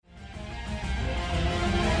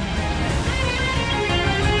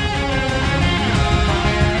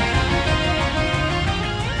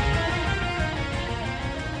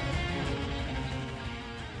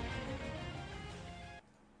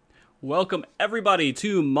Welcome everybody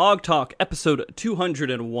to MogTalk episode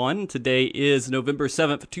 201. Today is November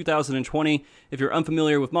 7th, 2020. If you're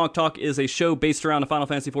unfamiliar with MogTalk, it is a show based around the Final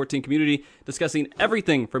Fantasy XIV community, discussing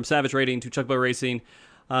everything from Savage Raiding to Chocobo Racing.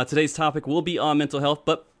 Today's topic will be on mental health,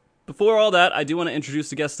 but before all that, I do want to introduce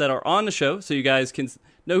the guests that are on the show so you guys can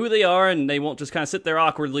know who they are and they won't just kind of sit there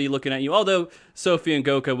awkwardly looking at you, although Sophie and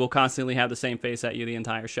Goka will constantly have the same face at you the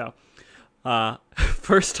entire show.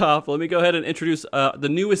 First off, let me go ahead and introduce the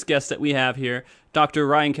newest guest that we have here, Dr.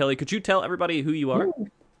 Ryan Kelly. Could you tell everybody who you are?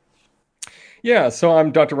 Yeah, so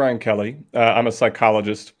I'm Dr. Ryan Kelly. I'm a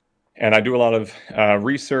psychologist, and I do a lot of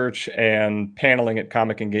research and paneling at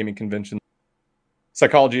comic and gaming conventions.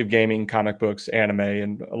 Psychology of gaming, comic books, anime,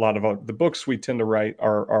 and a lot of the books we tend to write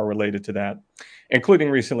are related to that, including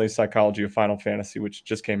recently Psychology of Final Fantasy, which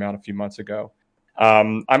just came out a few months ago.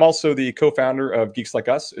 I'm also the co-founder of Geeks Like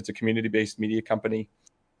Us. It's a community-based media company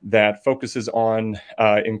that focuses on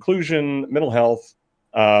inclusion, mental health,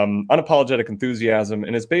 unapologetic enthusiasm,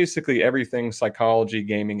 and is basically everything psychology,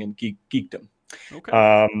 gaming, and geekdom.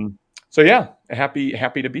 Okay. So yeah,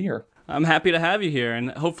 happy to be here. I'm happy to have you here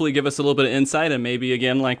and hopefully give us a little bit of insight and maybe,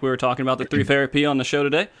 again, like we were talking about the 3 therapy on the show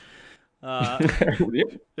today.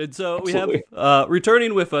 And so we have,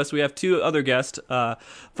 returning with us, we have two other guests.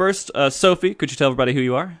 First, Sophie, could you tell everybody who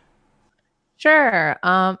you are? Sure.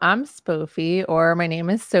 I'm Spoofy, or my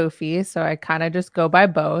name is Sophie, so I kind of just go by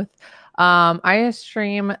both. I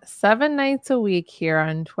stream 7 nights a week here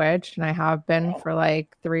on Twitch, and I have been for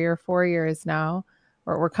like 3 or 4 years now,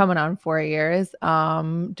 or we're coming on 4 years,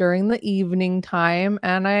 during the evening time,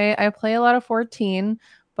 and I play a lot of 14,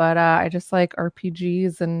 but I just like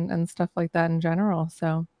RPGs and stuff like that in general.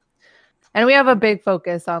 So, and we have a big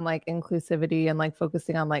focus on like inclusivity and like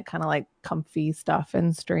focusing on like kind of like comfy stuff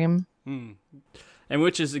in stream. And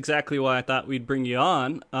which is exactly why I thought we'd bring you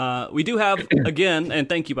on. We do have, again, and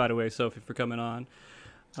thank you, by the way, Sophie, for coming on.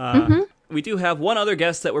 We do have one other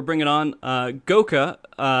guest that we're bringing on, Goka,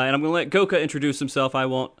 and I'm going to let Goka introduce himself. I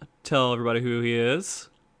won't tell everybody who he is.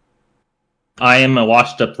 I am a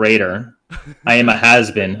washed-up raider. I am a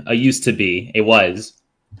has-been, a used to be, a was.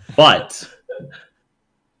 But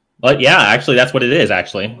yeah, actually, that's what it is,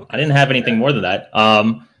 actually. Okay. I didn't have anything more than that.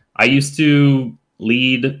 I used to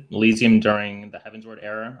lead Elysium during the Heavensward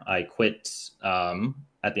era. I quit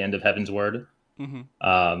at the end of Heavensward.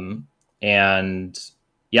 And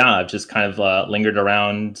yeah, I've just kind of lingered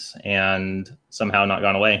around and somehow not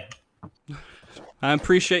gone away. I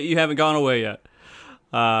appreciate you haven't gone away yet.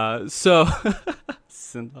 So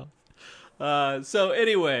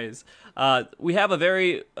anyways, we have a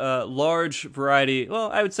very large variety,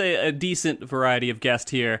 well, I would say a decent variety of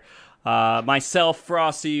guests here. Myself,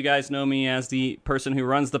 Frosty, you guys know me as the person who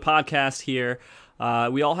runs the podcast here.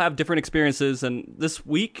 We all have different experiences, and this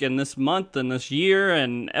week and this month and this year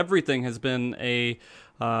and everything has been a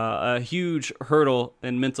huge hurdle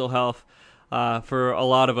in mental health for a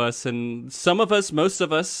lot of us. And some of us, most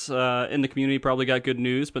of us in the community probably got good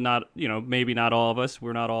news, but not, maybe not all of us.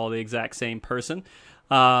 We're not all the exact same person.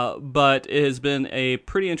 But it has been a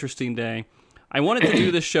pretty interesting day. I wanted to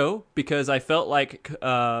do this show because I felt like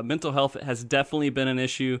mental health has definitely been an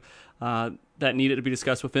issue that needed to be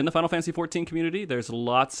discussed within the Final Fantasy XIV community. There's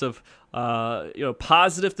lots of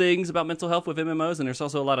positive things about mental health with MMOs, and there's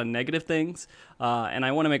also a lot of negative things. And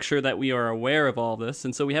I want to make sure that we are aware of all this.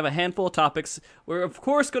 And so we have a handful of topics. We're, of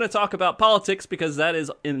course, going to talk about politics because that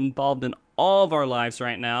is involved in all of our lives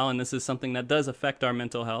right now, and this is something that does affect our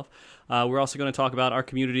mental health. We're also going to talk about our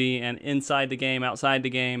community and inside the game, outside the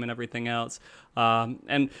game, and everything else.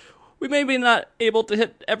 And we may be not able to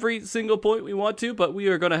hit every single point we want to, but we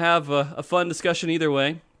are going to have a fun discussion either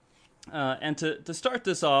way. And to start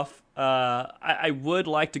this off, I would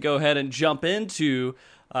like to go ahead and jump into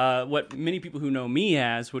what many people who know me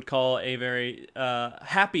as would call a very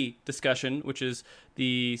happy discussion, which is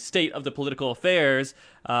the state of the political affairs,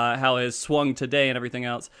 how it has swung today and everything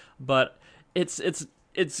else. But it's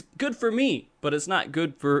good for me, but it's not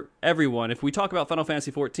good for everyone. If we talk about Final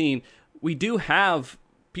Fantasy XIV, we do have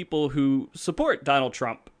people who support Donald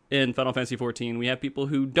Trump in Final Fantasy XIV. We have people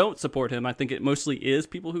who don't support him. I think it mostly is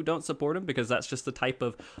people who don't support him because that's just the type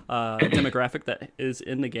of demographic that is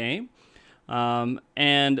in the game.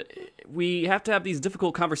 And we have to have these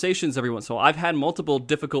difficult conversations every once in a while. I've had multiple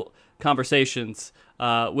difficult conversations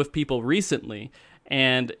with people recently,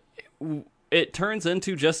 and it turns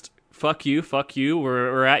into just fuck you,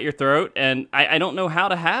 we're at your throat, and I don't know how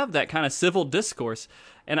to have that kind of civil discourse.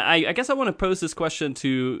 And I guess I want to pose this question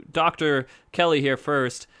to Dr. Kelly here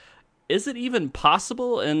first. Is it even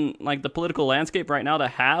possible in like the political landscape right now to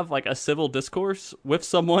have like a civil discourse with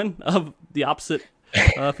someone of the opposite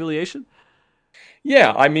affiliation?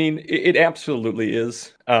 Yeah, I mean, it absolutely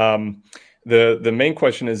is. The main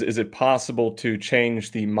question is it possible to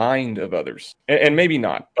change the mind of others? And maybe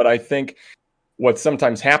not, but I think what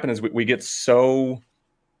sometimes happens is we get so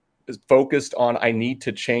focused on I need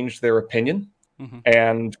to change their opinion, Mm-hmm.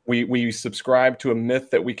 and we subscribe to a myth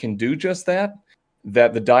that we can do just that,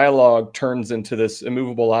 that the dialogue turns into this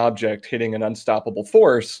immovable object hitting an unstoppable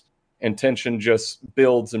force, and tension just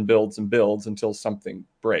builds and builds and builds until something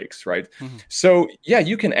breaks, right? Mm-hmm. So yeah,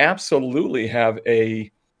 you can absolutely have an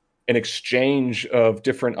exchange of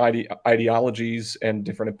different ideologies and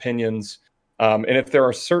different opinions. And if there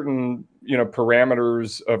are certain,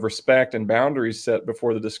 parameters of respect and boundaries set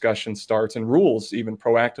before the discussion starts, and rules even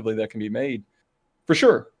proactively that can be made, for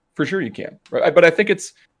sure you can. Right? But I think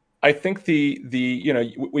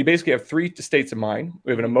we basically have three states of mind.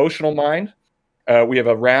 We have an emotional mind, we have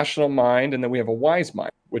a rational mind, and then we have a wise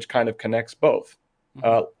mind, which kind of connects both.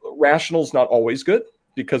 Uh, Rational is not always good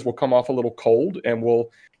because we'll come off a little cold, and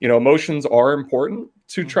emotions are important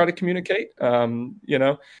to try to communicate.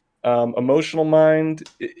 Emotional mind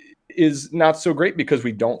is not so great because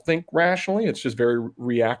we don't think rationally; it's just very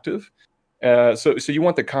reactive. So you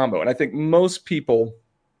want the combo, and I think most people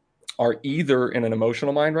are either in an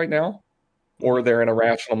emotional mind right now, or they're in a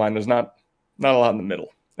rational mind. There's not a lot in the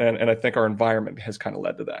middle, and I think our environment has kind of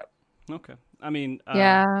led to that. Okay. I mean,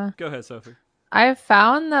 Yeah. go ahead, Sophie. I've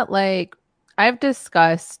found that like I've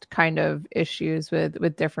discussed kind of issues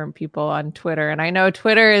with different people on Twitter, and I know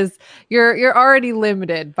Twitter is you're already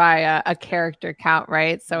limited by a character count,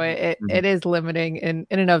 right? So it is limiting in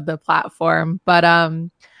and of the platform. But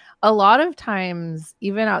a lot of times,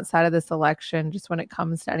 even outside of this election, just when it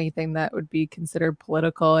comes to anything that would be considered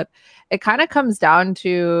political, it kind of comes down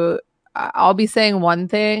to I'll be saying one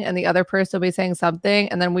thing and the other person will be saying something.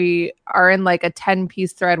 And then we are in like a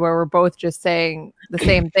 10-piece thread where we're both just saying the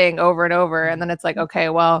same thing over and over. And then it's like, okay,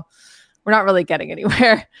 well, we're not really getting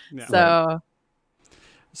anywhere. Yeah.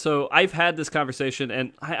 So I've had this conversation,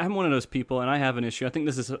 and I'm one of those people, and I have an issue. I think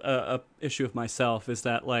this is a issue of myself, is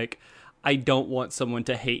that like I don't want someone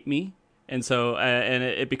to hate me. And so, and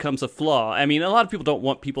it becomes a flaw. I mean, a lot of people don't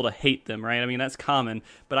want people to hate them, right? I mean, that's common.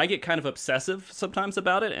 But I get kind of obsessive sometimes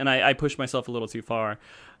about it, and I push myself a little too far.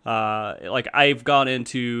 Like, I've gone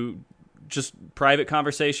into just private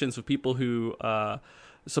conversations with people who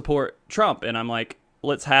support Trump, and I'm like,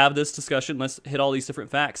 let's have this discussion. Let's hit all these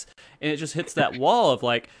different facts. And it just hits that wall of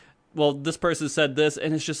like, well, this person said this,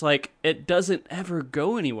 and it's just like, it doesn't ever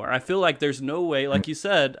go anywhere. I feel like there's no way, like you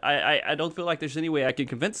said, I don't feel like there's any way I can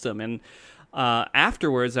convince them. And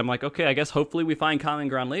afterwards, I'm like, okay, I guess hopefully we find common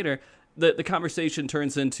ground later. The conversation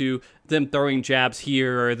turns into them throwing jabs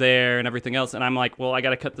here or there and everything else. And I'm like, well, I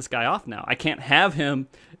got to cut this guy off now. I can't have him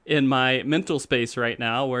in my mental space right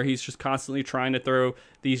now where he's just constantly trying to throw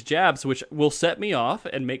these jabs, which will set me off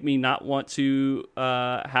and make me not want to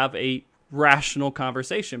have a rational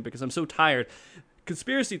conversation because I'm so tired.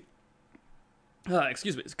 Conspiracy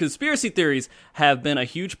theories have been a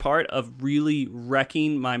huge part of really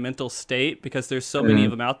wrecking my mental state because there's so many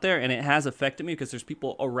of them out there, and it has affected me because there's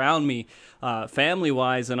people around me,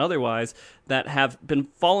 family-wise and otherwise, that have been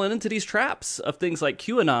falling into these traps of things like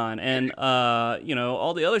QAnon and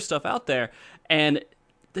all the other stuff out there, and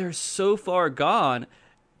they're so far gone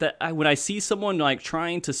that when I see someone like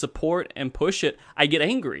trying to support and push it, I get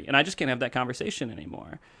angry, and I just can't have that conversation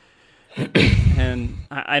anymore. And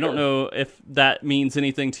I don't know if that means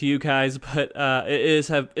anything to you guys, but it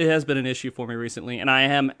has been an issue for me recently, and I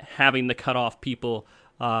am having to cut off people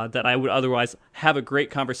that I would otherwise have a great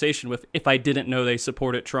conversation with if I didn't know they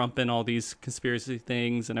supported Trump and all these conspiracy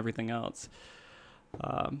things and everything else.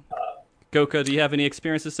 Goka, do you have any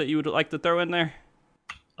experiences that you would like to throw in there?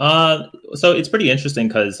 So it's pretty interesting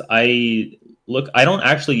because I don't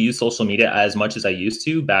actually use social media as much as I used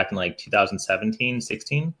to back in like 2017,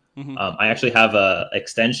 16. I actually have a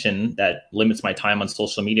extension that limits my time on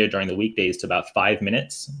social media during the weekdays to about 5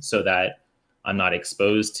 minutes so that I'm not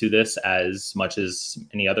exposed to this as much as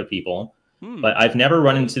any other people. But I've never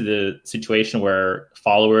run into the situation where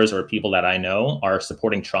followers or people that I know are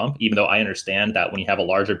supporting Trump, even though I understand that when you have a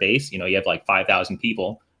larger base, you have like 5,000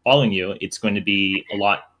 people following you, it's going to be a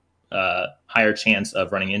lot higher chance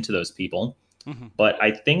of running into those people. But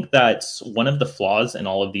I think that one of the flaws in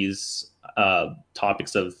all of these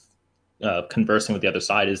topics of conversing with the other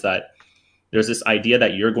side is that there's this idea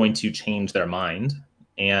that you're going to change their mind.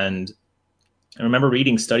 And I remember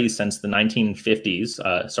reading studies since the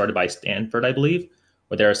 1950s, started by Stanford, I believe,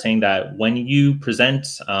 where they're saying that when you present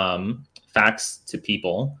facts to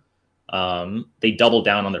people, they double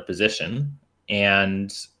down on their position. And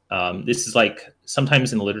this is like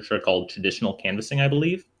sometimes in the literature called traditional canvassing, I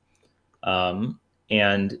believe.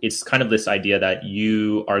 And it's kind of this idea that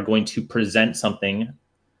you are going to present something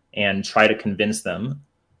and try to convince them.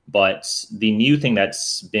 But the new thing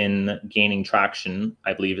that's been gaining traction,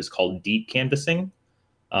 I believe, is called deep canvassing,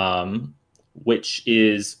 which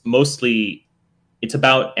is mostly, it's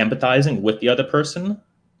about empathizing with the other person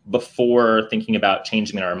before thinking about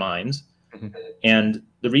changing our minds. Mm-hmm. And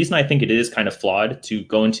the reason I think it is kind of flawed to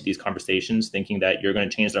go into these conversations thinking that you're going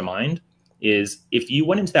to change their mind is if you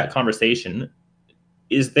went into that conversation,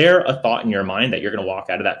 is there a thought in your mind that you're going to walk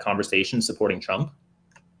out of that conversation supporting Trump?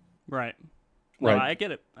 Right. No, Right. I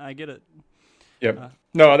get it. I get it. Yep.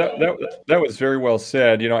 No, that was very well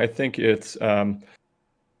said. I think it's to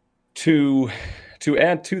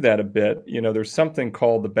add to that a bit. There's something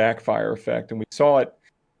called the backfire effect, and we saw it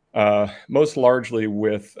most largely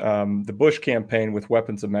with the Bush campaign with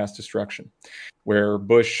weapons of mass destruction, where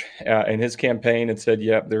Bush in his campaign had said,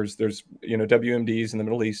 "Yep, there's WMDs in the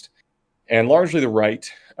Middle East," and largely the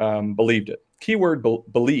right believed it. Keyword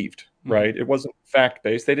believed, right? It wasn't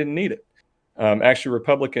fact-based. They didn't need it. Actually,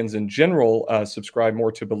 Republicans in general subscribe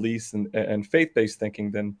more to beliefs and faith-based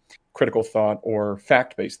thinking than critical thought or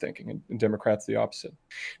fact-based thinking, and Democrats the opposite.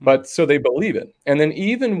 But so they believe it. And then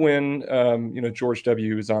even when George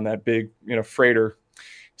W. was on that big freighter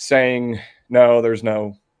saying, no, there's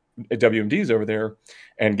no WMDs over there,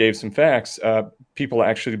 and gave some facts, people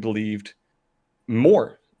actually believed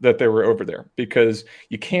more that they were over there, because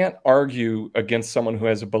you can't argue against someone who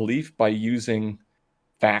has a belief by using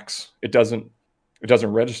facts. It doesn't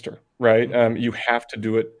register, right? You have to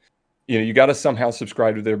do it. You got to somehow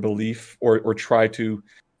subscribe to their belief or try to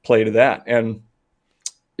play to that. And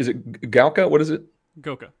is it Gauka? What is it?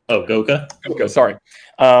 Goka. Oh, Goka. Goka. Sorry.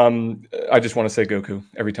 I just want to say Goku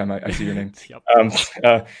every time I see your name. Yep.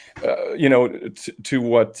 To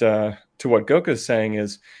what Goka is saying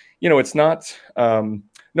is, it's not.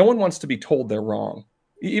 No one wants to be told they're wrong.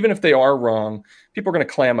 Even if they are wrong, people are going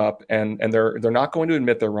to clam up and they're not going to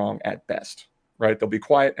admit they're wrong at best, right? They'll be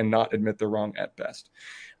quiet and not admit they're wrong at best.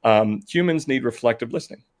 Humans need reflective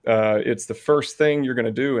listening. It's the first thing you're going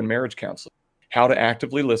to do in marriage counseling, how to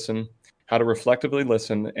actively listen, how to reflectively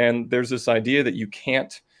listen. And there's this idea that you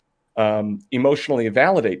can't emotionally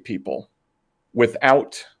validate people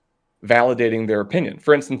without validating their opinion.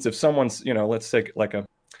 For instance, if someone's, let's take like a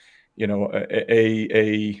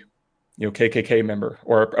KKK member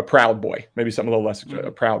or a Proud Boy, maybe something a little less,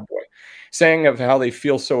 a Proud Boy, saying of how they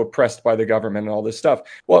feel so oppressed by the government and all this stuff.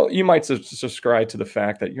 Well, you might subscribe to the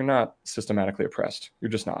fact that you're not systematically oppressed. You're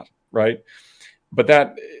just not, right? But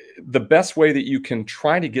the best way that you can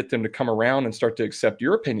try to get them to come around and start to accept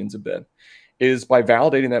your opinions a bit is by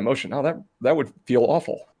validating that emotion. Oh, that would feel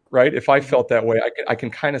awful, right? If I felt that way, I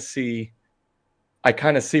can kind of see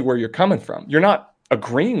where you're coming from. You're not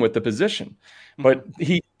agreeing with the position, but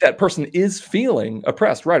that person is feeling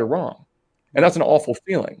oppressed, right or wrong. And that's an awful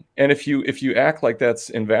feeling. And if you act like that's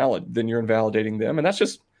invalid, then you're invalidating them. And that's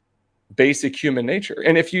just basic human nature.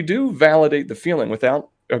 And if you do validate the feeling without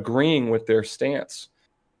agreeing with their stance,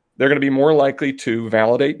 they're going to be more likely to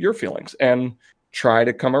validate your feelings and try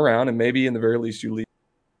to come around. And maybe in the very least, you leave,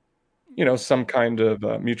 some kind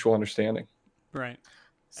of mutual understanding. Right.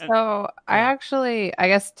 So I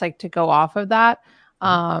guess like to go off of that,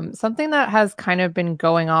 something that has kind of been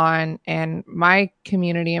going on in my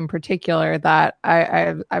community in particular that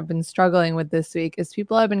I've been struggling with this week is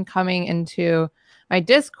people have been coming into my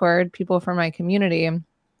Discord, people from my community.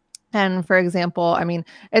 And for example, I mean,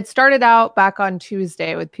 it started out back on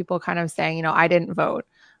Tuesday with people kind of saying, I didn't vote.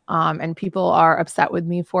 And people are upset with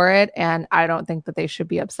me for it. And I don't think that they should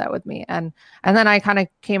be upset with me. And then I kind of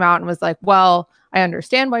came out and was like, well, I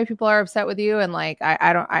understand why people are upset with you. And like,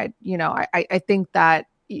 I think that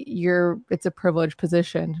it's a privileged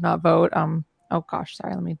position to not vote. Oh gosh,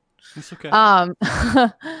 sorry. It's okay.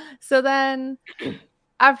 So then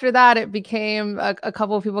after that, it became a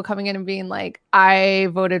couple of people coming in and being like, I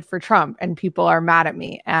voted for Trump and people are mad at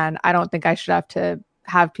me. And I don't think I should have to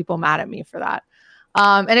have people mad at me for that.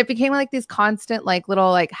 And it became like these constant, like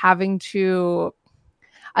little, like having to,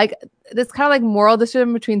 like this kind of like moral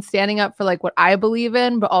decision between standing up for like what I believe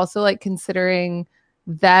in, but also like considering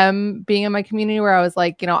them being in my community where I was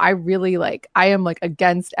like, I really like, I am like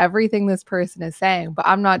against everything this person is saying, but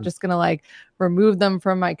I'm not just going to like remove them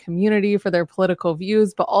from my community for their political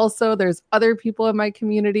views. But also there's other people in my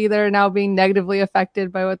community that are now being negatively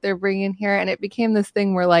affected by what they're bringing here. And it became this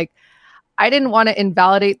thing where like, I didn't want to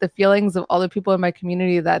invalidate the feelings of all the people in my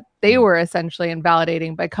community that they were essentially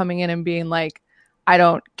invalidating by coming in and being like, I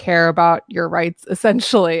don't care about your rights,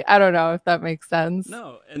 essentially. I don't know if that makes sense.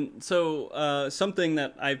 No, and so something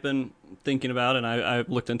that I've been thinking about and I've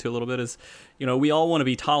looked into a little bit is, we all want to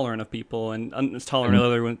be tolerant of people and tolerant of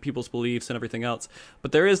other people's beliefs and everything else.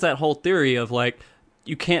 But there is that whole theory of like,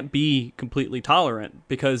 you can't be completely tolerant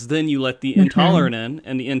because then you let the intolerant in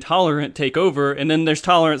and the intolerant take over and then there's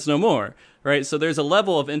tolerance no more, right? So there's a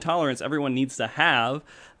level of intolerance everyone needs to have,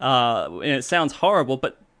 and it sounds horrible,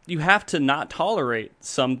 but you have to not tolerate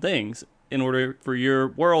some things in order for your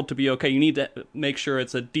world to be okay. You need to make sure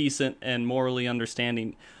it's a decent and morally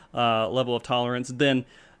understanding level of tolerance, then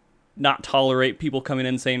not tolerate people coming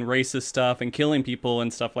in saying racist stuff and killing people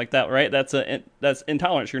and stuff like that, right? That's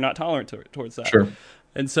intolerance. You're not tolerant towards that. Sure.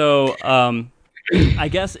 And so I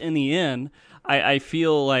guess in the end, I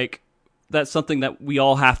feel like that's something that we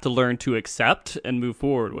all have to learn to accept and move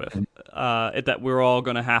forward with, that we're all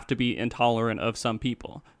going to have to be intolerant of some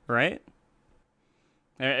people, right?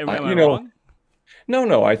 Am I wrong?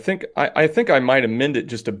 No. I think I might amend it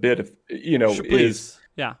just a bit. If Sure, please.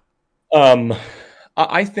 Yeah.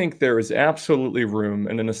 I think there is absolutely room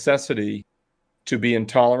and a necessity to be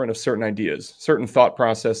intolerant of certain ideas, certain thought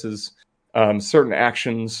processes, certain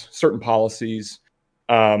actions, certain policies.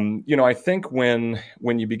 I think when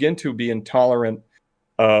you begin to be intolerant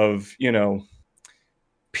of,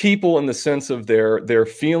 people in the sense of their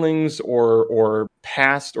feelings or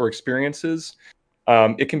past or experiences,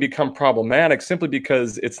 it can become problematic simply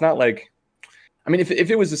because it's not like, if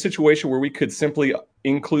it was a situation where we could simply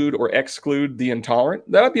include or exclude the intolerant,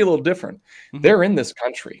 that would be a little different. Mm-hmm. They're in this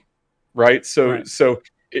country, right? So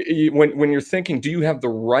when you're thinking, do you have the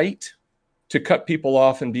right to cut people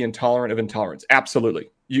off and be intolerant of intolerance? Absolutely.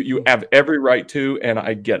 You have every right to, and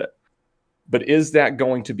I get it. But is that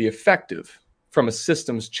going to be effective from a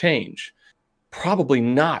systems change? Probably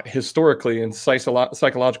not. Historically and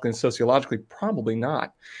psychologically and sociologically, probably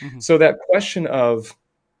not. Mm-hmm. So that question of,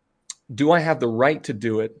 do I have the right to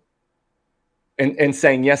do it? And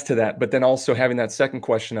saying yes to that, but then also having that second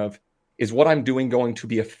question of, is what I'm doing going to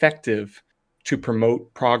be effective to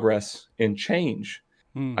promote progress and change?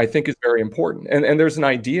 I think is very important. And there's an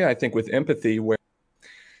idea, I think, with empathy where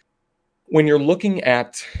when you're looking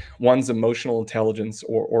at one's emotional intelligence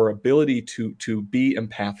or ability to be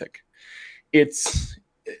empathic, it's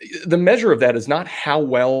the measure of that is not how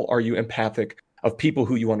well are you empathic of people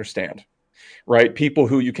who you understand, right? People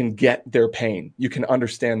who you can get their pain, you can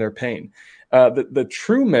understand their pain. The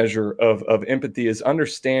true measure of empathy is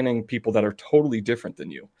understanding people that are totally different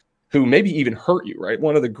than you, who maybe even hurt you, right?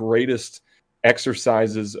 One of the greatest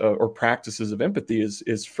exercises or practices of empathy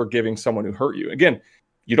is forgiving someone who hurt you. Again,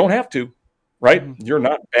 you don't have to, right? Mm-hmm. You're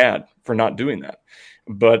not bad for not doing that.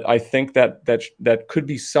 But I think that could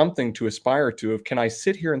be something to aspire to. Of, can I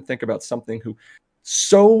sit here and think about something who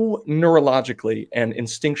so neurologically and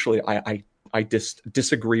instinctually I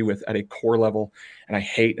disagree with at a core level, and I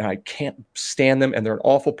hate and I can't stand them, and they're an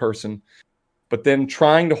awful person. But then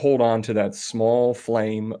trying to hold on to that small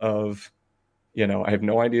flame of, I have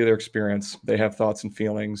no idea their experience. They have thoughts and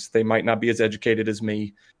feelings. They might not be as educated as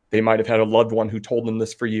me. They might have had a loved one who told them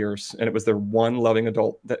this for years, and it was their one loving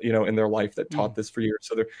adult that, in their life that taught this for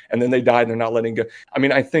years. And then they died and they're not letting go.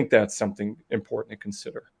 I think that's something important to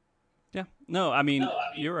consider. Yeah. No,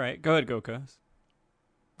 you're right. Go ahead, Gokas.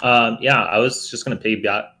 I was just going to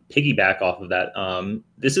piggyback off of that.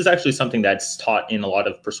 This is actually something that's taught in a lot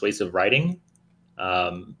of persuasive writing.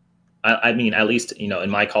 At least, in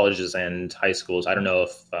my colleges and high schools, I don't know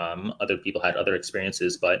if other people had other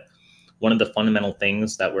experiences, but one of the fundamental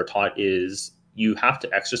things that we're taught is you have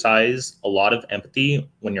to exercise a lot of empathy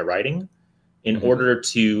when you're writing in order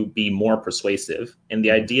to be more persuasive. And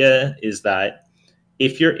the idea is that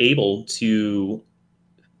if you're able to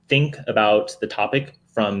think about the topic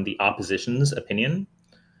from the opposition's opinion,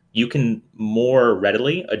 you can more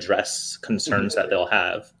readily address concerns that they'll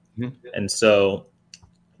have. And so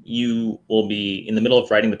you will be in the middle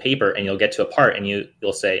of writing the paper and you'll get to a part and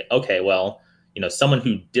you'll say, okay, well, someone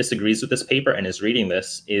who disagrees with this paper and is reading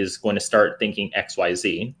this is going to start thinking X, Y,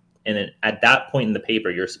 Z. And then at that point in the paper,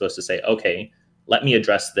 you're supposed to say, okay, let me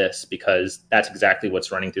address this because that's exactly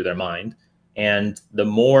what's running through their mind. And the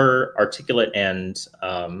more articulate and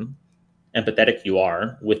empathetic you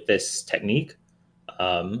are with this technique,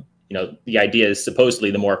 the idea is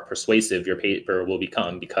supposedly the more persuasive your paper will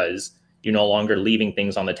become because you're no longer leaving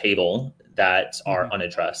things on the table that are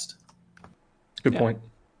unaddressed. Good point.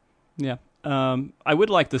 Yeah. I would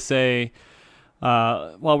like to say,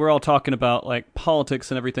 while we're all talking about like politics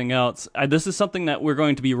and everything else, this is something that we're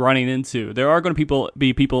going to be running into. There are going to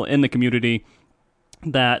be people in the community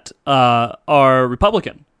that are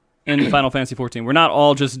Republican, in Final Fantasy 14. We're not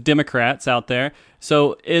all just Democrats out there.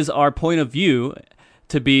 So is our point of view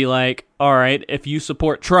to be like, all right, if you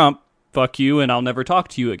support Trump, fuck you, and I'll never talk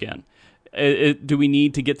to you again? Do we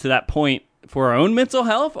need to get to that point for our own mental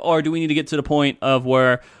health, or do we need to get to the point of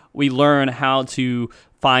where we learn how to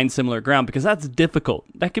find similar ground? Because that's difficult.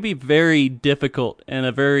 That could be very difficult and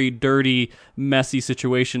a very dirty, messy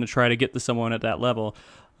situation to try to get to someone at that level.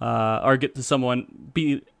 Or get to someone,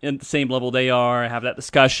 be in the same level they are, have that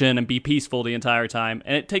discussion, and be peaceful the entire time.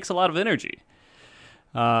 And it takes a lot of energy.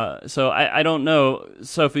 So I don't know,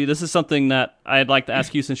 Sophie, this is something that I'd like to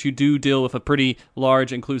ask you, since you do deal with a pretty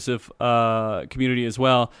large, inclusive community as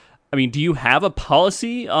well. I mean, do you have a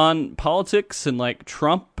policy on politics and like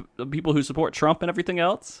Trump, people who support Trump and everything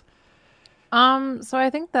else? So I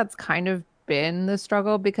think that's kind of been the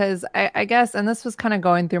struggle, because I guess, and this was kind of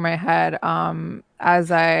going through my head,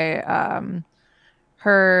 as I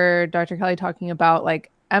heard Dr. Kelly talking about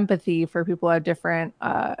like empathy for people who have different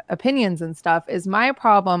opinions and stuff. Is my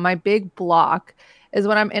problem, my big block is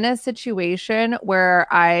when I'm in a situation where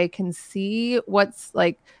I can see what's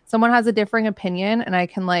like someone has a differing opinion and I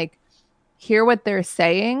can like hear what they're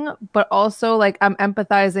saying, but also like I'm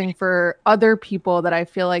empathizing for other people that I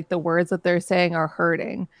feel like the words that they're saying are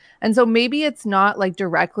hurting. And so maybe it's not like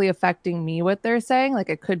directly affecting me what they're saying, like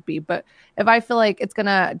it could be, but if I feel like it's going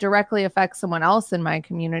to directly affect someone else in my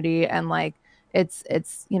community, and like it's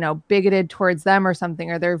you know, bigoted towards them or something,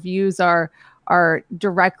 or their views are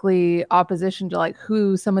directly opposition to like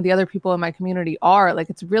who some of the other people in my community are, like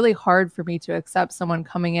it's really hard for me to accept someone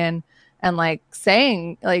coming in and like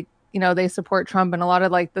saying like, you know, they support Trump and a lot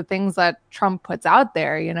of like the things that Trump puts out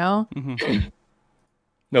there, you know? Mm-hmm.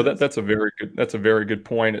 No, that's a very good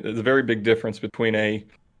point. There's a very big difference between a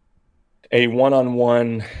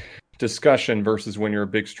one-on-one discussion versus when you're a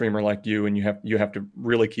big streamer like you, and you have to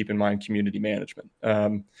really keep in mind community management,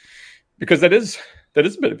 because that is a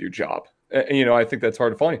bit of your job. You know, I think that's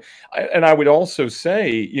hard to find. And I would also say,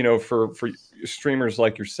 you know, for streamers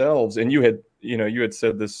like yourselves, and you had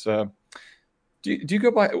said this. Do you go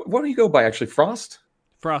by, what do you go by actually? Frost?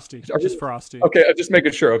 Frosty. Just Frosty. Okay, I'm just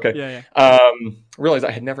making sure. Okay. Yeah. Realized I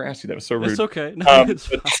had never asked you that. It was so rude. It's okay. No, it's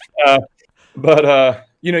but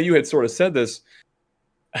you know, you had sort of said this,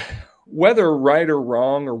 whether right or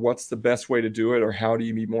wrong, or what's the best way to do it, or how do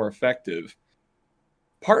you be more effective?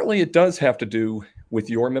 Partly it does have to do with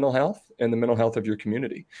your mental health and the mental health of your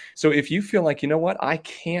community. So if you feel like, you know what, I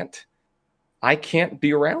can't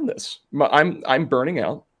be around this. I'm burning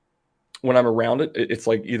out. When I'm around it, it's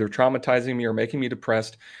like either traumatizing me or making me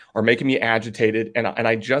depressed or making me agitated. And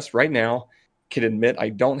I just right now can admit I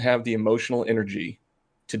don't have the emotional energy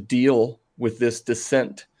to deal with this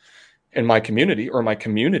dissent in my community, or my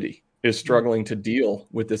community is struggling to deal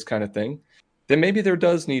with this kind of thing. Then maybe there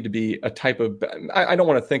does need to be a type of, I don't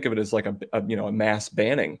want to think of it as like a mass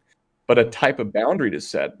banning, but a type of boundary to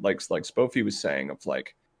set, like Spofi was saying, of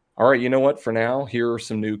like, all right, you know what? For now, here are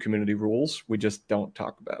some new community rules. We just don't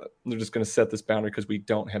talk about it. They're just going to set this boundary because we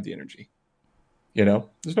don't have the energy. You know,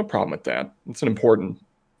 there's no problem with that. It's an important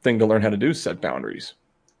thing to learn how to do, set boundaries.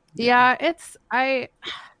 Yeah,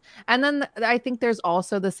 and then I think there's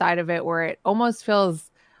also the side of it where it almost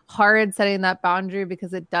feels hard setting that boundary,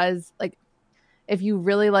 because it does, like, if you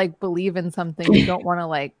really like believe in something, you don't want to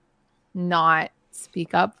like not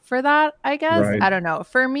speak up for that, I guess. Right. I don't know.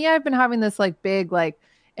 For me, I've been having this like big, like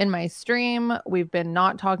in my stream, we've been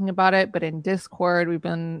not talking about it, but in Discord,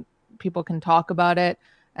 people can talk about it.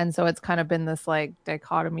 And so it's kind of been this like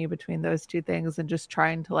dichotomy between those two things, and just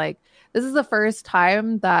trying to like, this is the first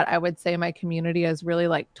time that I would say my community has really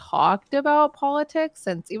like talked about politics,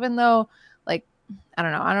 since even though like, I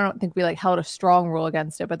don't know, I don't think we like held a strong rule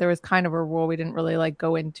against it, but there was kind of a rule. We didn't really like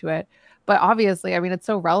go into it. But obviously, I mean, it's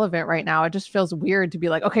so relevant right now. It just feels weird to be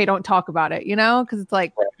like, okay, don't talk about it, you know? Because it's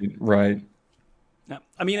like, Right. Yeah.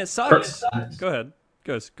 I mean, it sucks. Go ahead.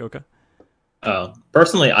 Go, Goka.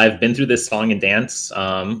 Personally, I've been through this song and dance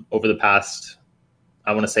over the past,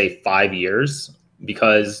 I want to say 5 years,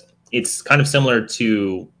 because it's kind of similar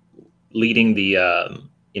to leading the,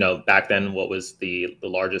 back then, what was the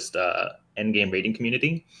largest endgame rating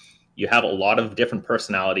community. You have a lot of different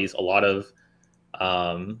personalities, a lot of,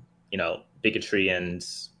 bigotry and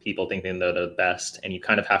people thinking they're the best, and you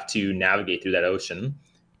kind of have to navigate through that ocean.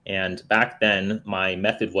 And back then, my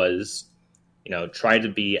method was, try to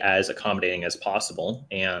be as accommodating as possible.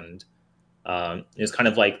 And it's kind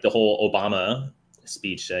of like the whole Obama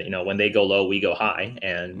speech, when they go low, we go high.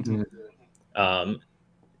 And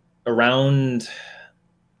around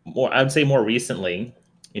I would say more recently,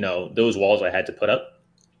 those walls I had to put up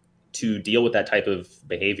to deal with that type of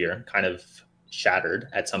behavior kind of shattered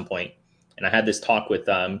at some point. And I had this talk with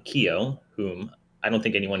Keo, whom I don't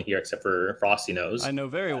think anyone here except for Frosty knows. I know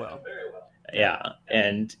very well. Yeah.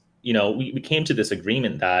 And, we came to this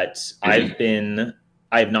agreement that I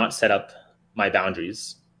have not set up my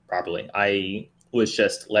boundaries properly. I was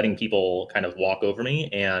just letting people kind of walk over me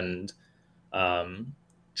and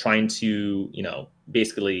trying to,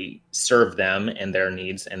 basically serve them and their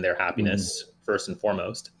needs and their happiness first and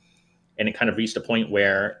foremost. And it kind of reached a point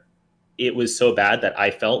where it was so bad that I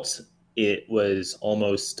felt it was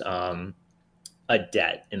almost a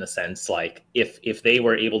debt in a sense. Like if they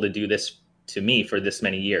were able to do this to me for this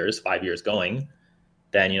many years, 5 years going,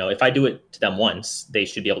 then, if I do it to them once, they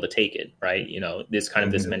should be able to take it. Right. This kind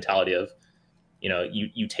of this mentality of,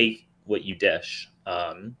 you take what you dish.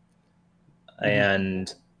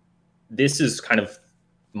 And this is kind of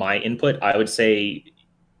my input. I would say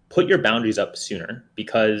put your boundaries up sooner,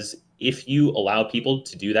 because if you allow people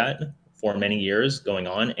to do that for many years going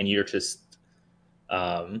on and you're just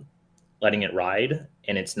letting it ride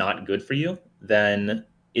and it's not good for you, then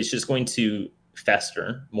it's just going to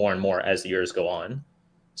fester more and more as the years go on.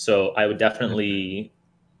 So I would definitely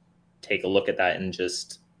take a look at that and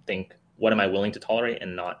just think, what am I willing to tolerate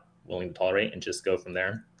and not willing to tolerate, and just go from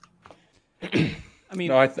there. I mean,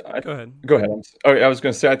 No, go ahead. Go ahead. I was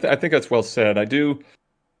going to say, I think that's well said.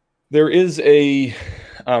 There is a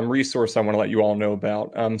resource I want to let you all know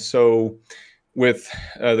about. So with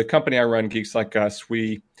the company I run, Geeks Like Us,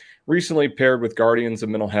 we recently paired with Guardians of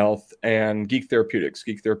Mental Health and Geek Therapeutics.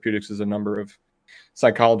 Geek Therapeutics is a number of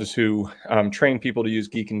psychologists who train people to use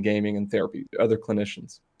geek and gaming and therapy, other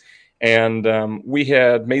clinicians. And we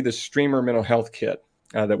had made this streamer mental health kit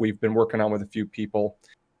that we've been working on with a few people,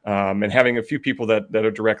 and having a few people that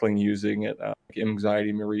are directly using it. Like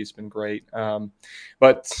Anxiety Marie's been great.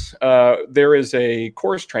 But there is a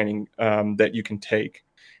course training that you can take,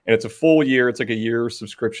 and it's a full year. It's like a year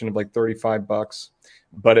subscription of like $35.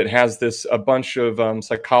 But it has a bunch of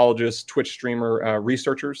psychologists, Twitch streamer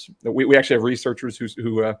researchers. We actually have researchers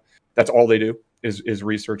who that's all they do is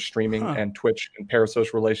research streaming and Twitch and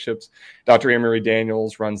parasocial relationships. Dr. Anne-Marie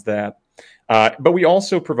Daniels runs that. But we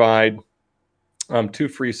also provide two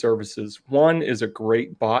free services. One is a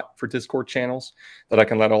great bot for Discord channels that I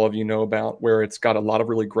can let all of you know about, where it's got a lot of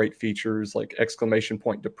really great features like exclamation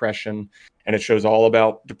point depression, and it shows all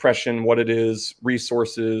about depression, what it is,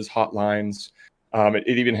 resources, hotlines.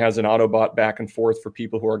 It even has an Autobot back and forth for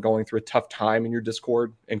people who are going through a tough time in your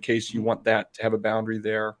Discord, in case you want that to have a boundary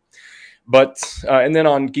there. But and then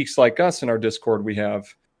on Geeks Like Us in our Discord, we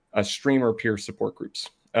have streamer peer support groups,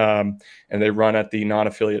 and they run at the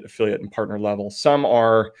non-affiliate, affiliate, and partner level. Some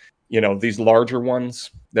are, these larger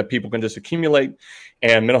ones that people can just accumulate,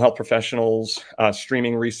 and mental health professionals,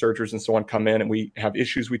 streaming researchers, and so on come in, and we have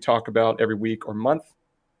issues we talk about every week or month.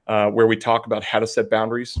 Where we talk about how to set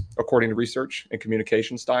boundaries according to research and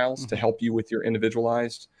communication styles to help you with your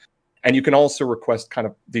individualized. And you can also request kind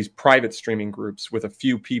of these private streaming groups with a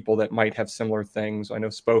few people that might have similar things. I know,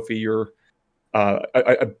 Spofi, you're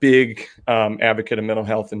a big advocate of mental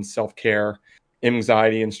health and self-care.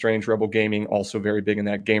 Anxiety and Strange Rebel Gaming, also very big in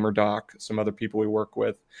that. Gamer Doc, some other people we work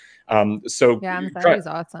with. Anxiety's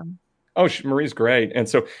awesome. Oh, Marie's great. And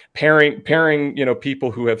so pairing,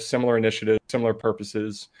 people who have similar initiatives, similar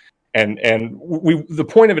purposes. And the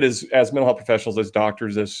point of it is, as mental health professionals, as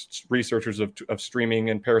doctors, as researchers of streaming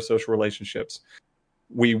and parasocial relationships,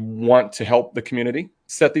 we want to help the community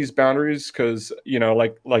set these boundaries because,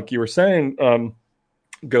 like you were saying,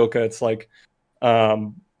 Goka, it's like,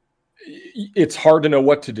 it's hard to know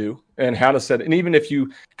what to do and how to set it. And even if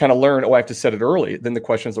you kind of learn, I have to set it early, then the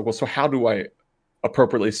question is like, well, so how do I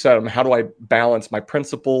appropriately set them? How do I balance my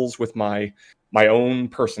principles with my own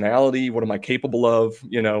personality? What am I capable of?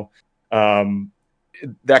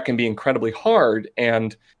 That can be incredibly hard.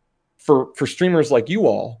 And for streamers like you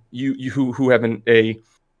all, you who have a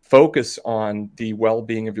focus on the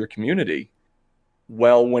well-being of your community,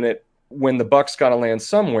 well, when the buck's got to land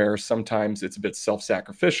somewhere, sometimes it's a bit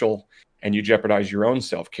self-sacrificial, and you jeopardize your own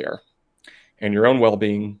self-care and your own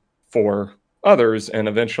well-being for others, and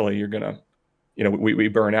eventually you're gonna, we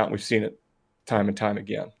burn out. We've seen it time and time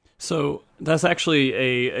again. So that's actually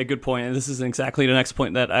a good point, and this is exactly the next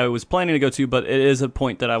point that I was planning to go to, but it is a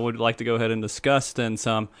point that I would like to go ahead and discuss. And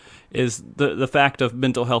some is the fact of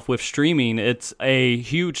mental health with streaming. It's a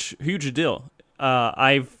huge deal.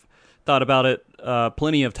 I've thought about it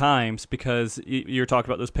plenty of times because you're talking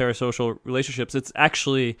about those parasocial relationships. It's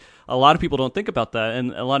actually, a lot of people don't think about that,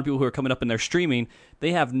 and a lot of people who are coming up in their streaming,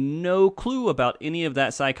 they have no clue about any of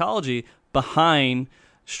that psychology behind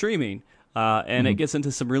streaming. And it gets into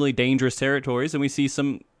some really dangerous territories, and we see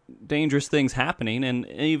some dangerous things happening, and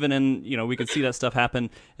even in, we could see that stuff happen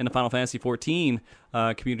in the Final Fantasy 14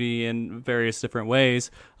 community in various different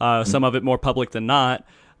ways. Some of it more public than not,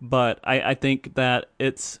 but I think that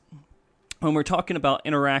it's when we're talking about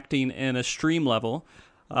interacting in a stream level.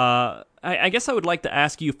 I guess I would like to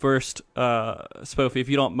ask you first, Spofi, if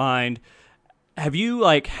you don't mind. Have you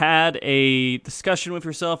had a discussion with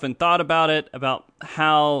yourself and thought about it, about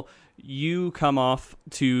how you come off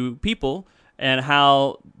to people and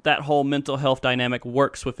how that whole mental health dynamic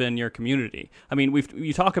works within your community? I mean,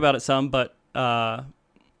 you talk about it some, but go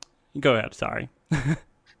ahead. Sorry.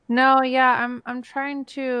 No, yeah, I'm trying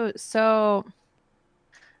to. So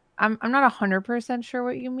I'm not 100% sure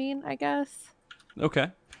what you mean, I guess. Okay.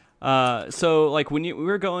 So when you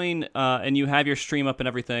were going and you have your stream up and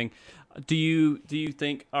everything, do you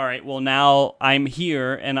think, all right, well, now I'm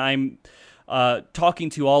here and I'm talking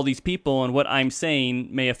to all these people, and what I'm saying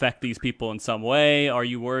may affect these people in some way? Are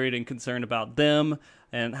you worried and concerned about them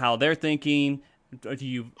and how they're thinking? Do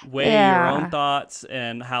you weigh your own thoughts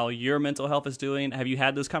and how your mental health is doing? Have you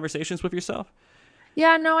had those conversations with yourself?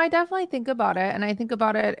 Yeah, no, I definitely think about it, and I think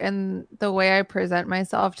about it in the way I present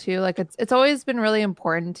myself too. Like it's always been really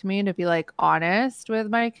important to me to be honest with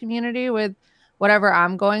my community with whatever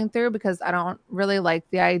I'm going through, because I don't really like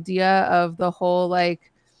the idea of the whole I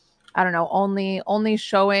don't know, only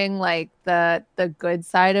showing the good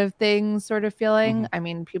side of things sort of feeling. I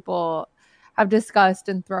mean, people have discussed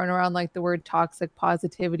and thrown around the word toxic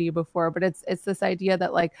positivity before, but it's this idea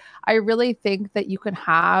that I really think that you can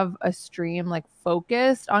have a stream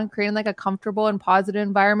focused on creating a comfortable and positive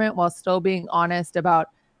environment while still being honest about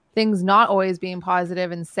things not always being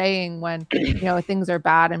positive, and saying when things are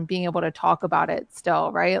bad and being able to talk about it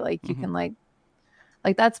still, right? You can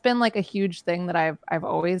that's been a huge thing that I've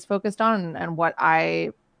always focused on, and what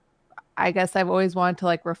I guess I've always wanted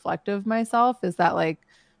to reflect of myself is that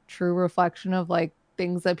true reflection of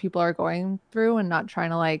things that people are going through, and not trying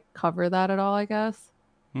to cover that at all, I guess.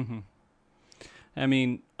 Mm-hmm. I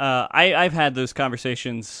mean, I've had those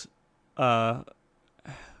conversations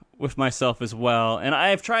with myself as well, and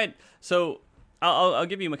I've tried. So I'll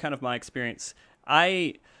give you kind of my experience.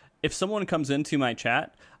 If someone comes into my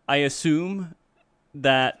chat, I assume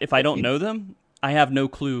that if I don't know them, I have no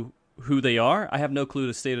clue who they are. I have no clue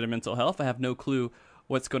the state of their mental health. I have no clue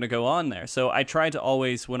what's going to go on there. So I try to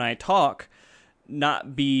always, when I talk,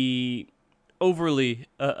 not be overly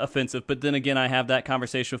offensive. But then again, I have that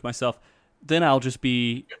conversation with myself. Then I'll just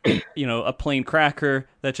be, a plain cracker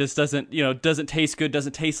that just doesn't taste good,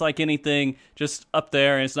 doesn't taste like anything, just up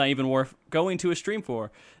there, and it's not even worth going to a stream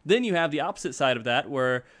for. Then you have the opposite side of that,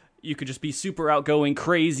 where you could just be super outgoing,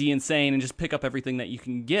 crazy, insane, and just pick up everything that you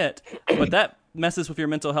can get. But that messes with your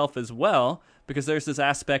mental health as well, because there's this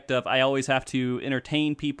aspect of, I always have to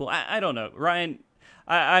entertain people. I don't know. Ryan,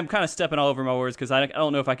 I'm kind of stepping all over my words because I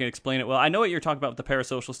don't know if I can explain it well. I know what you're talking about with the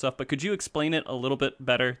parasocial stuff, but could you explain it a little bit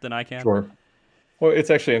better than I can? Sure. Well,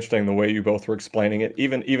 it's actually interesting the way you both were explaining it.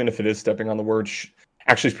 Even if it is stepping on the words,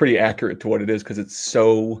 actually it's pretty accurate to what it is, because it's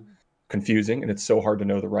so confusing and it's so hard to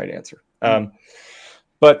know the right answer.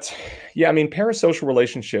 But yeah, I mean, parasocial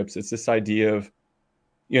relationships, it's this idea of,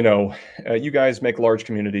 you guys make large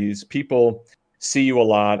communities. People see you a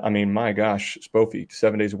lot. I mean, my gosh, Spofi,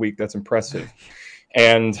 7 days a week, that's impressive.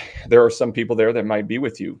 And there are some people there that might be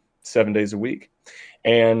with you 7 days a week.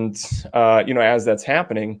 And, as that's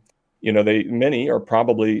happening, many are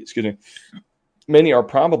probably starting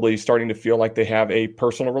to feel like they have a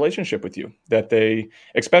personal relationship with you, that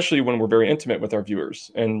especially when we're very intimate with our viewers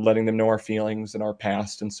and letting them know our feelings and our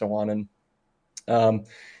past and so on. And,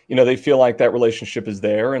 they feel like that relationship is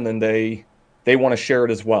there, and then they want to share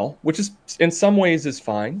it as well, which is in some ways is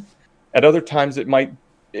fine. At other times it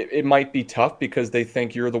might be tough, because they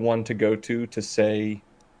think you're the one to go to say,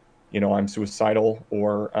 I'm suicidal,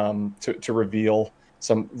 or to reveal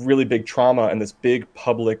some really big trauma in this big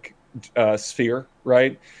public sphere,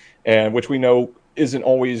 right? And which we know isn't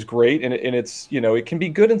always great, and it's it can be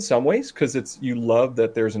good in some ways, because you love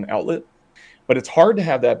that there's an outlet, but it's hard to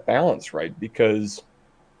have that balance, right? Because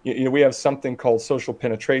we have something called social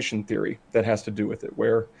penetration theory that has to do with it,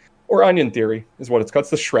 or onion theory is what it's called.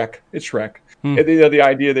 It's Shrek. The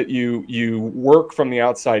idea that you work from the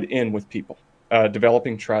outside in with people,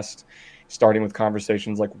 developing trust, starting with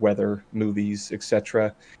conversations like weather, movies,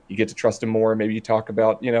 etc. You get to trust them more. Maybe you talk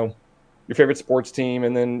about, your favorite sports team,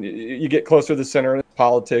 and then you get closer to the center, and it's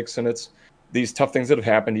politics, and it's these tough things that have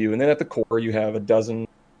happened to you. And then at the core, you have a dozen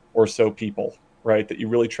or so people, right, that you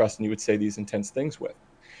really trust and you would say these intense things with.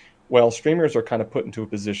 Well, streamers are kind of put into a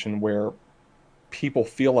position where people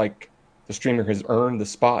feel like the streamer has earned the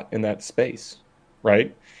spot in that space,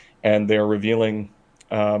 right? And they're revealing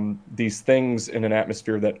these things in an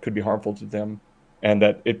atmosphere that could be harmful to them, and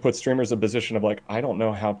that it puts streamers in a position of like, I don't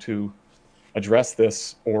know how to address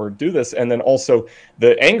this or do this. And then also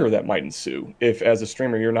the anger that might ensue if, as a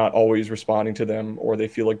streamer, you're not always responding to them, or they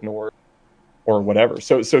feel ignored or whatever.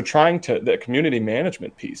 So trying to, the community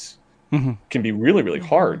management piece can be really, really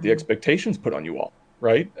hard. The expectations put on you all,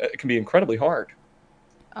 right? It can be incredibly hard.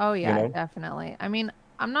 Oh yeah, You know? definitely. I mean,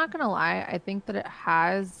 I'm not gonna lie, I think that it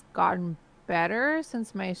has gotten better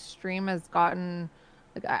since my stream has gotten,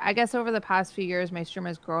 like, I guess over the past few years my stream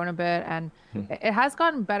has grown a bit, and it has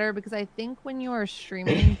gotten better because I think when you are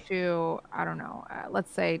streaming to, I don't know,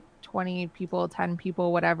 let's say 20 people, 10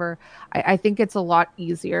 people, whatever, I think it's a lot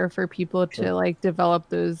easier for people to like develop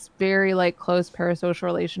those very like close parasocial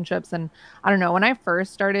relationships. And I don't know, when I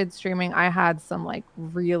first started streaming, I had some like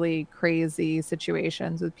really crazy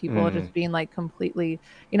situations with people just being like completely,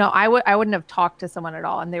 I wouldn't have talked to someone at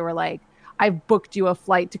all, and they were like, I've booked you a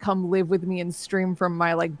flight to come live with me and stream from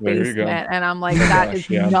my like There you go. basement. And I'm like, that is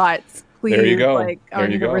nuts. Please, There you go. like, I There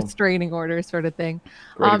you need a go. restraining order sort of thing.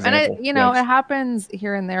 Great And example. it Yikes. happens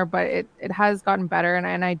here and there, but it has gotten better.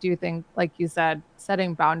 And I do think, like you said,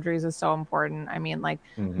 setting boundaries is so important. I mean, like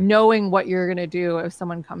knowing what you're going to do if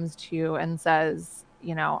someone comes to you and says,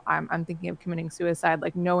 I'm thinking of committing suicide,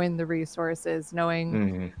 like knowing the resources,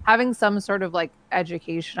 knowing, having some sort of like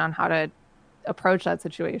education on how to approach that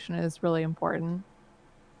situation is really important.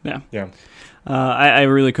 Yeah. I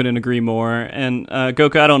really couldn't agree more. And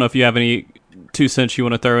Goka, I don't know if you have any 2 cents you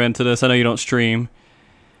want to throw into this. I know you don't stream.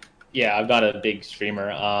 Yeah, I'm not a big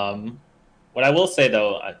streamer. What I will say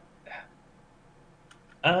though,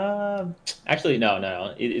 actually,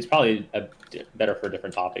 no. It's probably better for a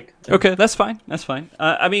different topic. Okay, that's fine.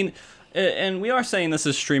 I mean, and we are saying this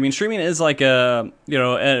is streaming. Streaming is like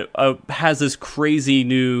has this crazy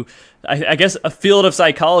new, I guess, a field of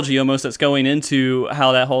psychology almost that's going into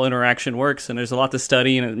how that whole interaction works. And there's a lot to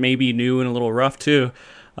study, and it may be new and a little rough too.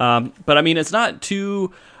 But I mean, it's not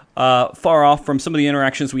too far off from some of the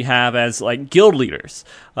interactions we have as like guild leaders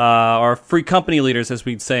or free company leaders, as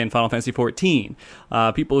we'd say in Final Fantasy XIV.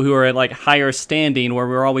 People who are at like higher standing, where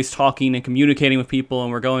we're always talking and communicating with people,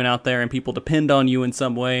 and we're going out there and people depend on you in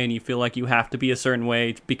some way, and you feel like you have to be a certain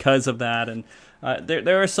way because of that. And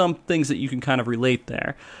there are some things that you can kind of relate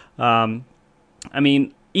there. I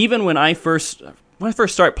mean, even when I first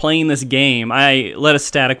start playing this game, I led a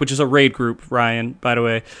static, which is a raid group, Ryan, by the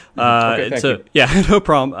way. Okay, thank you. Yeah, no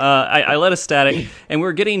problem. I led a static, and we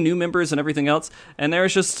were getting new members and everything else. And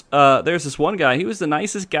there's this one guy. He was the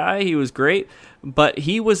nicest guy. He was great, but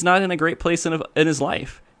he was not in a great place in his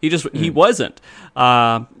life. He wasn't.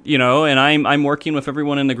 And I'm working with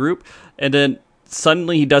everyone in the group, and then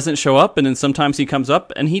suddenly he doesn't show up, and then sometimes he comes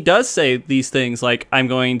up and he does say these things like, I'm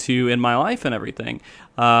going to end my life and everything.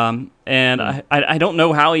 And I don't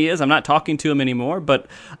know how he is. I'm not talking to him anymore, but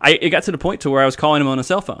it got to the point to where I was calling him on a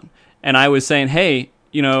cell phone, and I was saying, hey,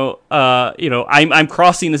 I'm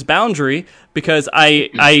crossing this boundary because I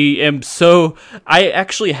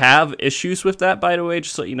actually have issues with that, by the way,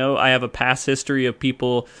 just so you know. I have a past history of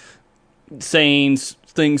people saying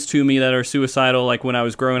things to me that are suicidal, like when I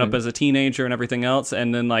was growing up as a teenager and everything else,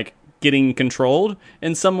 and then like getting controlled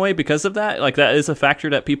in some way because of that. Like that is a factor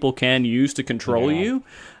that people can use to control you.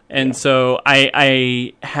 And so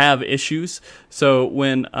I have issues. So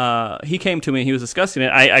when he came to me, he was discussing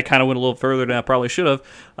it. I kind of went a little further than I probably should have.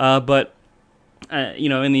 But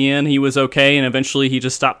in the end, he was okay, and eventually he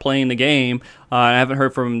just stopped playing the game. I haven't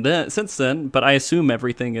heard from him since then, but I assume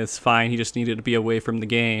everything is fine. He just needed to be away from the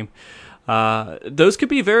game. Those could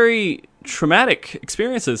be very traumatic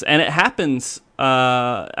experiences, and it happens.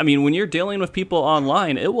 When you're dealing with people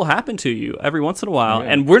online, it will happen to you every once in a while,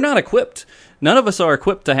 and we're not equipped. None of us are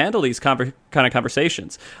equipped to handle these kind of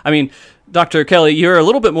conversations. I mean, Dr. Kelly, you're a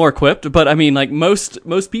little bit more equipped, but I mean, like most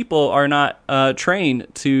people are not trained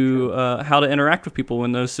to how to interact with people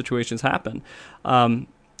when those situations happen.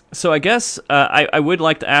 So I guess I would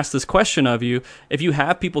like to ask this question of you. If you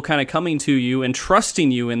have people kind of coming to you and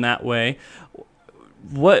trusting you in that way,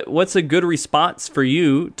 what's a good response for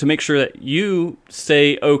you to make sure that you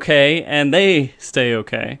stay okay and they stay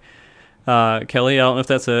okay? Kelly, I don't know if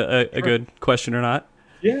that's a good question or not.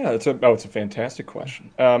 Yeah, it's a fantastic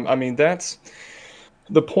question. That's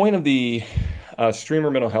the point of the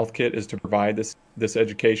streamer mental health kit, is to provide this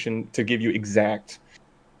education to give you exact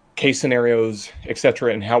case scenarios,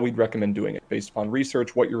 etc., and how we'd recommend doing it based upon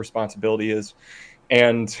research, what your responsibility is,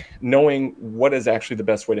 and knowing what is actually the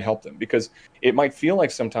best way to help them. Because it might feel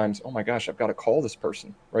like sometimes, oh my gosh, I've got to call this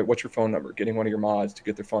person, right? What's your phone number? Getting one of your mods to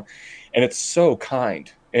get their phone. And it's so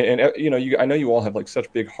kind. And I know you all have like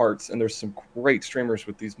such big hearts, and there's some great streamers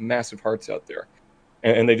with these massive hearts out there.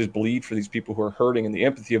 and they just bleed for these people who are hurting. And the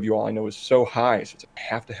empathy of you all I know is so high. So it's like, I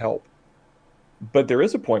have to help. But there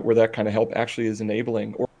is a point where that kind of help actually is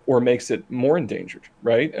enabling or makes it more endangered,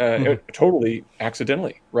 right? Totally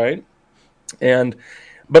accidentally, right?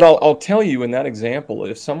 But I'll tell you in that example,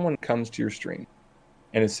 if someone comes to your stream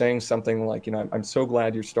and is saying something like, I'm so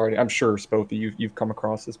glad you're starting. I'm sure, Spothy, you've come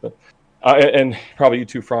across this, but and probably you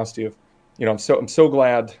too, Frosty. Of I'm so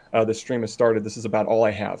glad the stream has started. This is about all I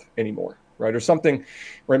have anymore, right? Or something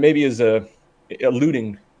where it maybe is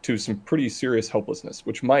alluding to some pretty serious hopelessness,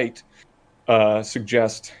 which might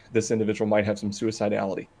suggest this individual might have some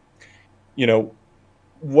suicidality.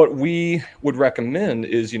 What we would recommend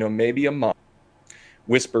is maybe a mod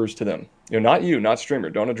whispers to them. Not you, not streamer.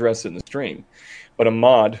 Don't address it in the stream, but a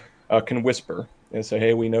mod can whisper and say,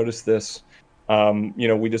 "Hey, we noticed this.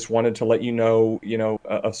 We just wanted to let you know,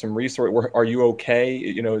 of some resource. Are you okay?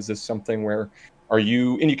 Is this something where are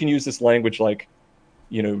you?" And you can use this language like,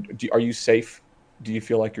 are you safe? Do you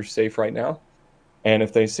feel like you're safe right now? And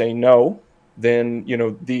if they say no, then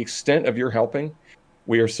the extent of your helping,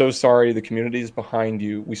 we are so sorry. The community is behind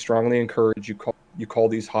you. We strongly encourage you call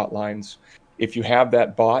these hotlines. If you have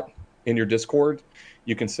that bot in your Discord,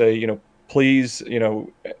 you can say, please,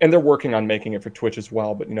 and they're working on making it for Twitch as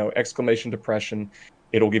well, but, exclamation depression,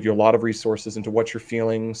 it'll give you a lot of resources into what you're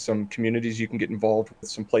feeling, some communities you can get involved with,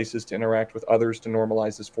 some places to interact with others to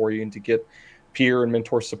normalize this for you and to get peer and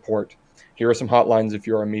mentor support. Here are some hotlines if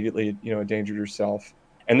you're immediately, endangered yourself.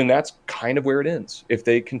 And then that's kind of where it ends. If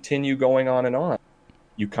they continue going on and on,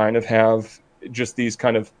 you kind of have just these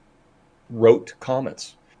kind of rote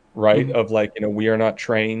comments, right? Mm-hmm. Of like, we are not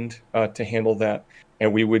trained to handle that.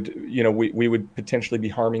 And we would, we would potentially be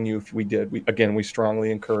harming you if we did. We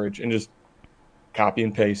strongly encourage and just copy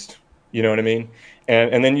and paste. You know what I mean?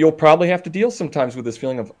 And then you'll probably have to deal sometimes with this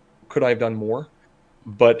feeling of, could I have done more?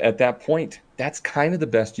 But at that point, that's kind of the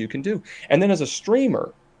best you can do. And then as a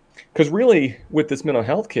streamer, because really with this mental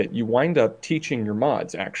health kit, you wind up teaching your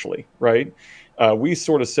mods actually, right? We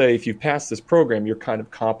sort of say, if you've passed this program, you're kind of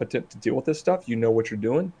competent to deal with this stuff. You know what you're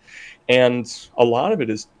doing. And a lot of it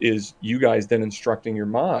is you guys then instructing your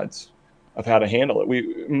mods of how to handle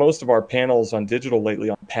it. Most of our panels on digital lately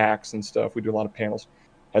on PAX and stuff, we do a lot of panels,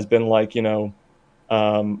 has been like,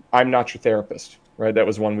 I'm not your therapist, right? That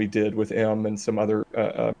was one we did with M and some other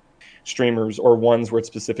streamers, or ones where it's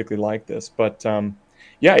specifically like this. But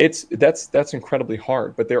that's incredibly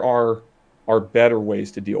hard. But there are better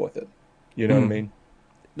ways to deal with it. You know what I mean?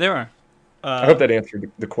 There are. I hope that answered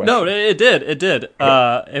the question. No, it did. It did.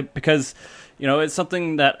 Because, it's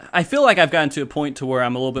something that I feel like I've gotten to a point to where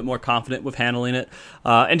I'm a little bit more confident with handling it.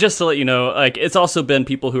 And just to let you know, like, it's also been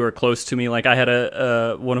people who are close to me. Like, I had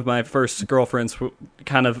one of my first girlfriends who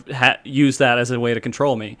kind of used that as a way to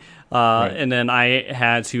control me. Right. And then I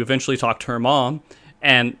had to eventually talk to her mom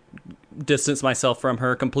and distance myself from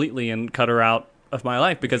her completely and cut her out of my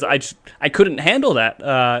life because I couldn't handle that.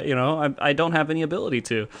 I don't have any ability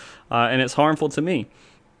to, and it's harmful to me.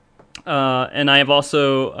 And I have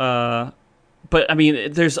also, but I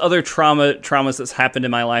mean, there's other traumas that's happened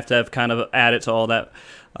in my life that have kind of added to all that.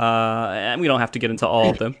 And we don't have to get into all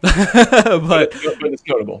of them, but it's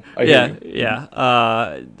notable.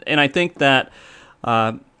 Yeah. And I think that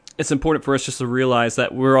it's important for us just to realize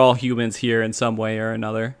that we're all humans here in some way or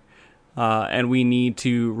another. And we need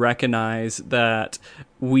to recognize that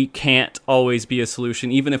we can't always be a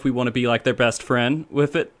solution. Even if we want to be like their best friend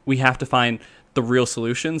with it, we have to find the real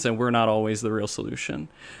solutions, and we're not always the real solution.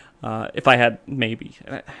 If I had, maybe.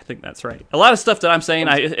 I think that's right. A lot of stuff that I'm saying,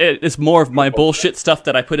 it's more of my bullshit stuff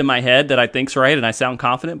that I put in my head that I think's right, and I sound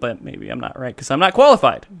confident, but maybe I'm not right because I'm not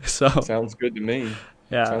qualified. So sounds good to me.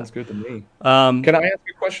 Yeah. Sounds good to me. Can I ask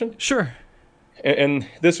you a question? Sure. And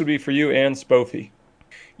this would be for you and Spofy.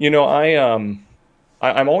 I'm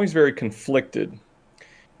always very conflicted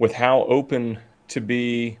with how open to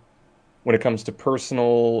be when it comes to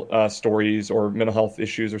personal stories or mental health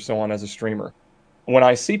issues or so on as a streamer. When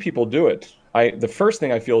I see people do it, the first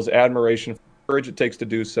thing I feel is admiration for the courage it takes to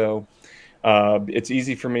do so. It's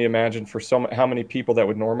easy for me to imagine for how many people that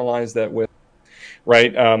would normalize that with,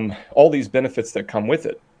 right? All these benefits that come with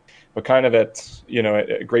it, but kind of at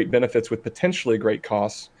great benefits with potentially great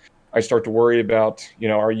costs. I start to worry about,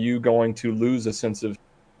 are you going to lose a sense of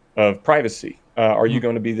privacy? Are you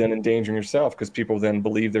going to be then endangering yourself because people then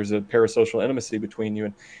believe there's a parasocial intimacy between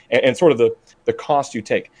you and sort of the cost you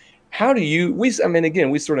take? How do you, we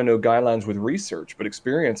sort of know guidelines with research, but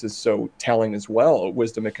experience is so telling as well,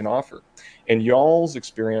 wisdom it can offer. In y'all's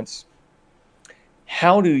experience,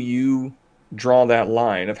 how do you draw that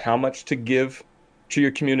line of how much to give to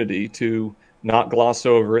your community to not gloss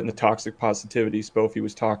over it and the toxic positivity Spofy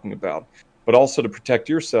was talking about, but also to protect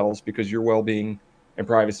yourselves because your well-being and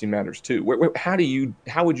privacy matters too.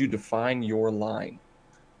 How would you define your line?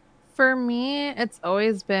 For me, it's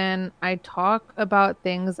always been I talk about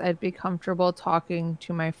things I'd be comfortable talking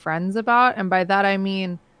to my friends about. And by that, I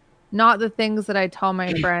mean not the things that I tell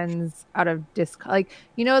my friends out of like,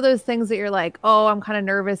 those things that you're like, oh, I'm kind of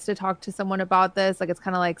nervous to talk to someone about this. Like, it's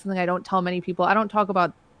kind of like something I don't tell many people. I don't talk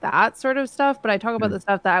about that sort of stuff, but I talk about the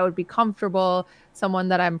stuff that I would be comfortable someone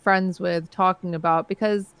that I'm friends with talking about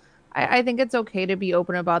because I think it's okay to be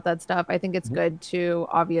open about that stuff. I think it's good to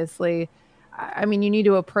obviously. I mean, you need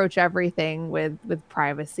to approach everything with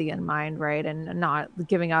privacy in mind, right? And not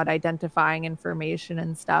giving out identifying information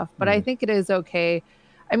and stuff. But I think it is okay.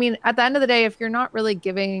 I mean, at the end of the day, if you're not really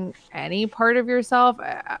giving any part of yourself,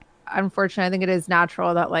 unfortunately, I think it is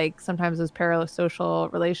natural that like sometimes those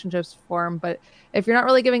parasocial relationships form. But if you're not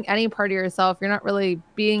really giving any part of yourself, you're not really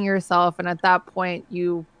being yourself. And at that point,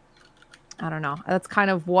 I don't know. That's kind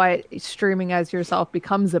of what streaming as yourself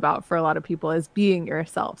becomes about for a lot of people is being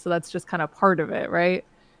yourself. So that's just kind of part of it, right?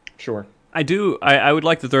 Sure. I would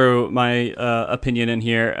like to throw my opinion in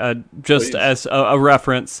here, just Please. As a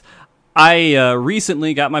reference. I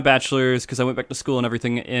recently got my bachelor's because I went back to school and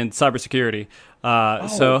everything in cybersecurity.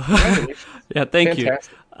 Yeah, thank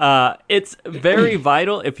Fantastic. You. It's very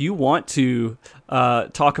vital if you want to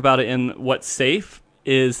talk about it in what's safe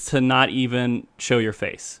is to not even show your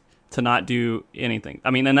face. To not do anything.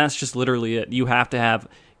 I mean, and that's just literally it. You have to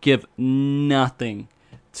give nothing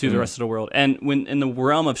to the rest of the world. And when in the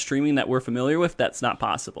realm of streaming that we're familiar with, that's not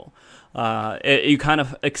possible. You kind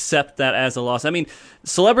of accept that as a loss. I mean,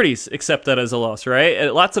 celebrities accept that as a loss, right?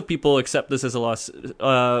 Lots of people accept this as a loss.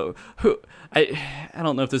 I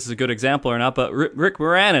don't know if this is a good example or not, but Rick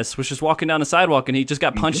Moranis was just walking down the sidewalk and he just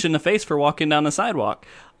got punched in the face for walking down the sidewalk.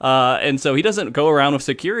 And so he doesn't go around with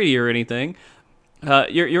security or anything.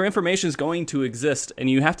 Your information is going to exist, and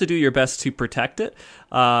you have to do your best to protect it.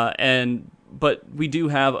 But we do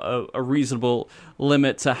have a reasonable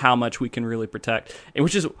limit to how much we can really protect, and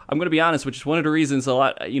I'm going to be honest, which is one of the reasons a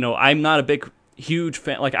lot. I'm not a huge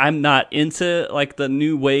fan. Like, I'm not into like the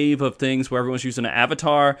new wave of things where everyone's using an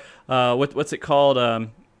avatar. What's it called?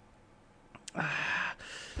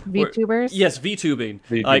 VTubers? Yes, VTubing.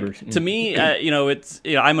 Like, to me, it's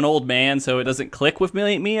I'm an old man, so it doesn't click with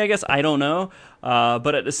me. I guess I don't know,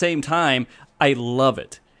 but at the same time, I love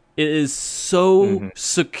it. It is so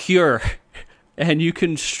secure, and you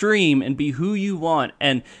can stream and be who you want,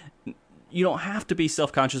 and you don't have to be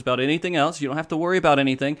self-conscious about anything else. You don't have to worry about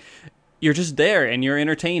anything. You're just there and you're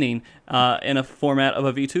entertaining in a format of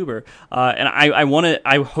a VTuber. And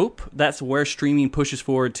I hope that's where streaming pushes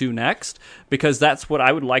forward to next, because that's what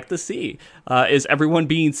I would like to see, is everyone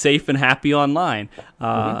being safe and happy online.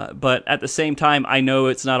 But at the same time, I know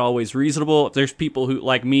it's not always reasonable. There's people who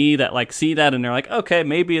like me that like see that and they're like, okay,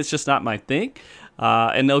 maybe it's just not my thing.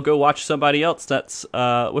 And they'll go watch somebody else that's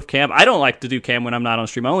with cam. I don't like to do cam when I'm not on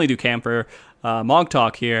stream. I only do cam for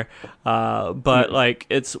MogTalk here, but like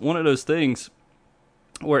it's one of those things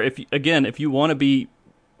where if you want to be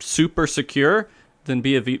super secure, then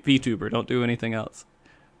be a VTuber. Don't do anything else.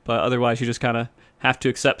 But otherwise, you just kind of have to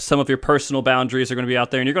accept some of your personal boundaries are going to be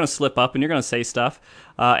out there, and you're going to slip up and you're going to say stuff.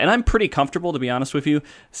 And I'm pretty comfortable, to be honest with you,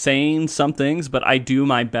 saying some things, but I do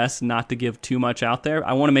my best not to give too much out there.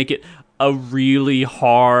 I want to make it a really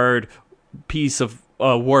hard piece of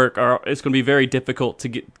work, or it's going to be very difficult to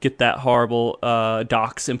get that horrible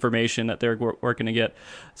docs information that they're working to get.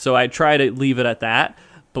 So I try to leave it at that,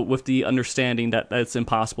 but with the understanding that it's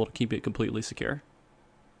impossible to keep it completely secure.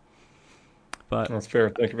 But that's fair.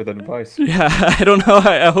 Thank you for that advice. Yeah, I don't know.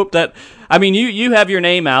 I hope that. I mean, you have your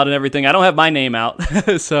name out and everything. I don't have my name out,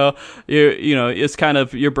 so you know it's kind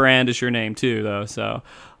of your brand is your name too, though. So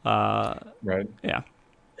right. Yeah.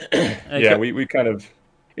 Yeah, we kind of.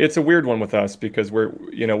 It's a weird one with us because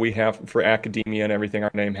we have for academia and everything,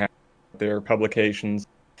 our name has their publications,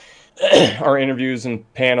 our interviews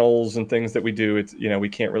and panels and things that we do. It's we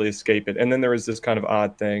can't really escape it. And then there is this kind of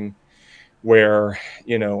odd thing where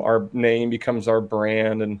our name becomes our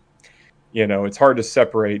brand, and it's hard to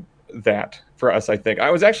separate that for us. I think I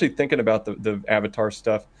was actually thinking about the avatar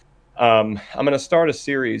stuff. I'm going to start a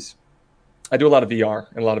series. I do a lot of VR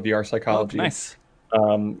and a lot of VR psychology. Oh, nice.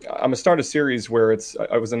 I'm going to start a series where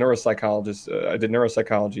I was a neuropsychologist. I did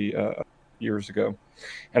neuropsychology years ago,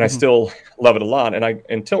 and I still love it a lot. And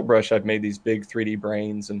in Tiltbrush, I've made these big 3D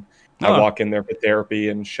brains, and I walk in there for therapy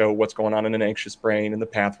and show what's going on in an anxious brain and the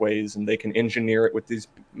pathways, and they can engineer it with these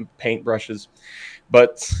paint brushes.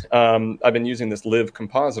 But I've been using this Live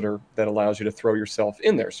compositor that allows you to throw yourself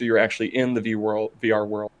in there. So you're actually in the VR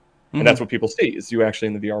world. And that's what people see, is you actually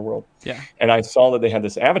in the VR world. Yeah. And I saw that they had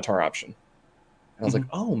this avatar option. I was like,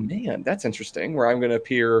 oh man, that's interesting. Where I'm going to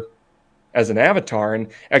appear as an avatar. And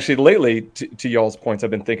actually, lately, to y'all's points,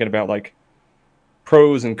 I've been thinking about like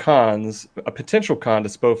pros and cons. A potential con to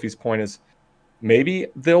Spofi's point is maybe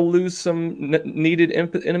they'll lose some needed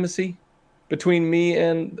intimacy between me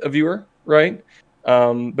and a viewer, right?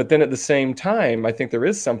 But then at the same time, I think there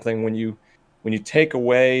is something when you take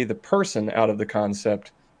away the person out of the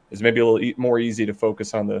concept, is maybe a little more easy to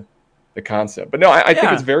focus on the concept. But no, I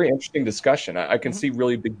think it's very interesting discussion. I can see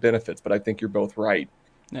really big benefits, but I think you're both right.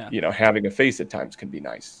 Yeah. Having a face at times can be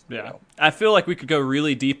nice. Yeah. I feel like we could go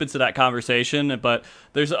really deep into that conversation, but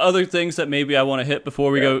there's other things that maybe I want to hit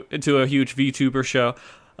before we go into a huge VTuber show.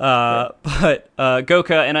 But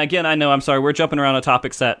Goka, and again, I know, I'm sorry, we're jumping around a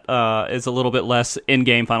topic that is a little bit less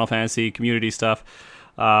in-game Final Fantasy community stuff.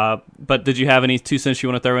 But did you have any 2 cents you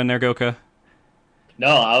want to throw in there, Goka?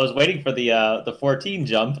 No, I was waiting for the 14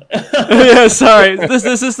 jump. Yeah, sorry.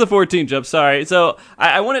 This is the 14 jump. Sorry. So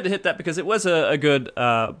I wanted to hit that because it was a good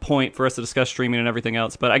point for us to discuss streaming and everything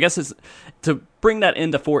else. But I guess it's to bring that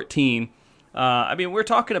into 14. I mean, we're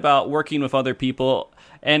talking about working with other people,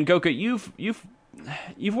 and Goka,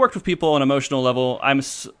 you've worked with people on an emotional level. I'm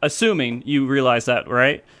assuming you realize that,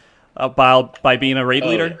 right? By being a raid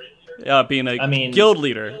leader, being a guild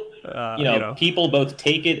leader. People both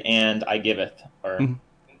take it and I give it, or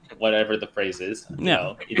whatever the phrase is.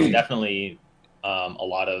 It's definitely a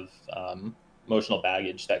lot of emotional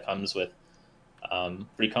baggage that comes with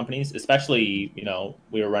free companies, especially,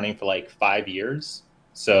 we were running for like 5 years.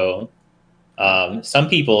 So some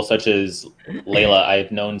people, such as Layla,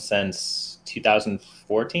 I've known since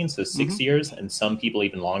 2014, so 6 years, and some people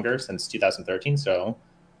even longer, since 2013. So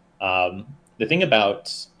the thing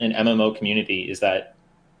about an MMO community is that,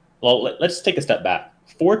 well, let's take a step back.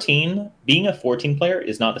 Being a 14 player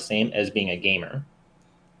is not the same as being a gamer.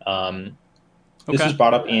 This was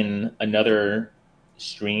brought up in another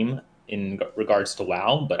stream in regards to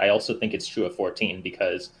WoW, but I also think it's true of 14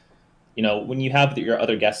 because, when you have your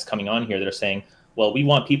other guests coming on here, they're saying, well, we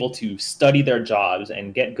want people to study their jobs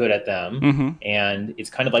and get good at them. And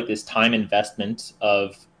it's kind of like this time investment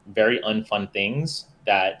of very unfun things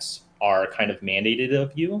that are kind of mandated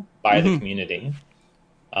of you by the community.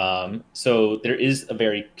 So there is a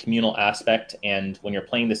very communal aspect, and when you're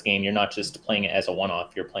playing this game, you're not just playing it as a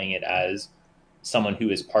one-off, you're playing it as someone who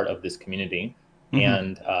is part of this community.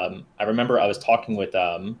 And I remember I was talking with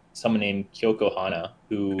someone named Kyoko Hana,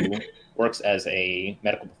 who works as a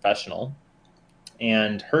medical professional,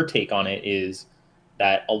 and her take on it is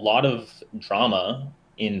that a lot of drama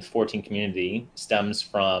in 14 community stems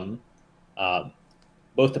from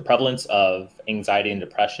both the prevalence of anxiety and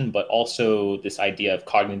depression, but also this idea of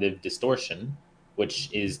cognitive distortion, which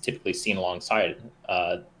is typically seen alongside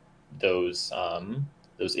those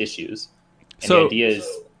issues. And so the idea is,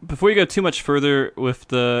 before you go too much further with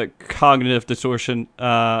the cognitive distortion,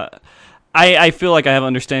 I feel like I have an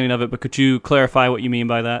understanding of it, but could you clarify what you mean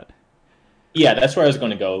by that? Yeah, that's where I was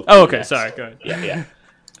going to go. Oh, okay. Next. Sorry. Go Yeah.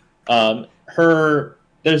 ahead.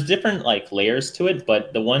 There's different layers to it,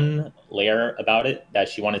 but the one layer about it that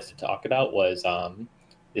she wanted to talk about was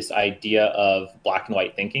this idea of black and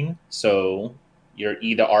white thinking. So you're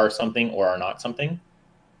either are something or are not something.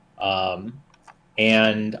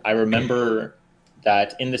 And I remember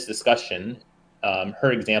that in this discussion,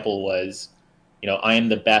 her example was, I am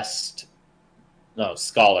the best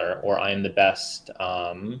scholar, or I am the best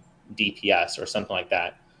DPS, or something like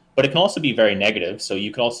that. But it can also be very negative. So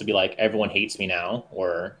you could also be like, everyone hates me now,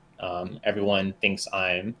 or everyone thinks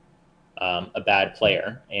I'm a bad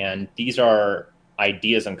player. And these are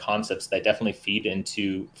ideas and concepts that definitely feed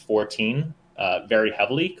into 14 very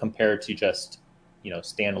heavily compared to just,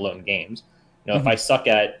 standalone games. If I suck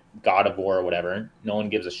at God of War or whatever, no one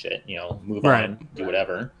gives a shit, move on, do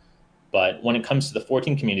whatever. But when it comes to the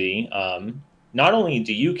 14 community, not only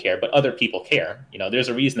do you care, but other people care. There's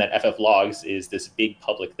a reason that FF Logs is this big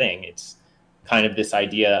public thing. It's kind of this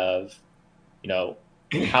idea of,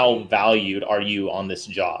 how valued are you on this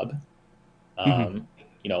job?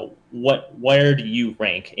 Where do you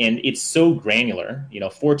rank? And it's so granular.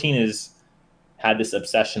 14 has had this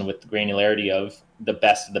obsession with the granularity of the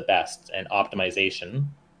best of the best and optimization,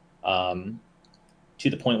 to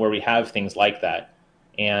the point where we have things like that.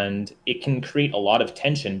 And it can create a lot of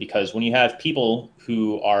tension, because when you have people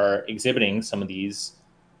who are exhibiting some of these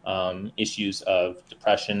issues of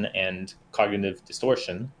depression and cognitive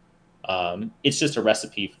distortion, it's just a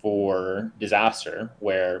recipe for disaster,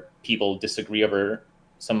 where people disagree over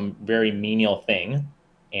some very menial thing,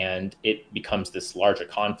 and it becomes this larger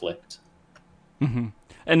conflict.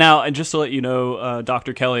 And now, and just to let you know,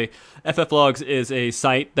 Dr. Kelly, FF Logs is a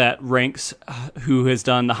site that ranks who has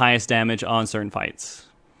done the highest damage on certain fights.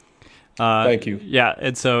 Thank you. Yeah,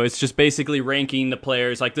 and so it's just basically ranking the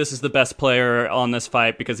players. Like, this is the best player on this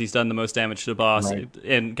fight because he's done the most damage to the boss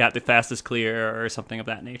and got the fastest clear or something of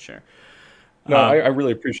that nature. No, I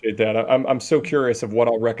really appreciate that. I'm so curious of what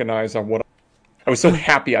I'll recognize on what. I was so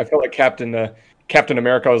happy. I felt like Captain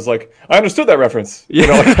America. I was like, I understood that reference. Yeah. You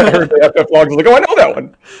know, like I heard the FF Logs. I was like, oh, I know that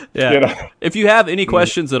one. Yeah. You know? If you have any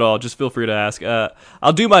questions at all, just feel free to ask.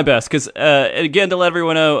 I'll do my best because, again, to let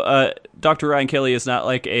everyone know, Dr. Ryan Kelly is not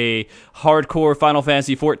like a hardcore Final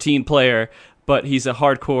Fantasy 14 player, but he's a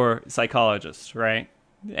hardcore psychologist, right?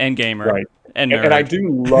 And gamer, Right. And nerd. And I do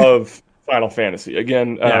love Final Fantasy.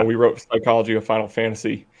 Again, we wrote Psychology of Final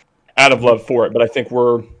Fantasy out of love for it, but I think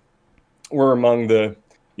we're among the,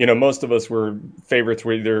 most of us were favorites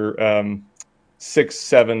were either 6,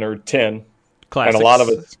 7, or 10. Classics. And a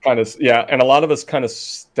lot of us kind of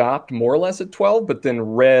stopped more or less at 12, but then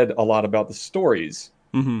read a lot about the stories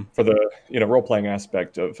for the role playing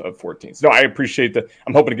aspect of 14. So no, I appreciate that.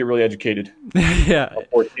 I'm hoping to get really educated. Yeah.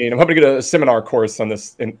 14. I'm hoping to get a seminar course on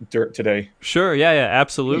this today. Sure. Yeah.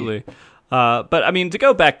 Absolutely. But I mean, to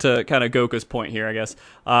go back to kind of Goka's point here, I guess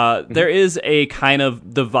there is a kind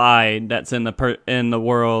of divide that's in the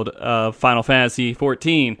world of Final Fantasy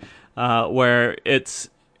 14, where it's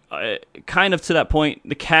kind of to that point,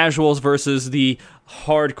 the casuals versus the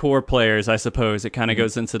hardcore players, I suppose. It kind of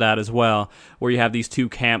goes into that as well, where you have these two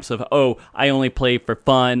camps of, oh, I only play for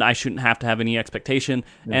fun, I shouldn't have to have any expectation,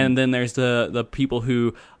 and then there's the people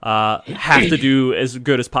who have to do as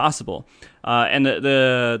good as possible. And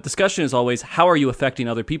the discussion is always, how are you affecting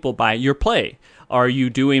other people by your play? Are you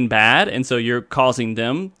doing bad, and so you're causing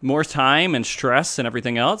them more time and stress and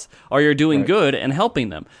everything else? Or you're doing good and helping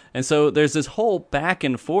them? And so there's this whole back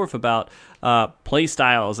and forth about play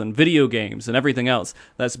styles and video games and everything else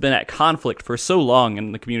that's been at conflict for so long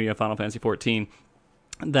in the community of Final Fantasy XIV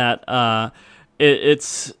that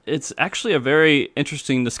it's actually a very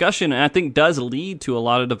interesting discussion, and I think does lead to a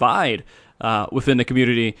lot of divide within the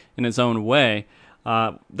community in its own way.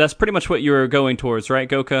 That's pretty much what you were going towards, right,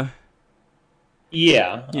 Goka?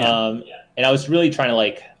 Yeah. And I was really trying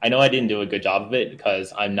to I know I didn't do a good job of it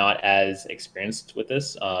because I'm not as experienced with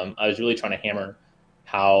this. I was really trying to hammer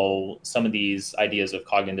how some of these ideas of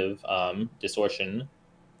cognitive distortion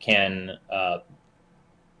can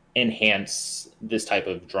enhance this type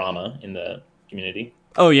of drama in the community.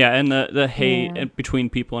 Oh, yeah, and the hate between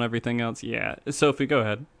people and everything else. Yeah. Sophie, go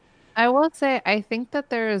ahead. I will say, I think that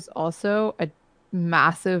there is also a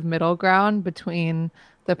massive middle ground between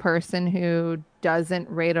the person who doesn't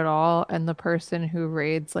raid at all and the person who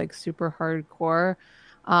raids super hardcore.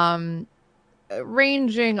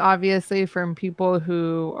 Ranging obviously from people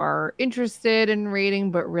who are interested in raiding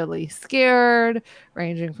but really scared,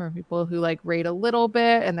 ranging from people who raid a little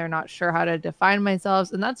bit and they're not sure how to define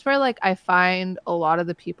themselves. And that's where I find a lot of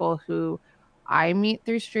the people who I meet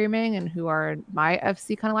through streaming and who are my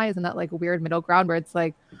FC kind of lies in that weird middle ground where it's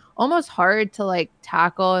almost hard to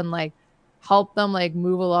tackle and help them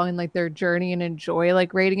move along in their journey and enjoy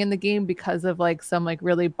raiding in the game because of some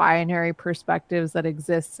really binary perspectives that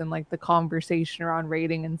exists in the conversation around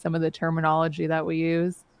raiding and some of the terminology that we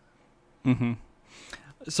use.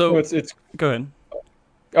 So it's go ahead.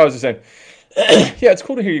 I was just saying, yeah, it's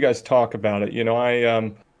cool to hear you guys talk about it.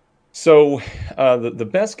 The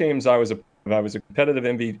best games I was a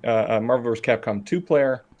competitive Marvel vs. Capcom 2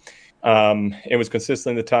 player. It was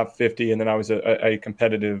consistently in the top 50, and then I was a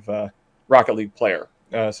competitive Rocket League player.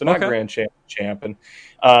 So not Grand Champ. And,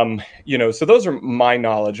 so those are my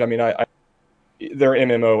knowledge. I mean, they're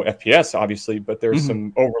MMO FPS, obviously, but there's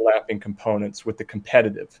some overlapping components with the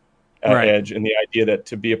competitive edge and the idea that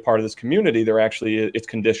to be a part of this community, it's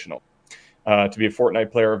conditional. To be a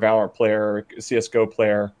Fortnite player, a Valorant player, a CSGO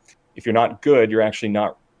player, if you're not good, you're actually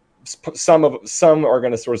not. Some are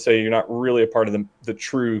going to sort of say you're not really a part of the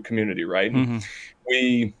true community, right?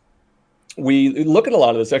 We look at a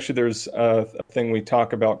lot of this. Actually, there's a thing we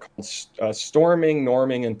talk about called storming,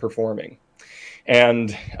 norming, and performing.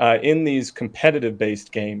 And in these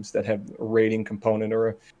competitive-based games that have a rating component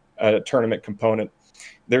or a tournament component,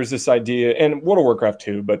 there's this idea, and World of Warcraft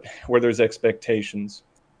too, but where there's expectations.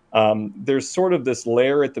 There's sort of this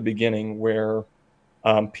layer at the beginning where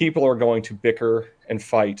people are going to bicker and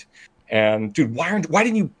fight. And dude, why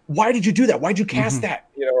did you do that? Why'd you cast that?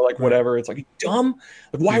 Whatever. It's you dumb.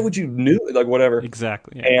 Why would you whatever?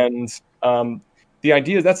 Exactly. Yeah. And the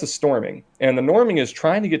idea is that's a storming, and the norming is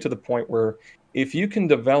trying to get to the point where if you can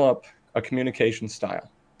develop a communication style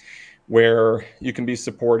where you can be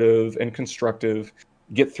supportive and constructive,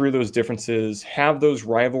 get through those differences, have those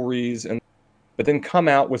rivalries, but then come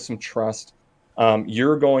out with some trust.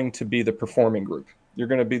 You're going to be the performing group. You're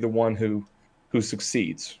going to be the one who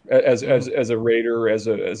succeeds as a raider, as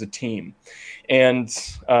a team. And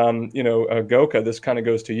Goka, this kind of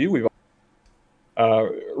goes to you. We've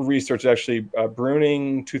researched actually.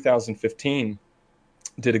 Bruning 2015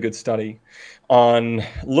 did a good study on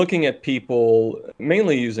looking at people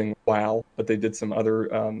mainly using WoW, but they did some other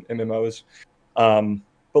MMOs.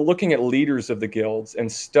 But looking at leaders of the guilds and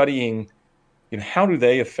studying, how do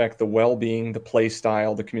they affect the well-being, the play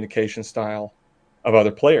style, the communication style of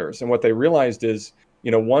other players? And what they realized is,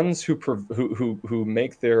 ones who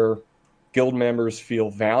make their guild members feel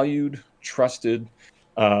valued, trusted,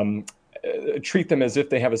 treat them as if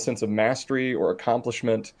they have a sense of mastery or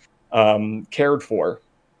accomplishment, cared for,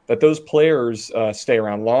 that those players stay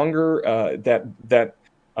around longer, that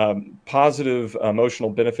positive emotional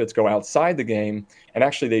benefits go outside the game, and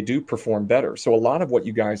actually they do perform better. So a lot of what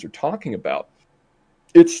you guys are talking about,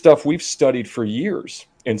 it's stuff we've studied for years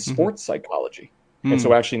in sports psychology. And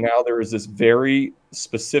so actually now there is this very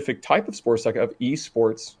specific type of sports of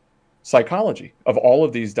esports psychology of all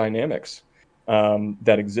of these dynamics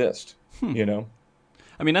that exist. I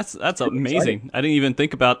mean, that's amazing. Exciting. I didn't even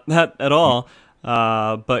think about that at all.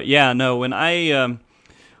 But yeah, no, when I'm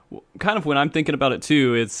thinking about it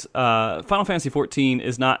too, it's Final Fantasy XIV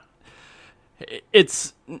is not.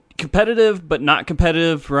 It's competitive, but not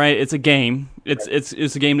competitive, right? It's a game. It's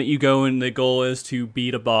a game that you go and the goal is to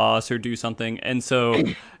beat a boss or do something. And so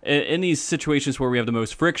in these situations where we have the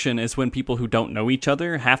most friction is when people who don't know each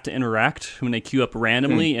other have to interact, when they queue up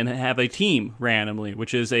randomly and have a team randomly,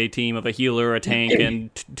 which is a team of a healer, a tank,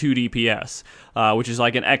 and 2 DPS, which is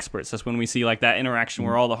like an experts. That's when we see like that interaction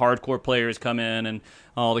where all the hardcore players come in and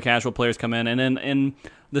all the casual players come in. And then in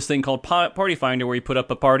this thing called Party Finder, where you put up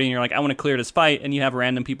a party and you're like, I want to clear this fight, and you have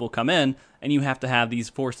random people come in, and you have to have these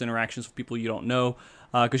forced interactions with people you don't know,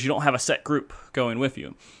 because you don't have a set group going with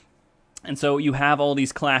you. And so you have all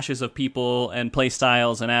these clashes of people and play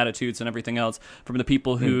styles and attitudes and everything else from the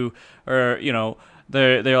people who are,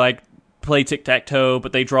 they're like, play tic-tac-toe,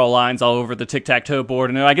 but they draw lines all over the tic-tac-toe board,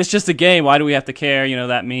 and they're like, it's just a game, why do we have to care,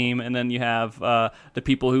 that meme. And then you have the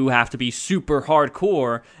people who have to be super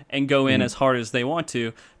hardcore and go in as hard as they want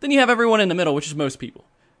to. Then you have everyone in the middle, which is most people.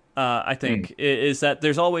 I think, is that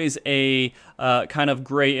there's always a kind of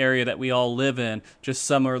gray area that we all live in, just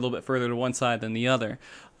some are a little bit further to one side than the other.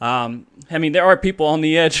 I mean, there are people on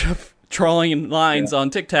the edge of drawing lines on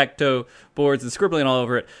tic-tac-toe boards and scribbling all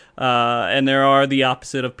over it. And there are the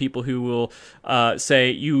opposite of people who will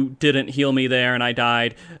say, you didn't heal me there and I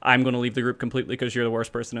died. I'm going to leave the group completely because you're the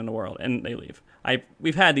worst person in the world. And they leave.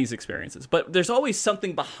 We've had these experiences. But there's always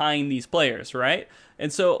something behind these players, right?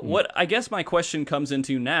 And so what I guess my question comes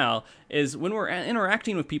into now is when we're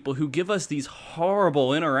interacting with people who give us these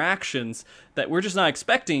horrible interactions that we're just not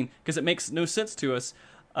expecting because it makes no sense to us,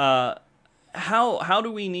 how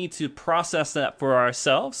do we need to process that for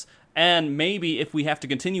ourselves? And maybe if we have to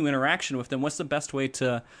continue interaction with them, what's the best way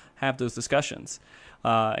to have those discussions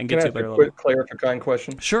and get to a better level? Quick clarifying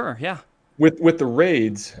question? Sure, yeah. With the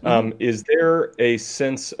raids, is there a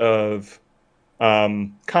sense of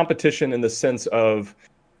competition in the sense of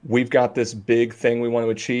we've got this big thing we want to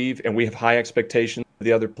achieve and we have high expectations of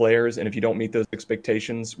the other players, and if you don't meet those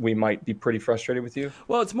expectations, we might be pretty frustrated with you?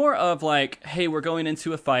 Well, it's more of like, hey, we're going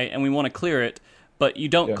into a fight and we want to clear it, but you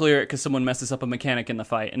don't clear it because someone messes up a mechanic in the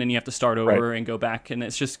fight, and then you have to start over and go back, and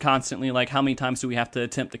it's just constantly like, how many times do we have to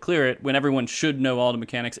attempt to clear it when everyone should know all the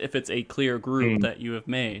mechanics if it's a clear group that you have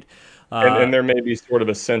made? And there may be sort of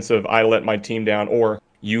a sense of, I let my team down, or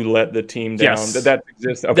you let the team down. Yes. That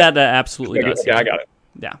exists? Okay. That absolutely does. Okay, I got it.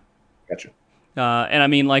 Yeah. Gotcha. And I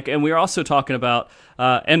mean, like, and we're also talking about,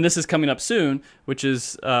 and this is coming up soon, which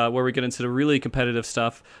is where we get into the really competitive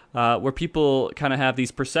stuff, where people kind of have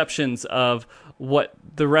these perceptions of what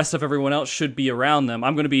the rest of everyone else should be around them.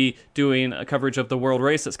 I'm going to be doing a coverage of the World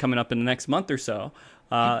Race that's coming up in the next month or so.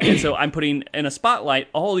 And so I'm putting in a spotlight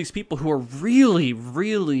all these people who are really,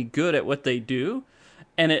 really good at what they do,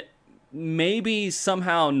 and it maybe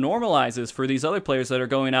somehow normalizes for these other players that are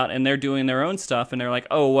going out and they're doing their own stuff, and they're like,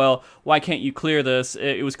 oh, well, why can't you clear this?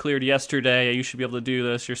 It was cleared yesterday. You should be able to do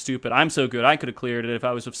this. You're stupid. I'm so good. I could have cleared it if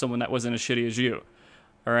I was with someone that wasn't as shitty as you.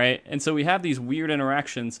 All right? And so we have these weird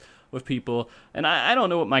interactions with people, and I don't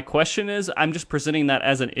know what my question is. I'm just presenting that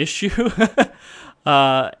as an issue,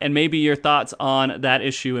 and maybe your thoughts on that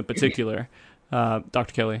issue in particular,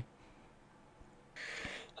 Dr. Kelly.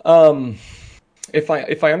 If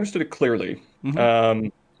I understood it clearly, if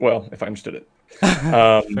I understood it,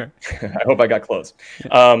 I hope I got close.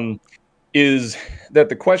 is that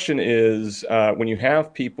the question is when you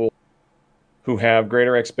have people who have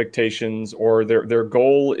greater expectations, or their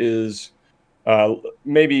goal is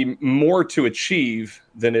maybe more to achieve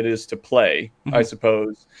than it is to play, I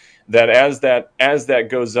suppose, that as that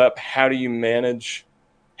goes up, how do you manage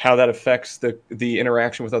how that affects the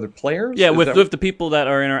interaction with other players? Yeah, Is with that with the people that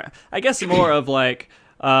are I guess more of like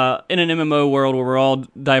in an MMO world where we're all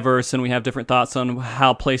diverse and we have different thoughts on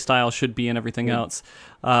how playstyle should be and everything else.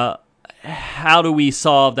 How do we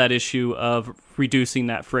solve that issue of reducing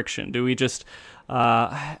that friction? Do we just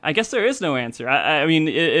I guess there is no answer. I mean,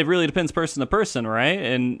 it really depends person to person, right?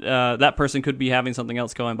 And that person could be having something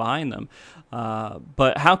else going behind them.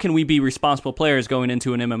 But how can we be responsible players going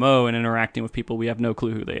into an MMO and interacting with people we have no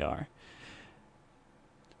clue who they are?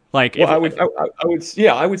 Like, well,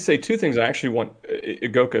 I would say two things. I actually want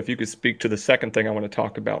Igoka, if you could speak to the second thing I want to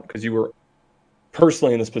talk about, because you were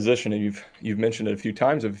personally in this position and you've mentioned it a few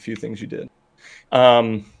times of a few things you did.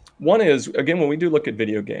 One is, again, when we do look at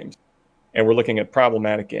video games and we're looking at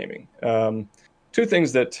problematic gaming, two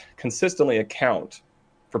things that consistently account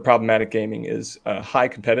for problematic gaming is high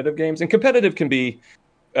competitive games, and competitive can be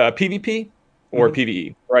PvP or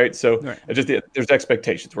PvE, right? So there's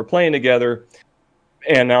expectations. We're playing together,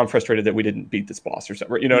 and now I'm frustrated that we didn't beat this boss or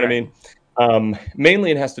something. You know what I mean?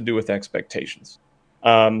 Mainly, it has to do with expectations.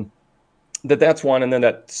 That's one, and then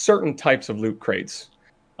that certain types of loot crates,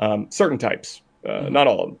 certain types, not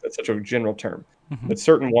all of them. That's such a general term, but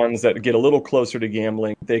certain ones that get a little closer to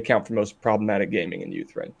gambling, they account for most problematic gaming in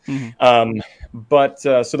youth, right?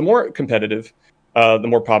 So the more competitive, the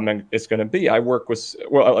more problematic it's going to be. I work with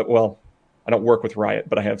I don't work with Riot,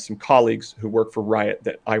 but I have some colleagues who work for Riot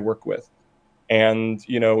that I work with. And,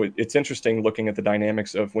 it's interesting looking at the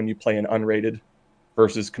dynamics of when you play an unrated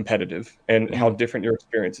versus competitive and how different your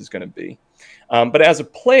experience is going to be. But as a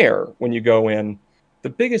player, when you go in, the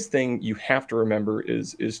biggest thing you have to remember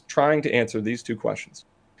is trying to answer these two questions.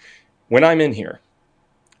 When I'm in here,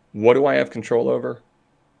 what do I have control over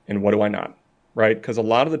and what do I not? Right? Because a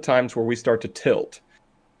lot of the times where we start to tilt,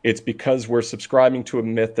 it's because we're subscribing to a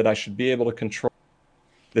myth that I should be able to control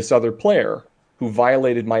this other player who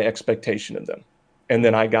violated my expectation of them. And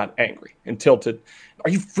then I got angry and tilted. Are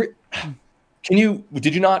you free?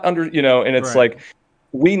 Did you not and it's like,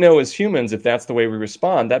 we know as humans, if that's the way we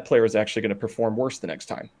respond, that player is actually going to perform worse the next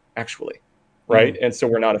time, actually. Right. And so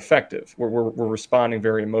we're not effective. We're responding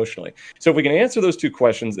very emotionally. So if we can answer those two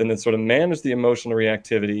questions and then sort of manage the emotional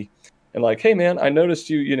reactivity and like, hey man, I noticed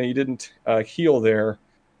you didn't heal there.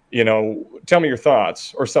 Tell me your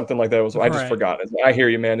thoughts or something like that. I just forgot it. I hear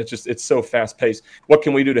you, man. It's so fast paced. What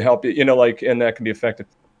can we do to help you? And that can be effective.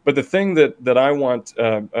 But the thing that I want,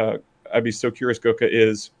 I'd be so curious, Goka,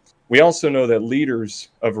 is we also know that leaders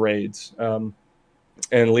of raids and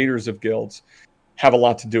leaders of guilds have a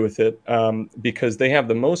lot to do with it because they have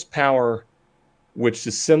the most power, which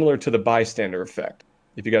is similar to the bystander effect.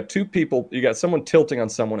 If you got two people, you got someone tilting on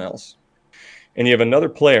someone else, and you have another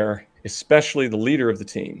player, especially the leader of the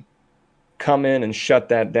team, come in and shut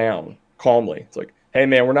that down calmly. It's like, hey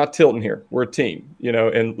man, we're not tilting here. We're a team,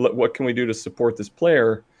 and what can we do to support this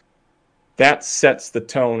player? That sets the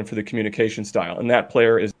tone for the communication style, and that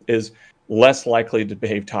player is less likely to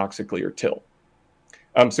behave toxically or tilt.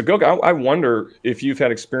 So Goga, I wonder if you've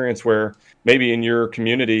had experience where maybe in your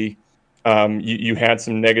community you had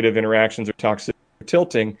some negative interactions or toxic or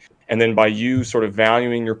tilting, and then by you sort of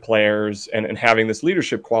valuing your players and having this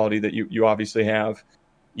leadership quality that you obviously have,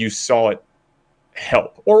 you saw it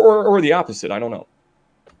help, or the opposite. I don't know.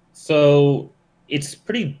 So it's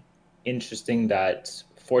pretty interesting that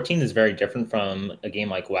 14 is very different from a game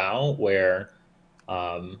like WoW, where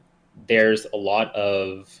there's a lot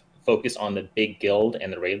of focus on the big guild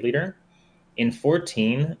and the raid leader. In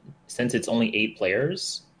 14, since it's only 8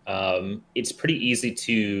 players, it's pretty easy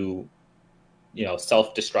to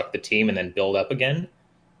self-destruct the team and then build up again.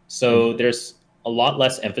 So there's a lot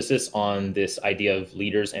less emphasis on this idea of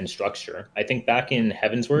leaders and structure. I think back in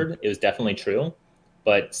Heavensward, it was definitely true.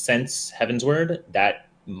 But since Heavensward, that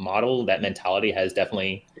model, that mentality has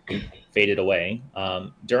definitely faded away.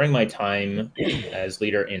 During my time as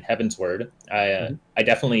leader in Heavensward, I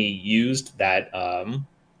definitely used that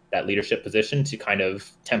that leadership position to kind of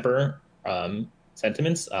temper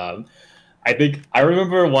sentiments. I think I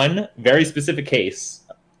remember one very specific case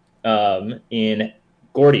in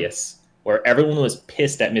Gordius, where everyone was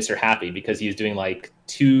pissed at Mr. Happy because he was doing like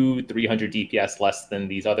 300 DPS less than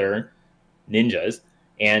these other ninjas.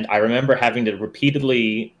 And I remember having to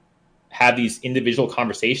repeatedly have these individual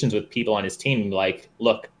conversations with people on his team, like,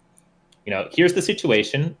 look, here's the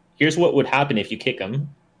situation. Here's what would happen if you kick him.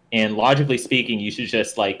 And logically speaking, you should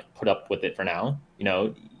just like put up with it for now.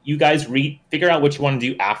 you guys figure out what you want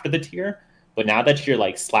to do after the tier. But now that you're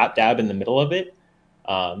like slap dab in the middle of it,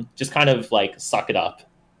 just kind of like suck it up.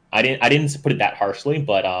 I didn't put it that harshly,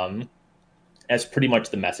 but that's pretty much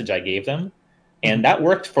the message I gave them. And that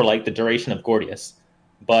worked for like the duration of Gordius.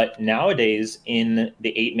 But nowadays in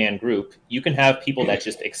the 8-man group, you can have people that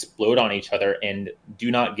just explode on each other and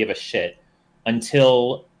do not give a shit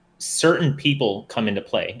until certain people come into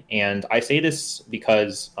play. And I say this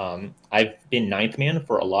because I've been 9th man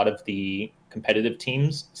for a lot of the competitive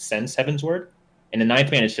teams since Heavensward. And the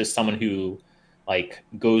 9th man is just someone who like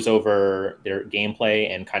goes over their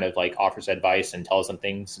gameplay and kind of like offers advice and tells them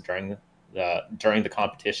things during the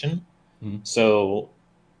competition. So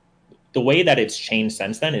the way that it's changed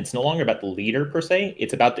since then, it's no longer about the leader per se,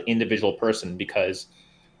 it's about the individual person, because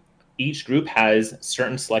each group has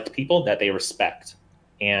certain select people that they respect.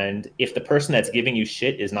 And if the person that's giving you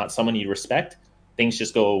shit is not someone you respect, things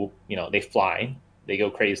just go, they fly, they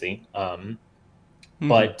go crazy.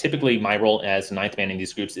 But typically my role as 9th man in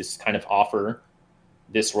these groups is kind of offer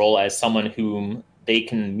this role as someone whom they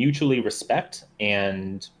can mutually respect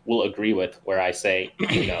and will agree with, where I say,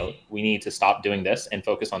 we need to stop doing this and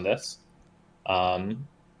focus on this.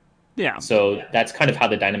 So that's kind of how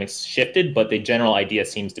the dynamics shifted, but the general idea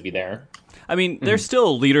seems to be there. I mean, there's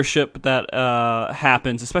still leadership that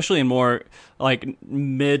happens, especially in more like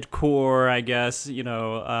mid-core, I guess,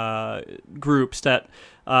 groups that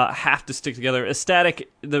have to stick together. A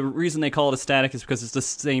static, the reason they call it a static is because it's the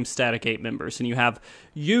same static 8 members, and you have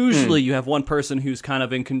one person who's kind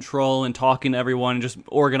of in control and talking to everyone and just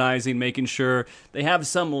organizing, making sure they have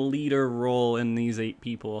some leader role in these 8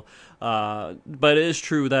 people. But it is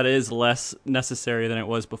true that it is less necessary than it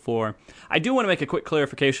was before. I do want to make a quick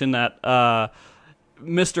clarification that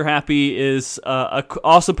Mr. Happy is an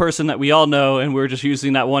awesome person that we all know, and we're just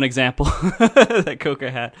using that one example that Coca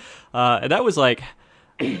had. And that was like,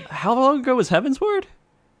 how long ago was Heavensward?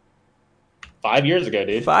 5 years ago,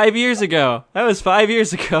 dude. 5 years ago. That was 5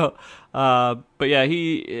 years ago. But yeah,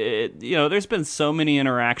 there's been so many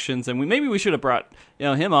interactions, and maybe we should have brought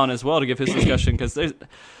him on as well to give his discussion, because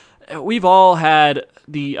we've all had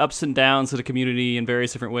the ups and downs of the community in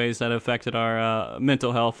various different ways that have affected our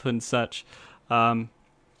mental health and such.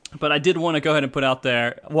 But I did want to go ahead and put out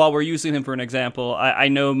there, while we're using him for an example, I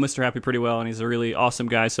know Mr. Happy pretty well, and he's a really awesome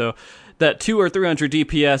guy. So that 200 or 300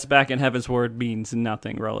 DPS back in Heavensward means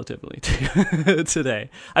nothing relatively to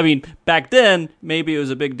today. I mean, back then maybe it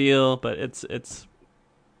was a big deal, but it's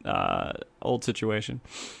old situation.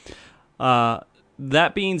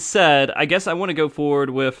 That being said, I guess I want to go forward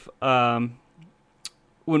with when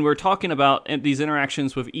we're talking about these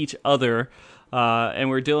interactions with each other. And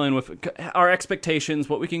we're dealing with our expectations,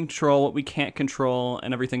 what we can control, what we can't control,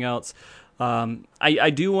 and everything else. I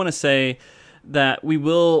do want to say that we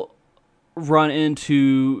will run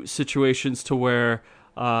into situations to where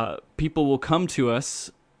people will come to us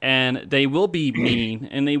and they will be mean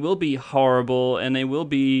and they will be horrible and they will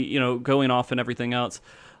be, going off and everything else.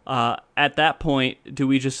 At that point, do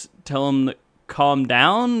we just tell them to calm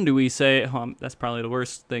down? Do we say, that's probably the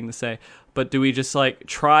worst thing to say, but do we just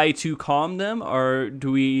try to calm them, or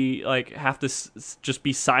do we have to just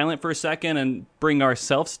be silent for a second and bring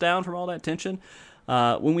ourselves down from all that tension?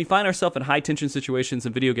 When we find ourselves in high tension situations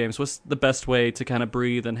in video games, what's the best way to kind of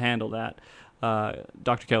breathe and handle that?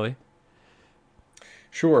 Dr. Kelly?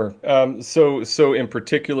 Sure. So in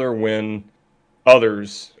particular, when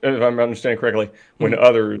others, if I'm understanding correctly, when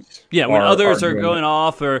others are going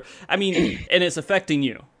off, or and it's affecting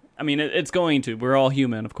you. It's going to. We're all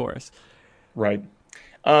human, of course. Right.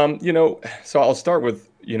 So I'll start with,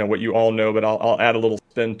 what you all know, but I'll add a little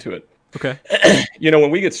spin to it. Okay.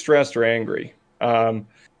 When we get stressed or angry,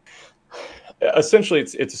 essentially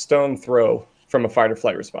it's a stone throw from a fight or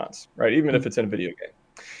flight response, right? Even if it's in a video game.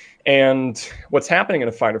 And what's happening in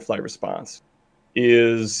a fight or flight response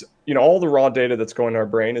is, all the raw data that's going to our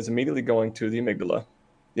brain is immediately going to the amygdala.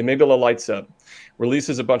 The amygdala lights up,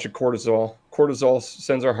 releases a bunch of cortisol. Cortisol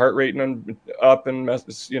sends our heart rate up and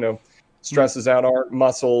stresses out our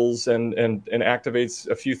muscles and activates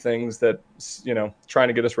a few things that, trying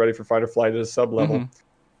to get us ready for fight or flight at a sub level. And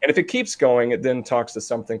if it keeps going, it then talks to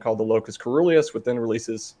something called the locus coeruleus, which then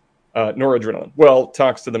releases noradrenaline. Well,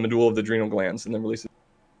 talks to the medulla of the adrenal glands and then releases.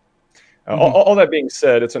 All that being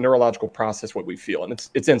said, it's a neurological process, what we feel, and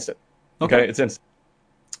it's instant. Okay. It's instant.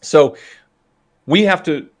 So we have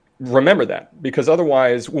to remember that, because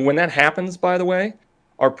otherwise, when that happens, by the way,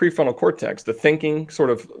 our prefrontal cortex, the thinking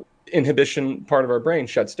sort of inhibition part of our brain,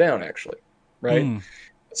 shuts down, actually, right?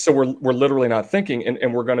 So we're literally not thinking,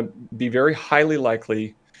 and we're going to be very highly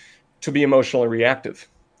likely to be emotionally reactive.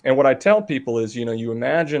 And what I tell people is, you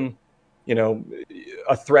imagine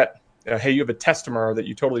a threat. Hey, you have a test tomorrow that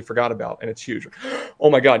you totally forgot about, and it's huge. Oh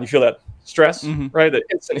my God, you feel that stress, right? The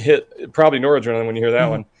instant hit, probably noradrenaline when you hear that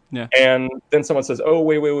one. Yeah. And then someone says, oh,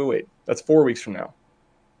 wait. That's 4 weeks from now.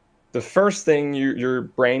 The first thing your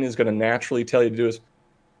brain is going to naturally tell you to do is,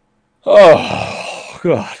 oh,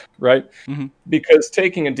 God, right? Because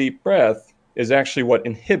taking a deep breath is actually what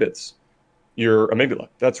inhibits your amygdala.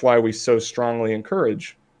 That's why we so strongly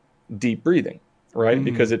encourage deep breathing, right?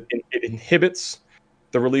 Because it inhibits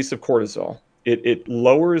the release of cortisol. It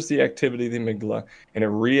lowers the activity of the amygdala, and it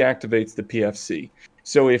reactivates the PFC.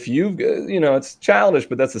 So if you've, it's childish,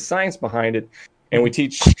 but that's the science behind it. And we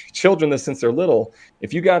teach children this since they're little.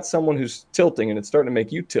 If you got someone who's tilting and it's starting to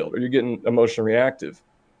make you tilt, or you're getting emotionally reactive,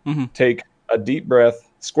 take a deep breath,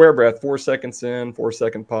 square breath, 4 seconds in, 4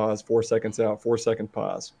 second pause, 4 seconds out, 4 second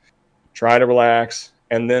pause. Try to relax,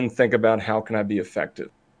 and then think about how can I be effective.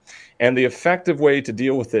 And the effective way to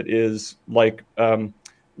deal with it is like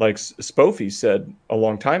Spofi said a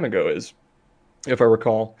long time ago is, if I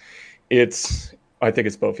recall, I think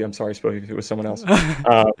it's Spofi. I'm sorry, Spofi, if it was someone else.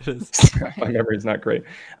 My memory is not great.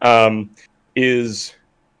 Is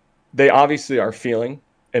they obviously are feeling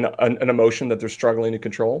an emotion that they're struggling to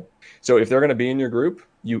control. So if they're going to be in your group,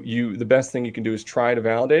 the best thing you can do is try to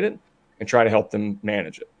validate it and try to help them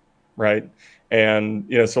manage it, right? And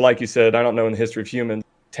so like you said, I don't know in the history of humans,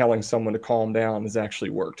 telling someone to calm down has actually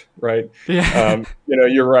worked, right? Yeah.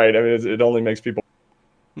 You're right. I mean, it only makes people.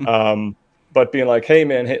 But being like, hey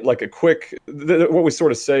man, like a quick. What we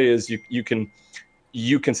sort of say is you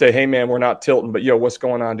can say, hey man, we're not tilting, but yo, what's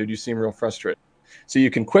going on, dude? You seem real frustrated. So you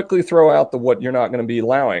can quickly throw out what you're not going to be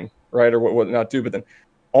allowing, right, or what not do, but then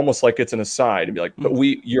almost like it's an aside and be like, but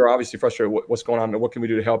you're obviously frustrated. What's going on? What can we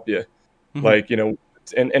do to help you? Like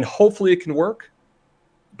and hopefully it can work.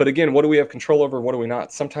 But again, what do we have control over? What do we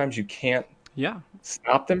not? Sometimes you can't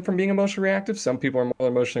stop them from being emotionally reactive. Some people are more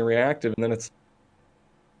emotionally reactive, and then it's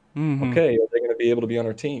okay. Are they going to be able to be on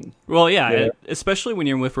our team? Well, yeah, especially when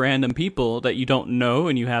you're with random people that you don't know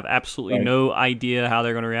and you have absolutely no idea how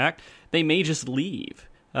they're going to react. They may just leave.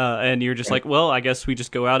 And you're just like, well, I guess we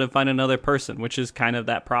just go out and find another person, which is kind of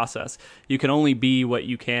that process. You can only be what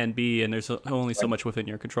you can be, and there's only so much within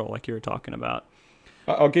your control, like you were talking about.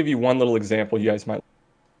 I'll give you one little example. You guys might.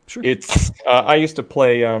 Sure. It's I used to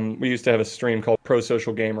play. We used to have a stream called Pro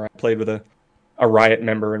Social Gamer. I played with a Riot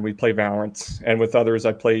member, and we'd play Valorant. And with others,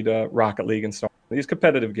 I played Rocket League and stuff. These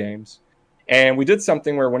competitive games. And we did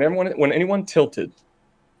something where when anyone tilted,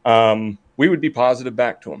 we would be positive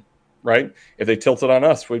back to them. Right? If they tilted on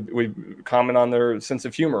us, we'd comment on their sense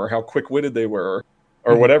of humor or how quick-witted they were,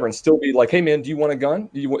 or whatever, and still be like, "Hey, man, do you want a gun?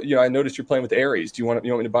 I noticed you're playing with Ares. Do you want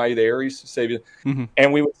me to buy you the Ares? Save you?"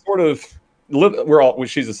 And we would sort of live.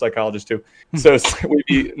 She's a psychologist too, so we'd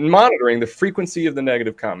be monitoring the frequency of the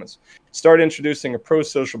negative comments. Start introducing a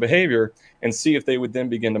pro-social behavior and see if they would then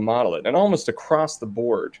begin to model it. And almost across the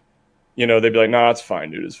board, they'd be like, "No, it's fine,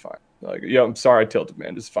 dude. It's fine." Like, yeah, I'm sorry, I tilted,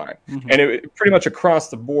 man. It's fine. And it pretty much across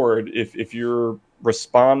the board, if you're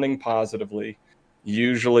responding positively,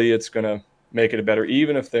 usually it's going to make it better,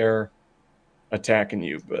 even if they're attacking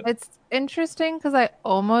you. But it's interesting because I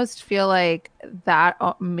almost feel like that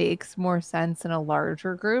makes more sense in a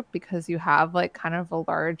larger group because you have like kind of a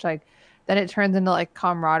large, like, then it turns into like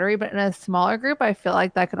camaraderie. But in a smaller group, I feel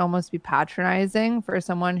like that could almost be patronizing for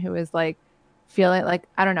someone who is like, feeling like,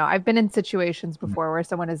 I don't know, I've been in situations before where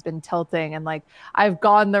someone has been tilting and like I've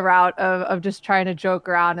gone the route of just trying to joke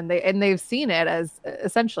around and they've seen it as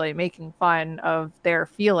essentially making fun of their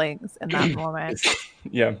feelings in that moment.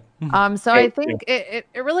 Yeah. So I think it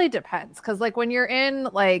really depends because like when you're in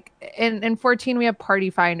like in 14 we have Party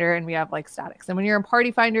Finder and we have like statics, and when you're in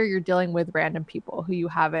Party Finder you're dealing with random people who you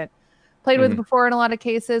haven't played with before in a lot of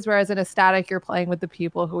cases, whereas in a static you're playing with the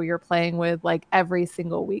people who you're playing with like every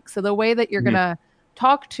single week. So the way that you're gonna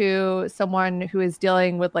talk to someone who is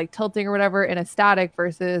dealing with like tilting or whatever in a static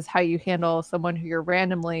versus how you handle someone who you're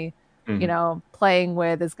randomly playing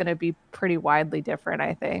with is going to be pretty widely different,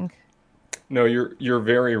 I think. No, you're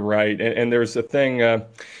very right, and there's a thing.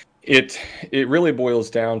 It really boils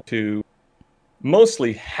down to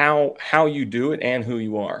mostly how you do it and who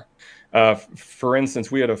you are. For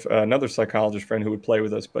instance, we had another psychologist friend who would play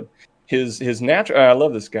with us, but his natural. I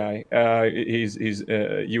love this guy. He's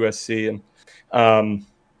USC, and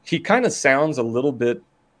he kind of sounds a little bit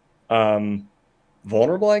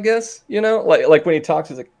vulnerable, I guess. Like when he talks,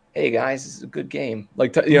 he's like, "Hey guys, this is a good game."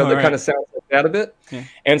 Like that kind of sounds like that a bit. Yeah.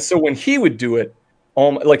 And so when he would do it,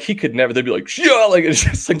 like he could never. They'd be like, "Yeah," like it's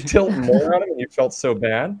just like tilt more on him, and you felt so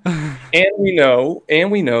bad. And we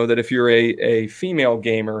know that if you're a female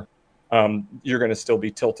gamer, you're going to still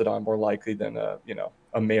be tilted on more likely than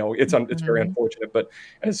a male. It's very unfortunate, but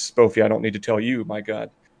as Spofi, I don't need to tell you, my God,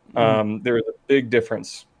 there is a big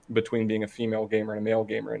difference between being a female gamer and a male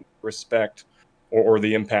gamer in respect or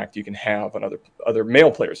the impact you can have on other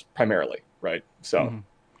male players primarily, right? So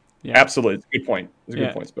Yeah. absolutely, it's a good point. It's a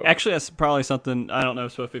good point, Spofi. Actually, that's probably something, I don't know,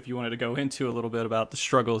 Spofi, if you wanted to go into a little bit about the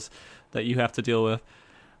struggles that you have to deal with.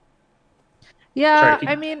 Yeah, Sorry,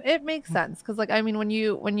 I mean, it makes sense because, like, I mean, when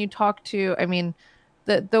you talk to, I mean,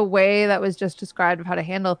 the way that was just described of how to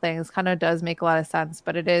handle things kind of does make a lot of sense,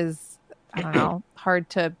 but it is, I don't know, hard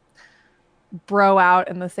to bro out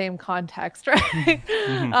in the same context, right?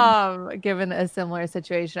 Given a similar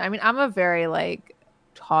situation. I mean, I'm a very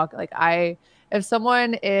if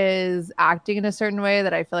someone is acting in a certain way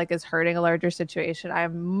that I feel like is hurting a larger situation,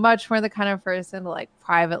 I'm much more the kind of person to like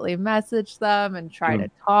privately message them and try to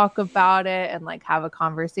talk about it and like have a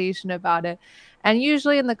conversation about it. And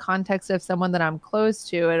usually in the context of someone that I'm close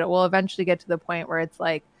to, it will eventually get to the point where it's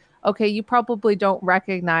like, okay, you probably don't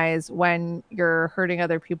recognize when you're hurting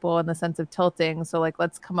other people in the sense of tilting. So like,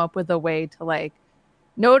 let's come up with a way to like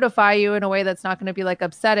notify you in a way that's not going to be like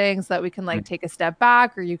upsetting so that we can like take a step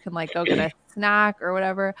back, or you can like go get a snack or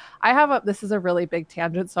whatever. This is a really big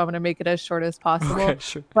tangent, so I'm going to make it as short as possible. Okay,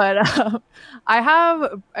 sure. But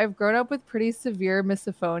I've grown up with pretty severe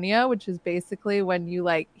misophonia, which is basically when you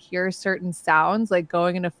like hear certain sounds like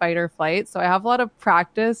going into fight or flight. So I have a lot of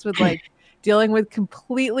practice with like dealing with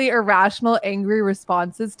completely irrational, angry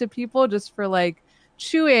responses to people just for like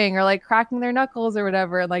chewing or like cracking their knuckles or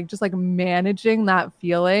whatever, and like just like managing that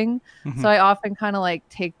feeling. So I often kind of like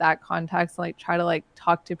take that context and like try to like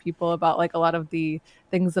talk to people about like a lot of the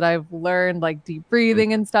things that I've learned, like deep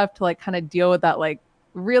breathing and stuff, to like kind of deal with that like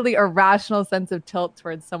really irrational sense of tilt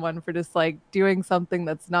towards someone for just like doing something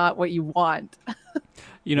that's not what you want.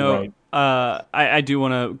 You know, Right. I do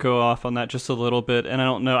want to go off on that just a little bit, and I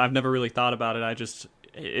don't know, I've never really thought about it.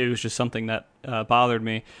 It was just something that bothered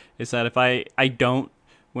me, is that if I don't,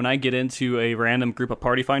 when I get into a random group, a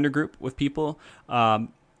party finder group with people,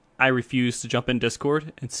 I refuse to jump in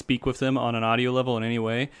Discord and speak with them on an audio level in any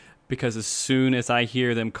way, because as soon as I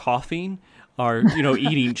hear them coughing or, you know,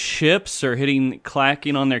 eating chips or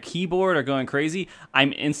clacking on their keyboard or going crazy,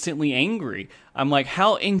 I'm instantly angry. I'm like,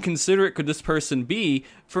 how inconsiderate could this person be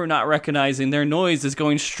for not recognizing their noise is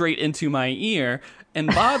going straight into my ear and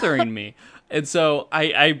bothering me? And so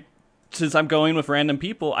I since I'm going with random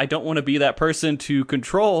people, I don't want to be that person to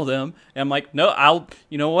control them. And I'm like, no,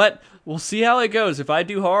 you know what? We'll see how it goes. If I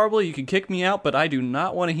do horrible, you can kick me out, but I do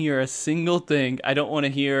not want to hear a single thing. I don't want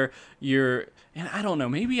to hear and I don't know,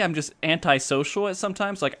 maybe I'm just antisocial at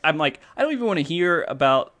sometimes. Like, I don't even want to hear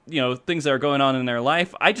about, you know, things that are going on in their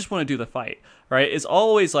life. I just want to do the fight, right? It's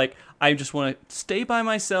always like, I just want to stay by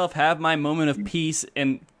myself, have my moment of peace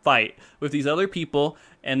and fight with these other people.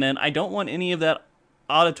 And then I don't want any of that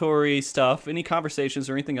auditory stuff, any conversations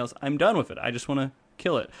or anything else. I'm done with it. I just want to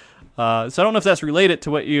kill it. So I don't know if that's related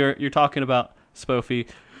to what you're talking about, Spofi,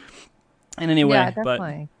 in any way. Yeah,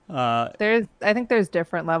 definitely. I think there's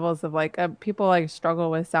different levels of like people like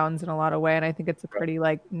struggle with sounds in a lot of way, and I think it's a pretty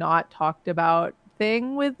like not talked about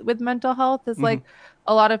thing with mental health is like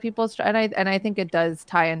a lot of people and I think it does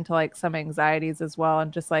tie into like some anxieties as well,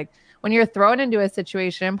 and just like when you're thrown into a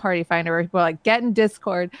situation in Party Finder where people are like, get in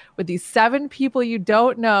Discord with these 7 people you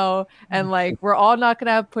don't know, and like we're all not gonna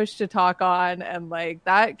have push to talk on, and like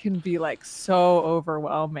that can be like so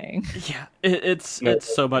overwhelming. Yeah, it's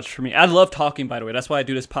so much for me. I love talking, by the way. That's why I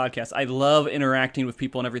do this podcast. I love interacting with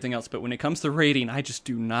people and everything else. But when it comes to rating, I just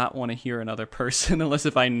do not want to hear another person unless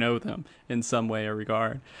if I know them in some way or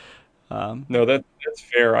regard. No, that's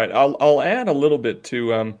fair. I'll add a little bit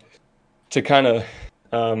to kind of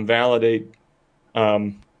validate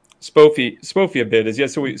Spofi a bit.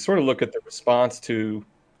 Is so we sort of look at the response to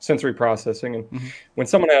sensory processing, and when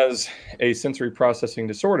someone has a sensory processing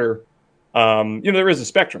disorder, there is a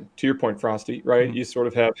spectrum. To your point, Frosty, right? You sort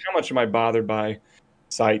of have, how much am I bothered by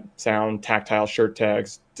sight, sound, tactile, shirt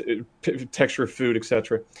tags, texture of food,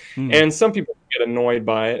 etc. And some people get annoyed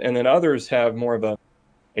by it, and then others have more of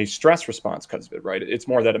a stress response because of it, right? It's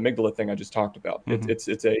more that amygdala thing I just talked about.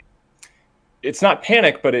 It's not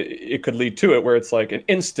panic, but it could lead to it, where it's like an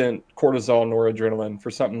instant cortisol, noradrenaline for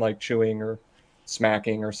something like chewing or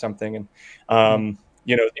smacking or something. And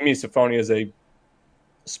misophonia is a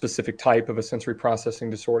specific type of a sensory processing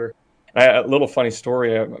disorder. A little funny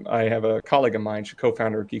story. I have a colleague of mine, she's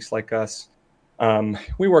co-founder of Geeks Like Us.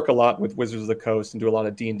 We work a lot with Wizards of the Coast and do a lot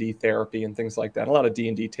of D&D therapy and things like that. A lot of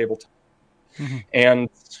D&D tabletop. And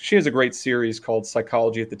she has a great series called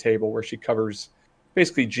Psychology at the Table, where she covers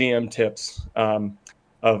basically GM tips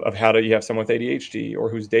of how you have someone with ADHD or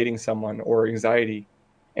who's dating someone or anxiety.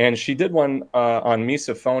 and she did one on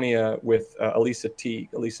misophonia with Elisa Teague.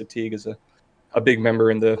 Elisa Teague is a big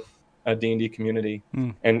member in the D&D community,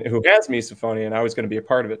 and who has misophonia, and I was going to be a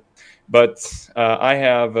part of it. But I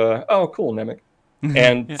have, oh, cool, Nemec.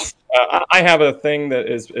 And Yeah. I have a thing that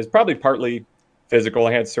is probably partly physical.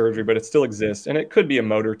 I had surgery, but it still exists, and it could be a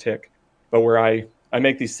motor tic, but where I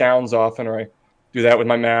make these sounds often, or I do that with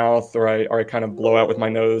my mouth, or I kind of blow out with my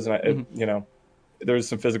nose, and there's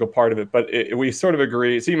some physical part of it. But we sort of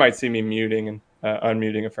agree. So you might see me muting and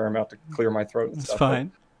unmuting a fair amount to clear my throat and It's stuff.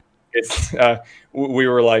 fine. It's we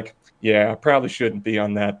were like, yeah, I probably shouldn't be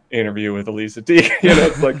on that interview with Elisa D.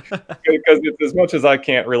 It's like, because it's as much as I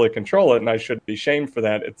can't really control it, and I shouldn't be shamed for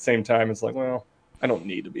that. At the same time, it's like, well, I don't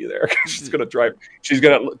need to be there. She's gonna drive. She's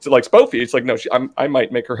gonna like Spofy. It's like, no, I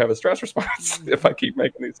might make her have a stress response if I keep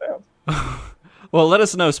making these sounds. Well, let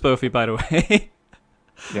us know, Spofy, by the way.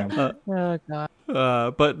 Yeah. Oh god.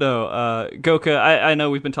 But no, Goka, I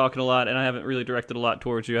know we've been talking a lot, and I haven't really directed a lot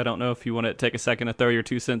towards you. I don't know if you want to take a second to throw your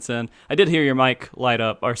 2 cents in. I did hear your mic light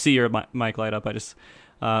up, or see your mic light up. I just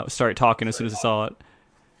started talking as soon as I saw it.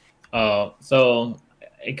 So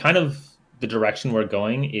it kind of, the direction we're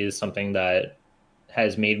going is something that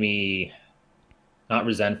has made me not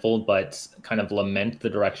resentful, but kind of lament the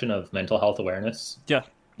direction of mental health awareness. Yeah.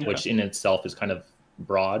 Which in itself is kind of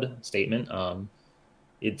broad statement.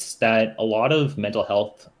 It's that a lot of mental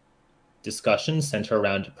health discussions center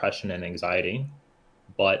around depression and anxiety,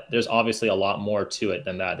 but there's obviously a lot more to it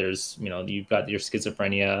than that. There's, you've got your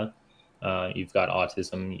schizophrenia, you've got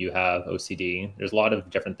autism, you have OCD. There's a lot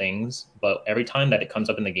of different things, but every time that it comes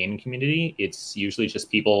up in the gaming community, it's usually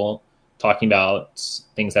just people talking about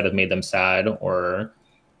things that have made them sad or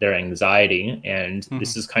their anxiety. And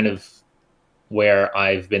this is kind of where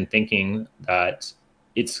I've been thinking that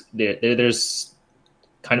it's there's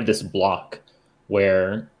kind of this block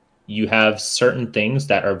where you have certain things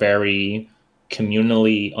that are very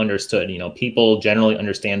communally understood. People generally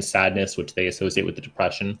understand sadness, which they associate with the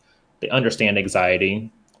depression. They understand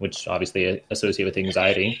anxiety, which obviously associate with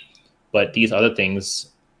anxiety. But these other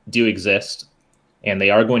things do exist, and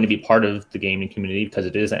they are going to be part of the gaming community because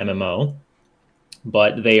it is an MMO,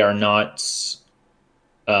 but they are not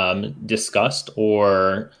discussed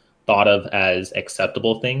or thought of as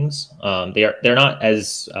acceptable things. They're not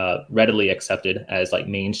as readily accepted as like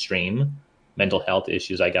mainstream mental health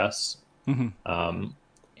issues, I guess.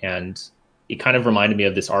 And it kind of reminded me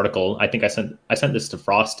of this article. I think I sent this to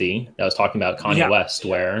Frosty that was talking about Kanye West,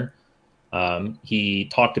 where he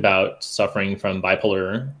talked about suffering from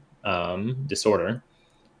bipolar disorder,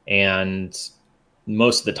 and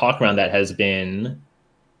most of the talk around that has been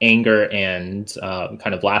anger and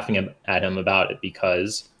kind of laughing at him about it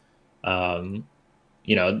because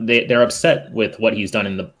they're upset with what he's done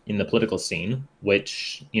in the political scene,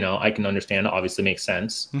 which I can understand, obviously makes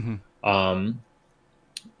sense.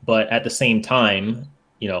 But at the same time,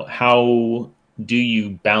 how do you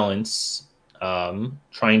balance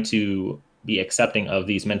trying to be accepting of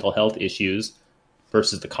these mental health issues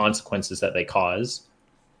versus the consequences that they cause?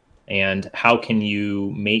 And how can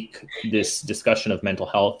you make this discussion of mental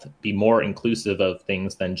health be more inclusive of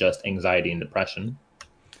things than just anxiety and depression?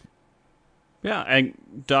 Yeah, and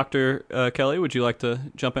Dr. Kelly, would you like to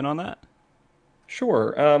jump in on that?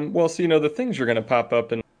 Sure. Well, so, the things you're going to pop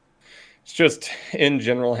up, and it's just in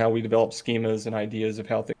general how we develop schemas and ideas of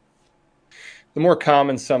how things. The more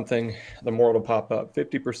common something, the more it'll pop up.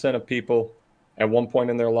 50% of people at one point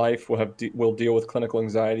in their life will deal with clinical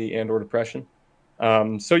anxiety and or depression.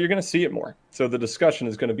 So you're going to see it more. So the discussion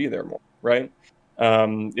is going to be there more, right?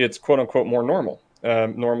 It's quote unquote more normal.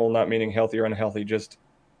 Normal not meaning healthy or unhealthy, just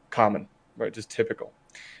common, right? Just typical.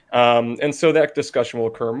 And so that discussion will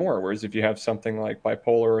occur more. Whereas if you have something like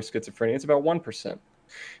bipolar or schizophrenia, it's about 1%.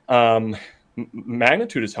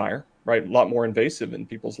 Magnitude is higher, right? A lot more invasive in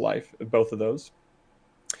people's life, both of those.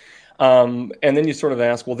 And then you sort of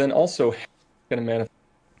ask, well, then also going to manifest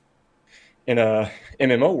in a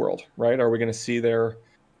MMO world, right? Are we going to see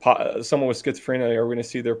someone with schizophrenia? Are we going to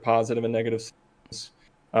see their positive and negative symptoms?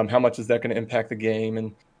 How much is that going to impact the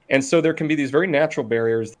game? And so there can be these very natural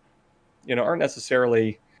barriers, aren't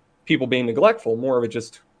necessarily people being neglectful. More of it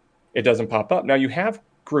just it doesn't pop up. Now you have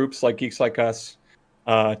groups like Geeks Like Us,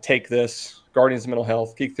 Take This, Guardians of Mental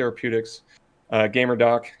Health, Geek Therapeutics,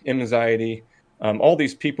 GamerDoc, Anxiety, all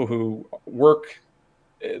these people who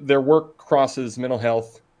their work crosses mental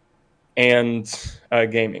health and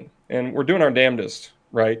gaming. And we're doing our damnedest,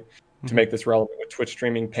 right, to make this relevant with Twitch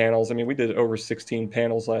streaming panels. I mean, we did over 16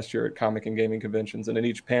 panels last year at comic and gaming conventions, and at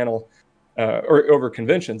each panel, or over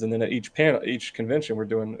conventions, and then at each convention, we're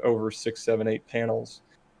doing over 6, 7, 8 panels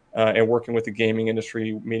and working with the gaming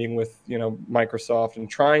industry, meeting with Microsoft, and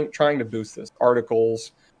trying to boost this.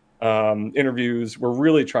 Articles, interviews. We're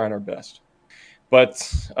really trying our best.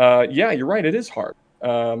 But yeah, you're right. It is hard,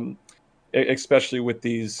 especially with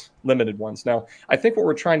these limited ones. Now, I think what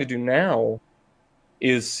we're trying to do now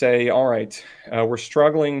is say, all right, we're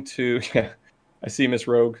struggling to. Yeah, I see Miss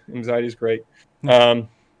Rogue. Anxiety is great. But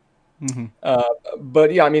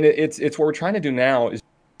yeah, I mean, it's what we're trying to do now is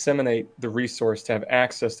disseminate the resource to have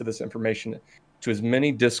access to this information to as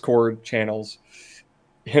many Discord channels.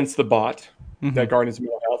 Hence the bot that Guardians of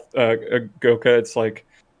Mental Health, Goka. It's like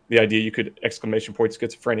the idea you could exclamation point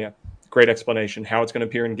schizophrenia. Great explanation. How it's going to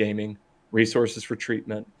appear in gaming, resources for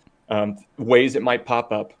treatment, ways it might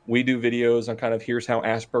pop up. We do videos on kind of here's how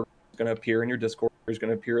Asperger's is going to appear in your Discord. It's going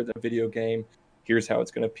to appear in the video game. Here's how it's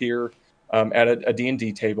going to appear at a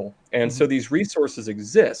D&D table. And so these resources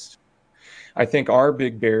exist. I think our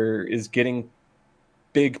big barrier is getting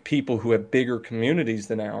big people who have bigger communities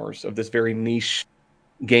than ours of this very niche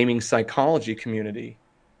gaming psychology community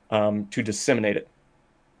to disseminate it,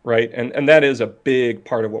 right? And that is a big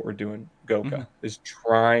part of what we're doing, Goka, is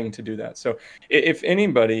trying to do that. So if any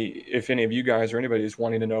of you guys or anybody is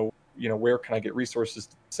wanting to know, where can I get resources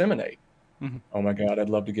to disseminate? Oh my God, I'd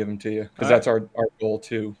love to give them to you, because that's our goal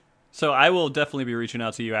too. So I will definitely be reaching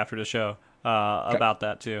out to you after the show about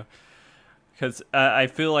that too, because I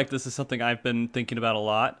feel like this is something I've been thinking about a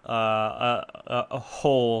lot, a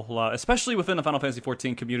whole lot, especially within the Final Fantasy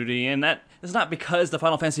XIV community. And that is not because the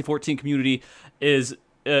Final Fantasy XIV community is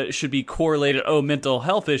should be correlated, mental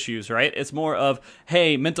health issues, right? It's more of,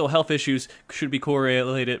 hey, mental health issues should be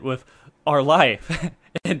correlated with our life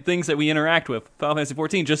and things that we interact with. Final Fantasy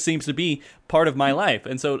XIV just seems to be part of my life,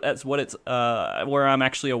 and so that's what it's where I'm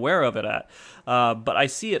actually aware of it at. But I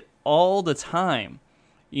see it all the time,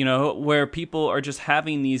 where people are just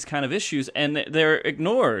having these kind of issues and they're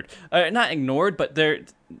ignored. Not ignored, but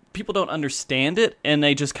people don't understand it, and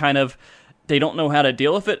they just they don't know how to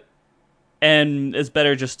deal with it, and it's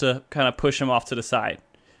better just to kind of push them off to the side.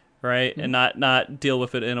 Right, and not deal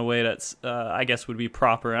with it in a way that's, I guess, would be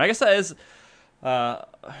proper. And I guess that is, I'm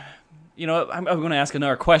going to ask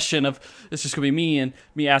another question it's just going to be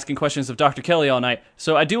me asking questions of Dr. Kelly all night.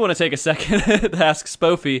 So I do want to take a second to ask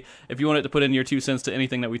Spofi if you wanted to put in your 2 cents to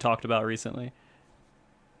anything that we talked about recently.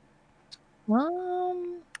 I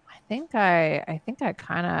think I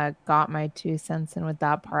kind of got my 2 cents in with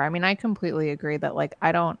that part. I mean, I completely agree that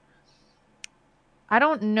I don't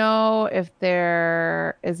know if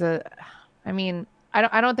there is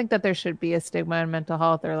I don't think that there should be a stigma in mental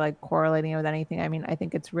health or correlating it with anything. I mean, I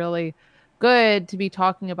think it's really good to be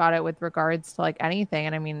talking about it with regards to anything.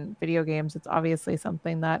 And I mean, video games, it's obviously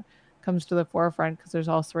something that comes to the forefront because there's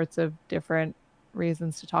all sorts of different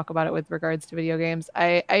reasons to talk about it with regards to video games.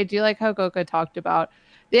 I do like how Goka talked about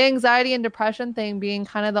the anxiety and depression thing being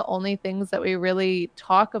kind of the only things that we really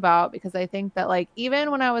talk about, because I think that even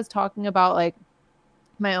when I was talking about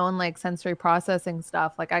my own sensory processing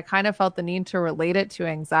stuff, I kind of felt the need to relate it to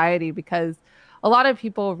anxiety, because a lot of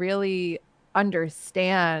people really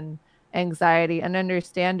understand anxiety and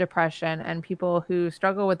understand depression, and people who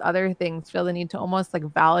struggle with other things feel the need to almost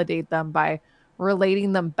validate them by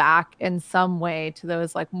relating them back in some way to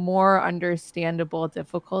those more understandable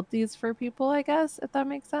difficulties for people, I guess, if that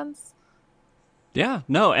makes sense. Yeah,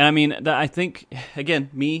 no, and I mean, I think, again,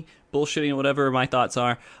 me bullshitting whatever my thoughts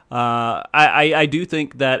are, I do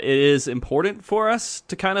think that it is important for us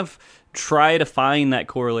to kind of try to find that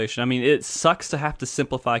correlation. I mean, it sucks to have to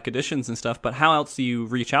simplify conditions and stuff, but how else do you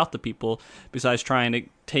reach out to people besides trying to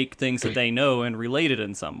take things that they know and relate it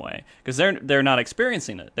in some way? Because they're not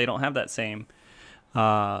experiencing it. They don't have that same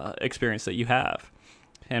experience that you have.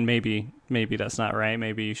 And maybe that's not right.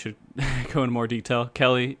 Maybe you should go into more detail.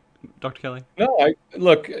 Kelly, Dr. Kelly? No,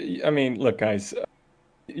 look, guys,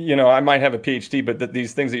 I might have a PhD, but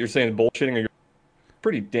these things that you're saying bullshitting are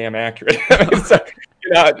pretty damn accurate.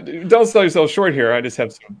 Don't sell yourself short here. I just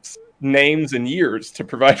have some names and years to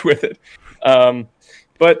provide with it.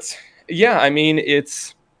 But yeah, I mean,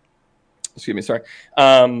 excuse me, sorry.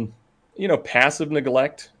 Passive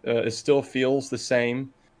neglect still feels the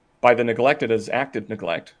same by the neglected as active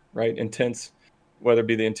neglect, right? Intense, whether it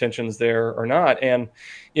be the intentions there or not. And,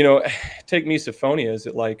 take misophonia. Is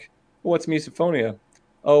it what's misophonia?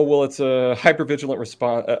 Oh, well, it's a hypervigilant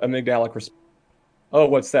response, amygdalic response. Oh,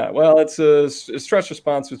 what's that? Well, it's a stress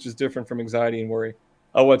response, which is different from anxiety and worry.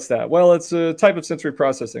 Oh, what's that? Well, it's a type of sensory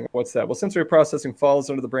processing. What's that? Well, sensory processing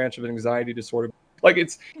falls under the branch of an anxiety disorder.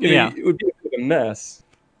 It would be a mess.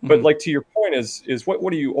 But to your point is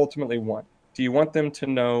what do you ultimately want? Do you want them to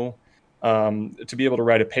know, to be able to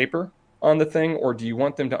write a paper on the thing, or do you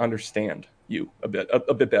want them to understand? you a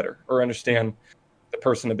bit better, or understand the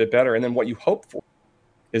person a bit better. And then what you hope for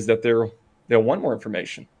is that they'll want more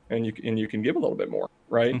information, and you can give a little bit more,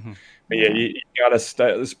 right? Mm-hmm. But yeah, you got to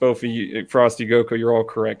Spofi, Frosty, Goko, you're all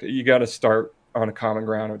correct. You got to start on a common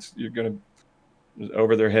ground. You're going to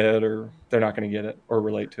over their head, or they're not going to get it or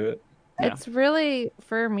relate to it. Yeah. It's really,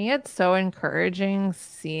 for me, it's so encouraging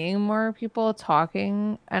seeing more people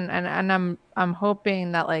talking, and I'm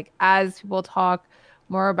hoping that, like, as people talk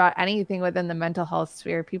more about anything within the mental health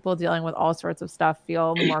sphere, people dealing with all sorts of stuff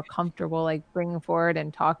feel more comfortable like bringing forward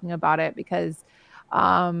and talking about it. Because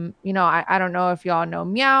I don't know if y'all know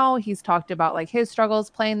Meow. He's talked about like his struggles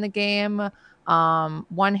playing the game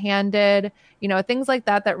one-handed, things like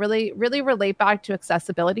that, that really really relate back to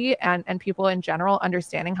accessibility, and people in general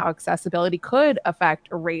understanding how accessibility could affect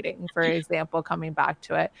a rating, for example, coming back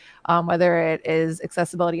to it, whether it is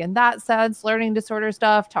accessibility in that sense, learning disorder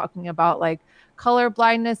stuff, talking about like color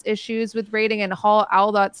blindness issues with rating, and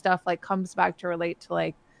all that stuff like comes back to relate to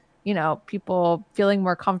like people feeling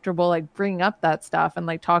more comfortable like bringing up that stuff and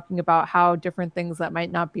like talking about how different things that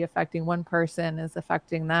might not be affecting one person is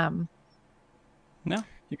affecting them. Yeah.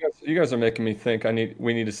 You guys are making me think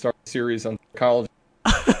we need to start a series on psychology.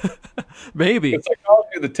 Maybe. The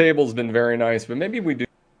psychology of the table has been very nice, but maybe we do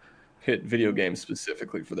hit video games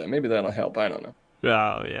specifically for that. Maybe that'll help. I don't know.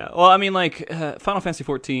 Oh, yeah. Well, I mean, like, Final Fantasy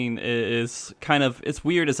XIV is kind of, it's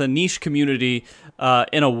weird. It's a niche community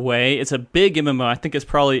in a way. It's a big MMO. I think it's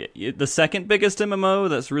probably the second biggest MMO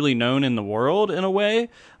that's really known in the world in a way.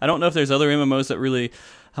 I don't know if there's other MMOs that really,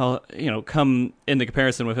 come into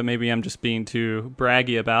comparison with it. Maybe I'm just being too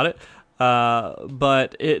braggy about it.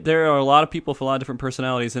 But there are a lot of people with a lot of different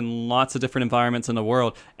personalities in lots of different environments in the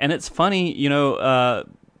world. And it's funny,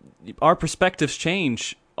 our perspectives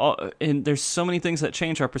change. And there's so many things that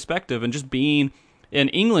change our perspective. And just being in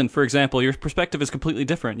England, for example, your perspective is completely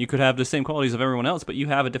different. You could have the same qualities of everyone else, but you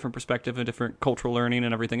have a different perspective, a different cultural learning,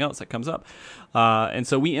 and everything else that comes up. And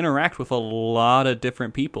so we interact with a lot of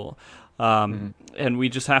different people. And we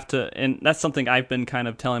just have to, and that's something I've been kind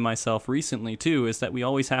of telling myself recently too, is that we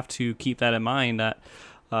always have to keep that in mind, that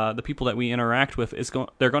the people that we interact with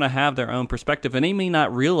they're going to have their own perspective, and they may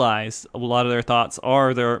not realize a lot of their thoughts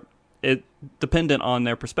are dependent on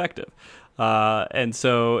their perspective. And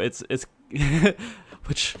so it's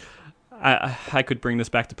which I could bring this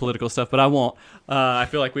back to political stuff, but I won't. I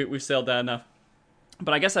feel like we've sailed that enough.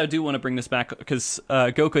 But I guess I do want to bring this back because,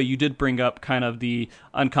 Goko, you did bring up kind of the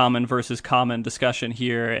uncommon versus common discussion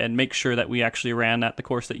here, and make sure that we actually ran at the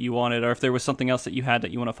course that you wanted, or if there was something else that you had that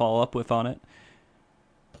you want to follow up with on it.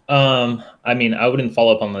 I mean, I wouldn't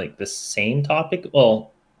follow up on like the same topic.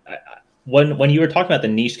 Well, when you were talking about the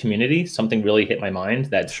niche community, something really hit my mind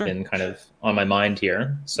that's been kind of on my mind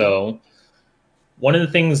here. So one of the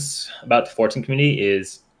things about the Fortune community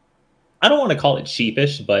is, I don't want to call it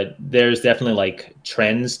sheepish, but there's definitely like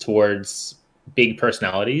trends towards big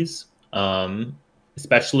personalities,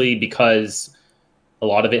 especially because a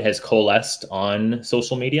lot of it has coalesced on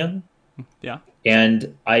social media. Yeah.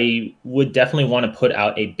 And I would definitely want to put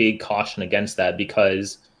out a big caution against that,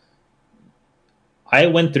 because I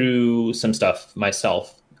went through some stuff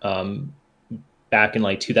myself back in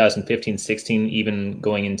like 2015, 16, even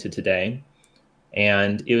going into today.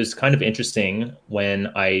 And it was kind of interesting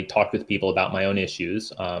when I talked with people about my own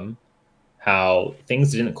issues, how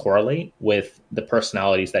things didn't correlate with the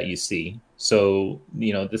personalities that you see. So,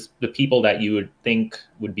 the people that you would think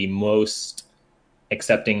would be most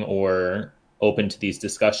accepting or open to these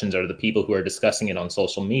discussions are the people who are discussing it on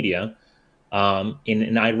social media. In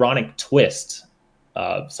an ironic twist,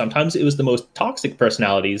 sometimes it was the most toxic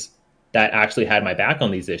personalities that actually had my back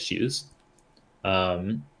on these issues.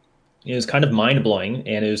 It was kind of mind-blowing,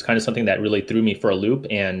 and it was kind of something that really threw me for a loop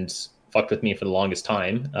and fucked with me for the longest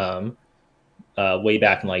time, way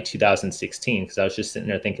back in like 2016, because I was just sitting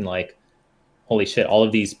there thinking like, holy shit, all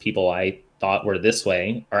of these people I thought were this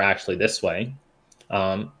way are actually this way.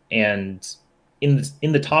 And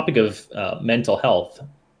in the topic of mental health,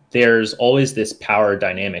 there's always this power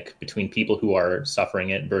dynamic between people who are suffering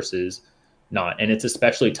it versus not. And it's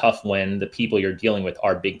especially tough when the people you're dealing with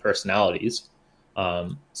are big personalities.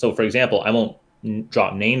 So, for example, I won't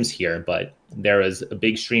drop names here, but there was a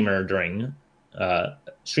big streamer and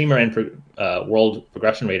world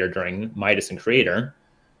progression rater during Midas and Creator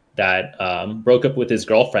that broke up with his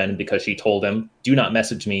girlfriend because she told him, "Do not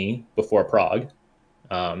message me before Prague."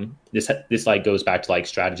 This like goes back to like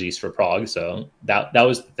strategies for Prague. So that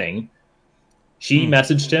was the thing. She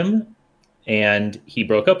messaged him, and he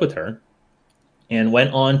broke up with her, and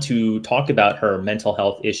went on to talk about her mental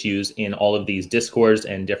health issues in all of these discords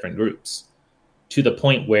and different groups, to the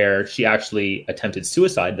point where she actually attempted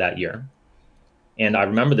suicide that year. And I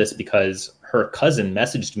remember this because her cousin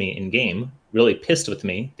messaged me in game, really pissed with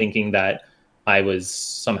me, thinking that I was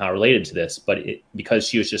somehow related to this, but because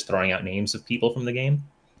she was just throwing out names of people from the game.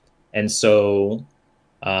 And so,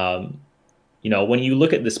 um, when you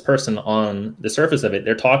look at this person on the surface of it,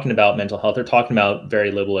 they're talking about mental health, they're talking about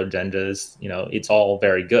very liberal agendas, it's all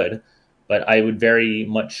very good. But I would very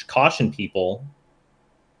much caution people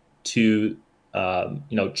to,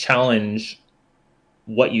 challenge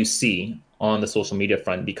what you see on the social media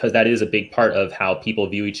front, because that is a big part of how people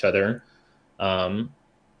view each other um,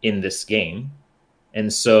 in this game.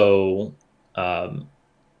 And so,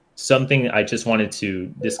 something I just wanted to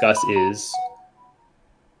discuss is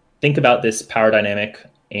think about this power dynamic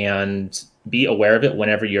and be aware of it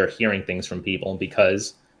whenever you're hearing things from people,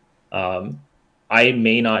 because um, I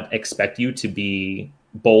may not expect you to be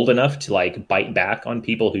bold enough to like bite back on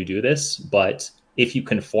people who do this, but if you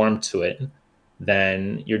conform to it,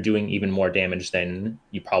 then you're doing even more damage than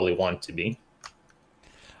you probably want to be.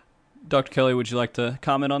 Dr. Kelly, would you like to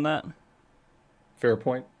comment on that? Fair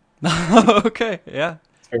point. Okay, yeah,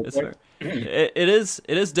 Fair it's point. fair. It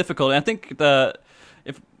is difficult. I think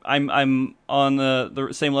if I'm on the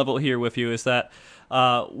same level here with you, is that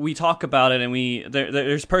we talk about it, and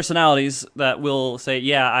there's personalities that will say,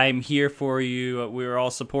 yeah, I'm here for you, we're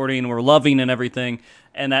all supporting, we're loving and everything,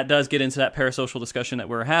 and that does get into that parasocial discussion that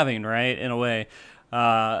we're having, right, in a way.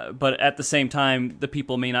 But at the same time, the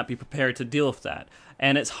people may not be prepared to deal with that.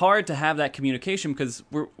 And it's hard to have that communication because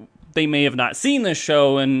they may have not seen this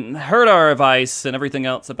show and heard our advice and everything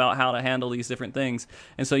else about how to handle these different things.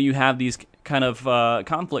 And so you have these kind of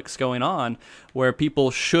conflicts going on where people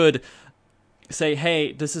should say,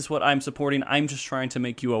 hey, this is what I'm supporting. I'm just trying to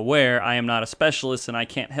make you aware. I am not a specialist and I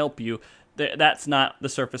can't help you. That's not the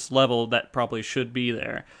surface level that probably should be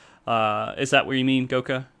there. Is that what you mean,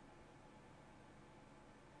 Goka?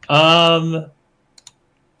 A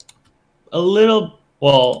little.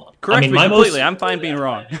 Well, Correct me my completely. most. I'm fine being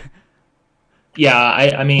wrong. Yeah,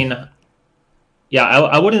 I mean, yeah,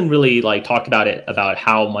 I wouldn't really like talk about it about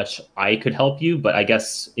how much I could help you, but I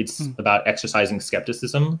guess it's about exercising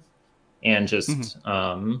skepticism and just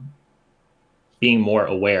being more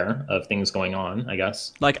aware of things going on, I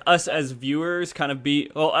guess. Like us as viewers kind of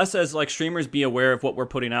us as like streamers be aware of what we're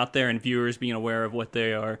putting out there, and viewers being aware of what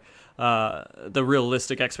they are, the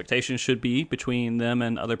realistic expectations should be between them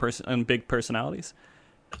and and big personalities.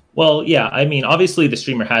 Well, yeah, I mean, obviously the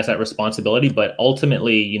streamer has that responsibility, but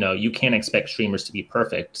ultimately, you can't expect streamers to be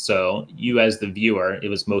perfect. So you as the viewer, it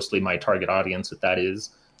was mostly my target audience that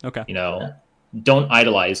is, Okay. Don't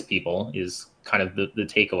idolize people is kind of the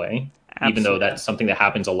takeaway, even though Absolutely. that's something that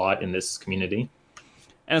happens a lot in this community.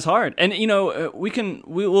 And it's hard. And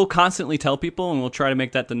we will constantly tell people, and we'll try to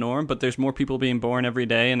make that the norm, but there's more people being born every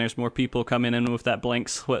day, and there's more people coming in with that blank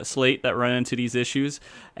slate that run into these issues,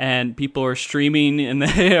 and people are streaming and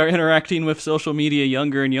they are interacting with social media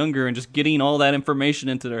younger and younger, and just getting all that information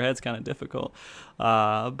into their heads kind of difficult.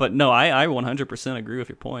 But no, I 100% agree with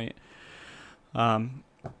your point.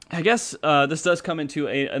 I guess this does come into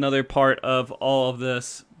another part of all of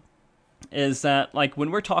this, is that like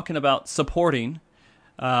when we're talking about supporting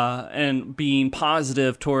and being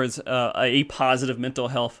positive towards a positive mental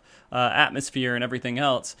health atmosphere and everything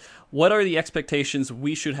else, what are the expectations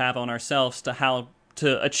we should have on ourselves to how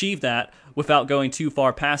to achieve that without going too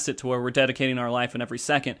far past it to where we're dedicating our life and every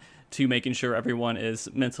second to making sure everyone is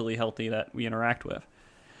mentally healthy that we interact with?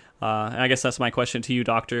 And I guess that's my question to you,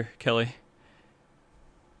 Dr. Kelly.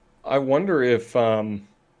 I wonder if I'm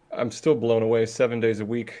still blown away 7 days a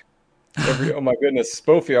week. Oh my goodness,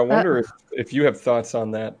 Spofi, I wonder if you have thoughts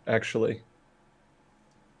on that actually.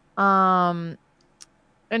 Um,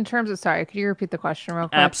 in terms of, sorry, could you repeat the question real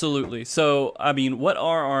quick? Absolutely. So, I mean, what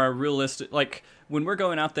are our realistic, like, when we're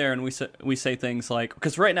going out there and we say things like,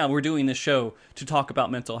 because right now we're doing this show to talk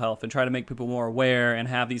about mental health and try to make people more aware and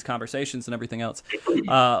have these conversations and everything else.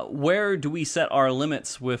 Where do we set our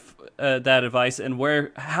limits with that advice, and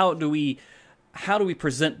how do we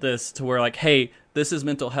present this to where, like, hey, this is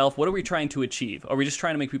mental health. What are we trying to achieve? Are we just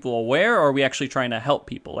trying to make people aware, or are we actually trying to help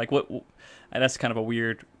people? Like, what? And that's kind of a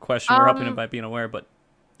weird question. We're helping them by being aware, but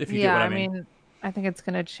if you get what I mean. I think it's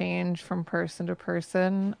going to change from person to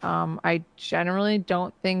person. I generally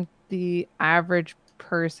don't think the average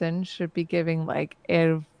person should be giving like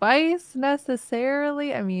advice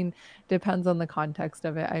necessarily. I mean, depends on the context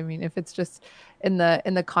of it. I mean, if it's just in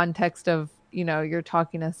the context of, you're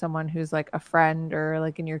talking to someone who's like a friend or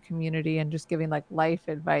like in your community and just giving like life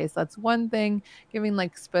advice, that's one thing. Giving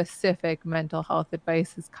like specific mental health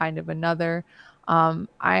advice is kind of another.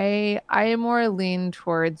 I am more lean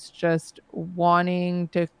towards just wanting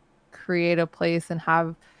to create a place and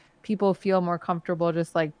have people feel more comfortable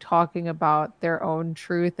just like talking about their own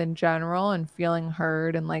truth in general and feeling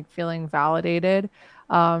heard and like feeling validated.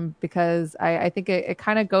 Because I think it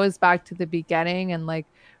kind of goes back to the beginning and like,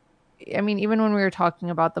 I mean, even when we were talking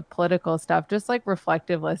about the political stuff, just like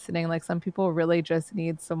reflective listening, like some people really just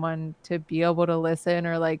need someone to be able to listen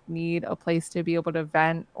or like need a place to be able to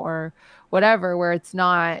vent or whatever, where it's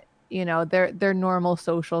not, their normal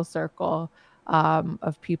social circle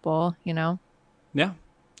of people, Yeah.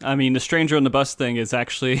 I mean, the stranger on the bus thing is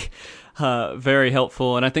actually very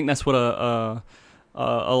helpful, and I think that's what a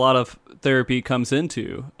lot of therapy comes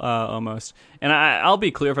into almost. And I'll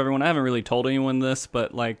be clear for everyone. I haven't really told anyone this,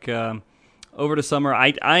 but like over the summer,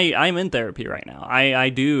 I'm in therapy right now. I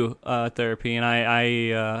do therapy, and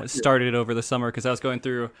I started over the summer because I was going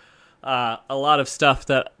through a lot of stuff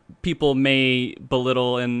that people may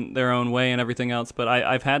belittle in their own way and everything else, but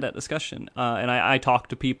I've had that discussion, and I talk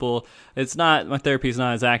to people. It's not, my therapy is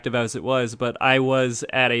not as active as it was, but I was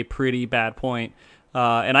at a pretty bad point,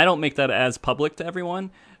 and I don't make that as public to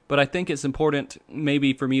everyone, but I think it's important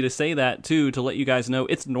maybe for me to say that too, to let you guys know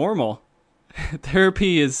it's normal.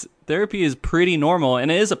 Therapy is pretty normal,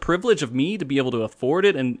 and it is a privilege of me to be able to afford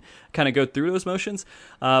it and kind of go through those motions,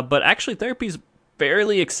 but actually therapy is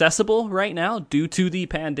fairly accessible right now due to the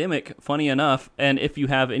pandemic, funny enough, and if you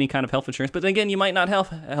have any kind of health insurance. But then again, you might not have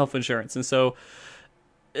health insurance, and so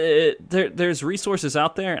there's resources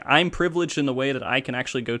out there. I'm privileged in the way that I can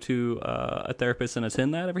actually go to a therapist and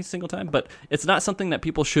attend that every single time, but it's not something that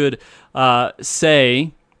people should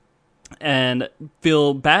say and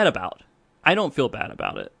feel bad about. I don't feel bad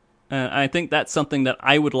about it, and I think that's something that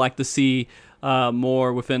I would like to see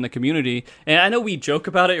more within the community. And I know we joke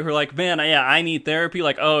about it. We're like, man, yeah, I need therapy.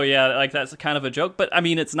 Like, oh yeah, like that's kind of a joke. But I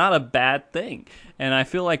mean, it's not a bad thing. And I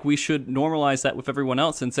feel like we should normalize that with everyone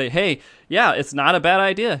else and say, hey, yeah, it's not a bad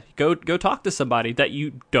idea. Go talk to somebody that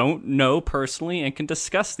you don't know personally and can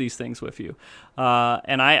discuss these things with you.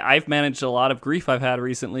 And I've managed a lot of grief I've had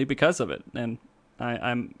recently because of it. And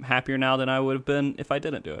I'm happier now than I would have been if I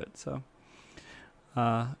didn't do it. So,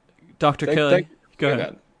 Dr. Kelly, go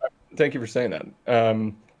ahead. Thank you for saying that.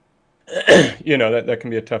 That can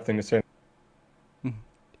be a tough thing to say.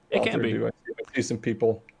 It can be. I see some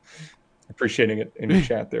people appreciating it in your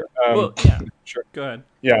chat there. Well, yeah. Sure. Go ahead.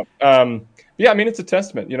 Yeah. I mean, it's a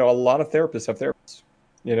testament. A lot of therapists have therapists,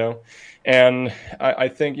 and I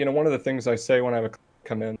think, one of the things I say when I have a client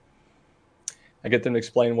come in, I get them to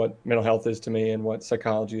explain what mental health is to me and what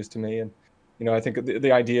psychology is to me. And, I think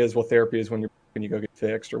the idea is, well, therapy is when you go get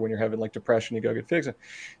fixed, or when you're having like depression, you go get fixed.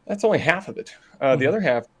 That's only half of it. The other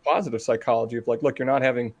half, positive psychology of like, look, you're not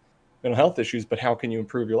having mental health issues, but how can you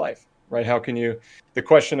improve your life, right? How can you, the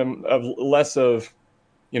question of less of,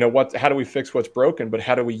 how do we fix what's broken, but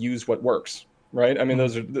how do we use what works, right? I mean,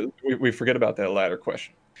 those are, we forget about that latter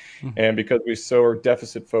question. And because we so are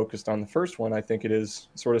deficit focused on the first one, I think it is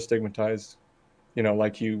sort of stigmatized,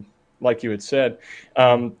 like you had said.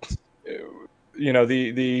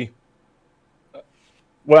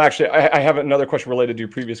 Well, actually, I have another question related to your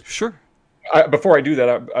previous. Sure. Before I do that,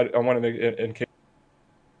 I want to make, in case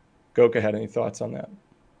Goka had any thoughts on that.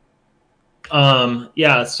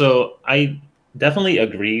 Yeah, so I definitely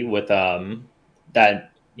agree with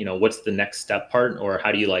that. What's the next step part, or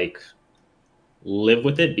how do you like live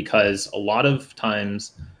with it? Because a lot of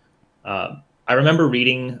times, I remember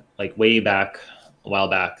reading like way back, a while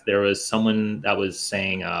back, there was someone that was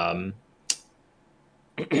saying,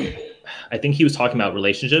 I think he was talking about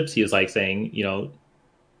relationships. He was like saying,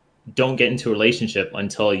 don't get into a relationship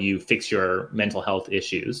until you fix your mental health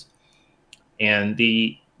issues. And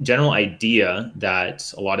the general idea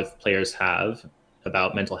that a lot of players have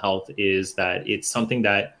about mental health is that it's something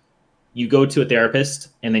that you go to a therapist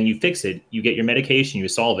and then you fix it. You get your medication, you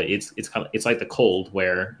solve it. It's like the cold,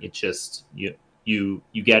 where it's just you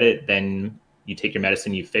get it, then you take your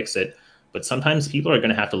medicine, you fix it. But sometimes people are going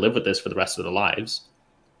to have to live with this for the rest of their lives.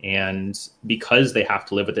 And because they have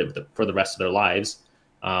to live with it for the rest of their lives,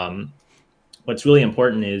 what's really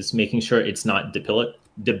important is making sure it's not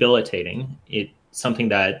debilitating. It's something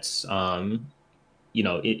that,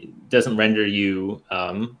 it doesn't render you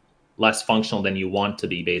less functional than you want to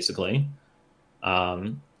be, basically.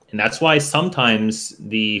 And that's why sometimes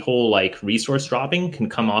the whole like resource dropping can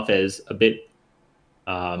come off as a bit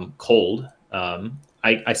cold.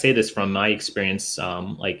 I say this from my experience,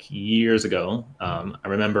 like years ago. I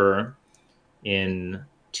remember in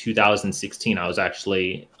 2016, I was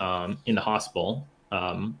actually in the hospital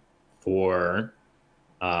for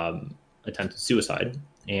attempted suicide.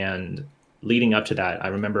 And leading up to that, I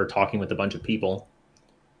remember talking with a bunch of people,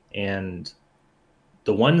 and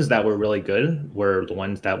the ones that were really good were the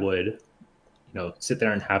ones that would, sit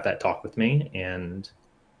there and have that talk with me. And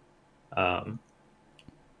um,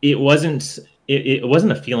 it wasn't it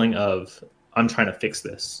wasn't a feeling of I'm trying to fix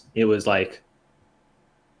this. It was like,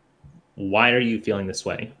 why are you feeling this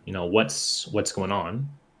way? What's going on?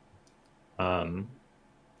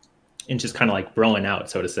 And just kind of like broing out,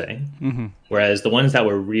 so to say. Mm-hmm. Whereas the ones that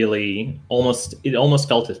were really it almost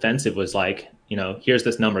felt offensive was like, here's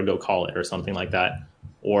this number, go call it, or something like that.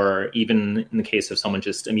 Or even in the case of someone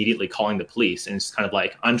just immediately calling the police, and it's kind of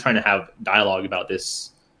like, I'm trying to have dialogue about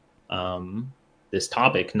this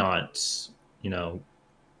topic, not,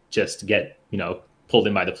 just get, pulled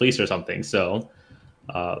in by the police or something. So,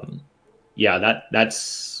 yeah,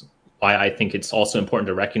 that's why I think it's also important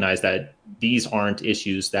to recognize that these aren't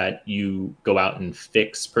issues that you go out and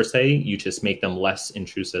fix per se. You just make them less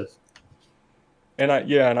intrusive. And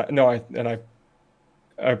I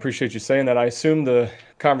appreciate you saying that. I assume the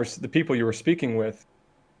people you were speaking with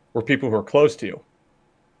were people who are close to you,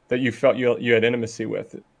 that you felt you had intimacy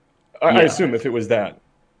with. I assume if it was that,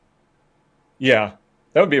 yeah,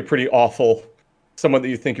 that would be a pretty awful. Someone that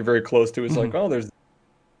you think you're very close to is like, oh,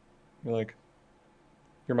 you're like,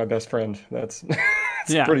 you're my best friend. That's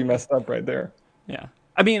pretty messed up right there. Yeah.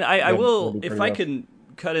 I mean, I will, if I can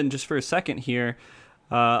cut in just for a second here,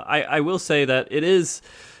 I will say that it is,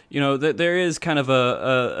 that there is kind of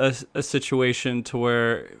a situation to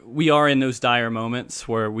where we are in those dire moments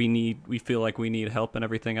where we feel like we need help and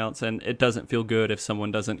everything else, and it doesn't feel good if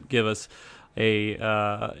someone doesn't give us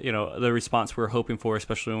the response we're hoping for,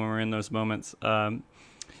 especially when we're in those moments. But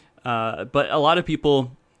a lot of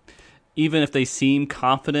people, even if they seem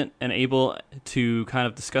confident and able to kind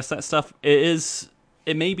of discuss that stuff, it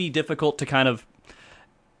may be difficult to kind of,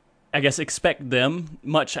 I guess, expect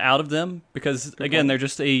much out of them, because again, they're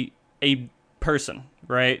just a person,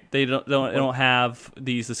 right? They don't have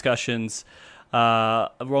these discussions on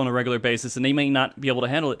a regular basis, and they may not be able to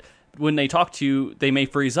handle it. When they talk to you, they may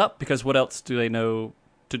freeze up, because what else do they know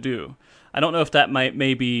to do? I don't know if that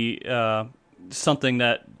may be something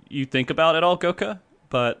that you think about at all, Goka,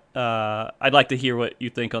 but I'd like to hear what you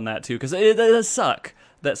think on that too, because it does suck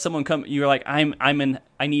that someone you're like,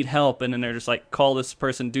 I need help, and then they're just like, call this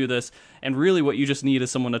person, do this, and really what you just need is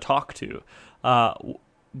someone to talk to.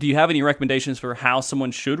 Do you have any recommendations for how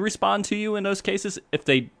someone should respond to you in those cases if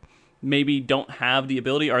they maybe don't have the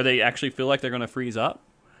ability, or they actually feel like they're going to freeze up?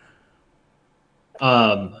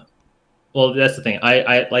 Well, that's the thing.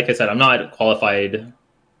 I like I said, I'm not a qualified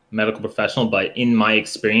medical professional, but in my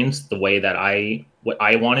experience, the way that what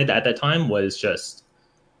I wanted at that time was just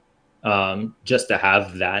to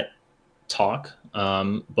have that talk.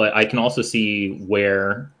 But I can also see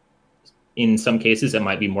where in some cases it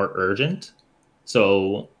might be more urgent.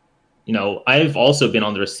 So, I've also been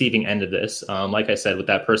on the receiving end of this. Like I said, with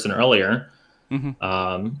that person earlier,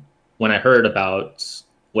 when I heard about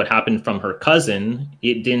what happened from her cousin,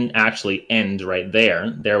 it didn't actually end right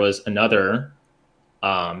there. There was another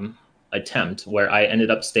attempt where I ended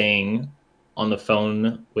up staying on the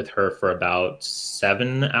phone with her for about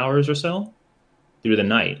 7 hours or so through the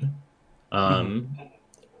night,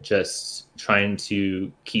 just trying to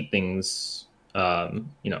keep things,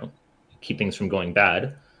 keep things from going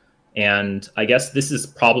bad. And I guess this is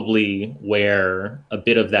probably where a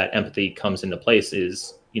bit of that empathy comes into place,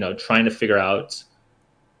 is, trying to figure out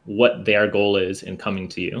what their goal is in coming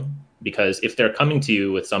to you. Because if they're coming to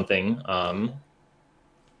you with something,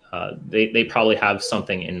 they probably have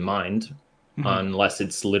something in mind, unless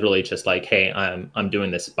it's literally just like, hey, I'm doing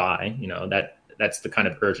this by, that's the kind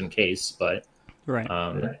of urgent case. But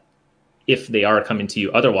right. If they are coming to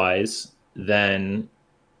you otherwise, then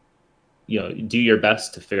do your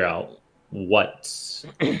best to figure out what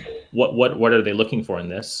are they looking for in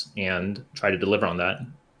this, and try to deliver on that.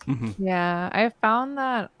 Yeah, I found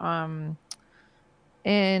that I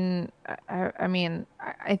mean,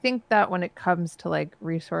 I think that when it comes to like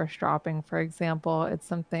resource dropping, for example, it's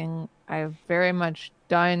something I've very much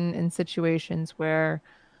done in situations where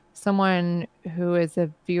someone who is a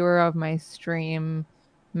viewer of my stream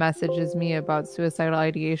messages me about suicidal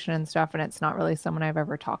ideation and stuff, and it's not really someone I've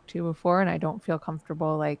ever talked to before, and I don't feel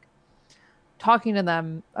comfortable like talking to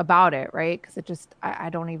them about it, right? Because I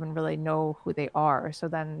don't even really know who they are. So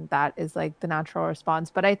then that is like the natural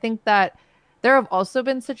response. But I think that there have also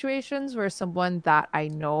been situations where someone that I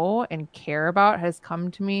know and care about has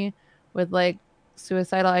come to me with like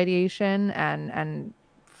suicidal ideation, and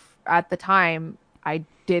at the time I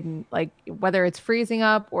didn't like, whether it's freezing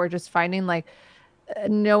up or just finding like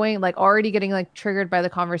knowing like already getting like triggered by the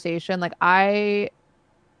conversation. Like I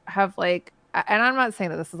have like, and I'm not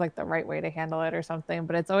saying that this is like the right way to handle it or something,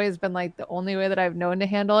 but it's always been like the only way that I've known to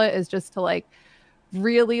handle it is just to like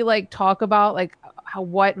really like talk about like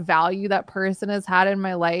what value that person has had in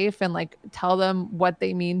my life and like tell them what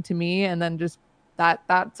they mean to me, and then just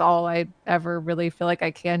that's all I ever really feel like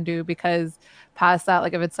I can do. Because past that,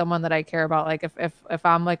 like if it's someone that I care about, like if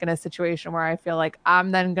I'm like in a situation where I feel like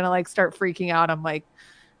I'm then gonna like start freaking out, I'm like,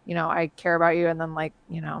 I care about you, and then like,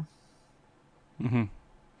 Mm-hmm.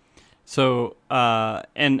 So,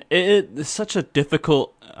 and it's such a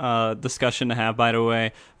difficult discussion to have, by the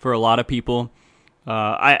way, for a lot of people.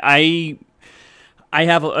 I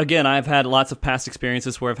have, again, I've had lots of past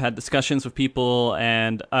experiences where I've had discussions with people,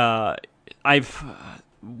 and one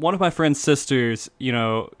of my friend's sisters,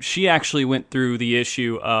 she actually went through the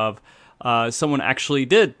issue of someone actually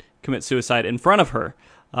did commit suicide in front of her.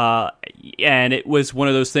 And it was one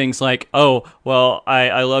of those things like, oh, well,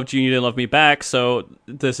 I loved you, you didn't love me back, so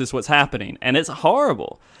this is what's happening. And it's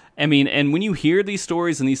horrible. I mean, and when you hear these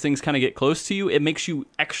stories and these things kind of get close to you, it makes you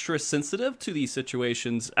extra sensitive to these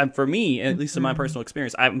situations. And for me, at least in my personal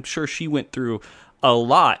experience, I'm sure she went through a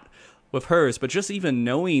lot with hers, but just even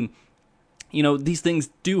knowing, these things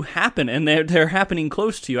do happen, and they're happening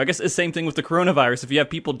close to you. I guess it's the same thing with the coronavirus. If you have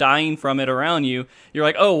people dying from it around you, you're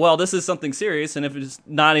like, oh, well, this is something serious. And if it's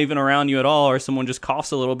not even around you at all, or someone just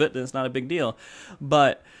coughs a little bit, then it's not a big deal.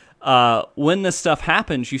 But when this stuff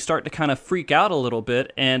happens, you start to kind of freak out a little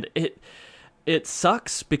bit, and it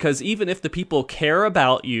sucks, because even if the people care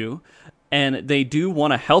about you and they do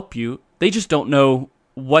want to help you, they just don't know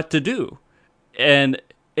what to do. And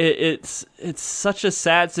it's such a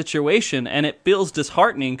sad situation, and it feels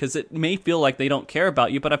disheartening, because it may feel like they don't care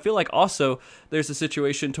about you, but I feel like also there's a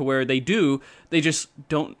situation to where they just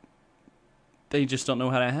don't know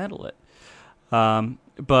how to handle it.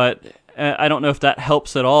 But I don't know if that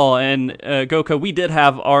helps at all. And Goka, we did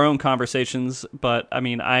have our own conversations, but I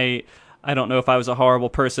mean, I don't know if I was a horrible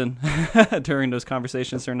person during those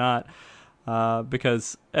conversations or not,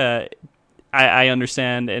 because I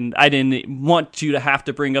understand, and I didn't want you to have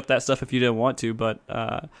to bring up that stuff if you didn't want to, but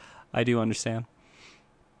I do understand.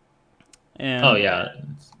 And oh yeah,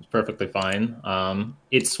 it's perfectly fine.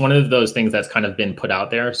 It's one of those things that's kind of been put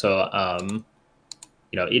out there, so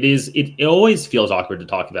it always feels awkward to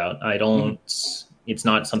talk about. I don't. It's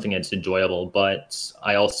not something that's enjoyable, but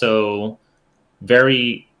I also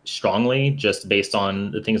very strongly, just based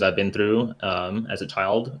on the things I've been through as a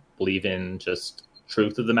child, believe in just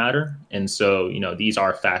truth of the matter. And so, these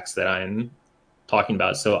are facts that I'm talking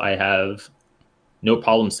about. So I have no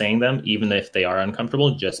problem saying them, even if they are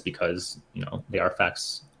uncomfortable, just because, they are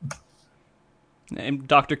facts. And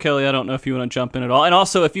Dr. Kelly, I don't know if you want to jump in at all. And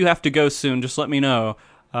also, if you have to go soon, just let me know.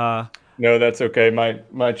 No, that's okay.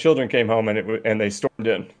 My children came home and they stormed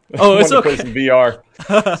in. Oh, it's okay. Play some VR.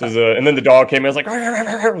 And then the dog came in. I was like,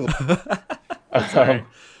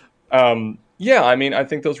 yeah, I mean, I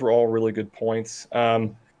think those were all really good points.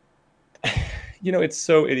 It's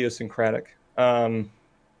so idiosyncratic. For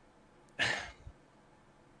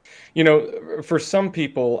some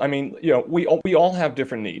people, I mean, we all have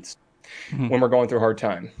different needs when we're going through a hard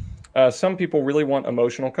time. Some people really want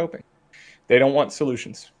emotional coping. They don't want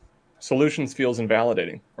solutions. Solutions feels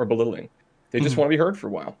invalidating or belittling. They just want to be heard for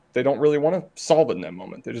a while. They don't really want to solve it in that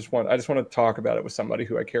moment. I just want to talk about it with somebody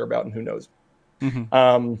who I care about and who knows.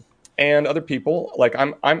 And other people, like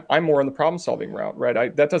I'm more in the problem solving route,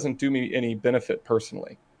 right? That doesn't do me any benefit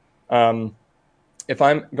personally. If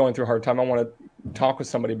I'm going through a hard time, I want to talk with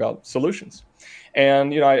somebody about solutions.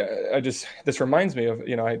 And this reminds me of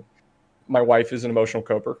my wife is an emotional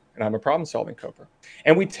coper, and I'm a problem solving coper.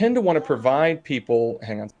 And we tend to want to provide people.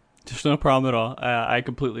 Hang on. There's no problem at all. I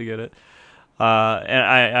completely get it. And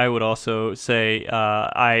I would also say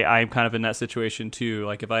I'm kind of in that situation too.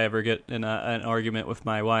 Like if I ever get in an argument with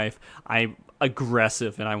my wife, I'm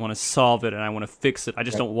aggressive and I want to solve it and I want to fix it. I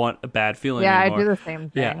just don't want a bad feeling anymore. Yeah, I do the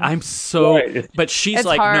same thing. Yeah, I'm so. Right. But she's It's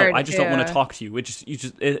like, hard, no, I just don't want to talk to you.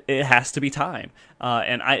 It has to be time.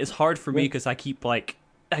 And it's hard for me because I keep like.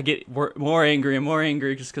 I get more angry and more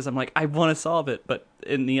angry just because I'm like, I want to solve it, but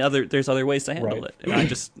there's other ways to handle it, and I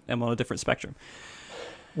just am on a different spectrum.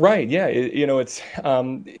 Right. Yeah. It's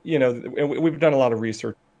and we've done a lot of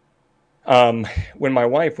research. When my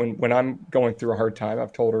wife, when I'm going through a hard time,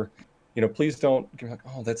 I've told her, please don't. Like,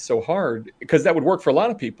 oh, that's so hard, because that would work for a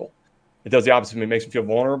lot of people. It does the opposite. It makes me feel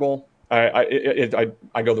vulnerable.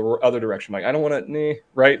 I go the other direction. Like I don't want to,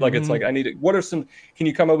 right? Like it's like I need it. Can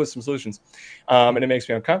you come up with some solutions? And it makes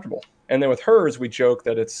me uncomfortable. And then with hers, we joke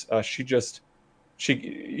that it's we just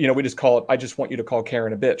call it. I just want you to call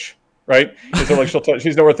Karen a bitch, right? And so like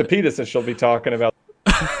she's an orthopedist and she'll be talking about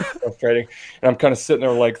frustrating. And I'm kind of sitting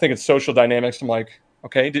there like thinking social dynamics. I'm like,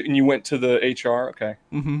 okay, and you went to the HR, okay?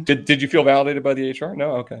 Did you feel validated by the HR?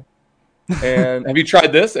 No, okay. And have you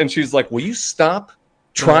tried this? And she's like, will you stop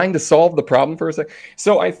trying to solve the problem for a second?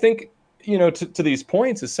 So I think, to these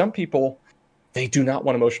points is some people, they do not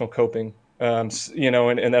want emotional coping, and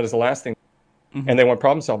that is the last thing. And they want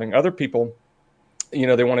problem solving. Other people,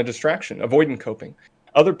 they want a distraction, avoidant coping.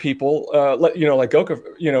 Other people, like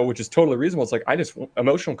Goka, which is totally reasonable. It's like, I just want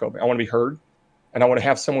emotional coping. I want to be heard, and I want to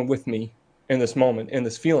have someone with me in this moment, in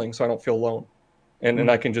this feeling, so I don't feel alone.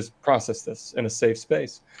 And I can just process this in a safe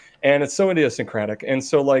space. And it's so idiosyncratic. And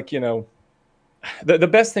so, the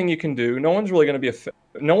best thing you can do, no one's going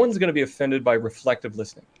to be offended by reflective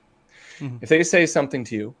listening. If they say something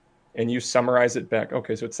to you and you summarize it back,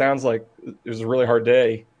 okay, so it sounds like it was a really hard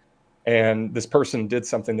day, and this person did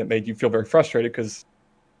something that made you feel very frustrated because,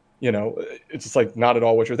 it's just like not at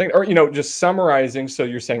all what you're thinking. Or, just summarizing, so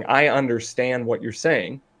you're saying, I understand what you're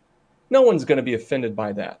saying. No one's going to be offended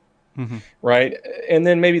by that. Right. And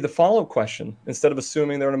then maybe the follow-up question, instead of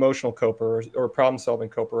assuming they're an emotional coper or a problem-solving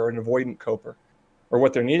coper or an avoidant coper, or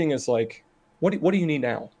what they're needing is like, what do you need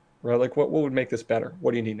now? Right? Like, what would make this better?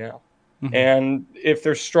 What do you need now? And if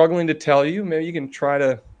they're struggling to tell you, maybe you can try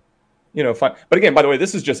to, find. But again, by the way,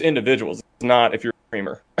 this is just individuals. It's not if you're a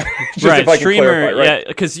streamer. Right, streamer. Clarify, right? Yeah,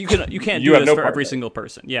 because you can't do this for every single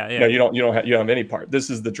person. Yeah. No, you don't have any part. This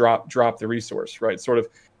is the drop the resource, right? Sort of,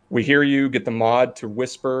 we hear you, get the mod to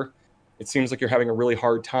whisper. It seems like you're having a really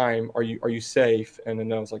hard time. Are you safe? And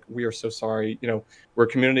then I was like, we are so sorry. We're a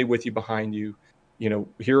community with you, behind you.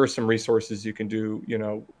 Here are some resources you can do,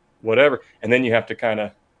 whatever. And then you have to kind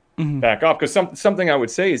of back off. Because something I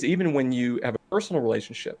would say is, even when you have a personal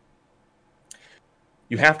relationship,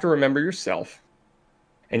 you have to remember yourself.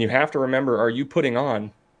 And you have to remember, are you putting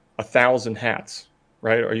on 1,000 hats?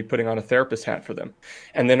 Right? Are you putting on a therapist hat for them?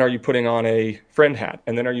 And then are you putting on a friend hat?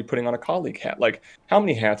 And then are you putting on a colleague hat? Like, how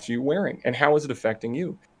many hats are you wearing? And how is it affecting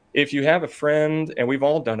you? If you have a friend, and we've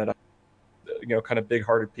all done it, kind of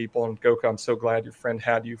big-hearted people, and Goka, I'm so glad your friend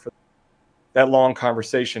had you for that long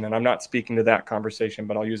conversation. And I'm not speaking to that conversation,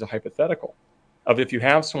 but I'll use a hypothetical of, if you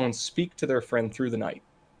have someone speak to their friend through the night,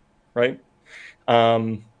 right?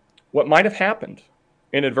 What might have happened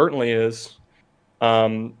inadvertently is,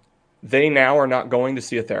 they now are not going to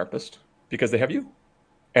see a therapist because they have you.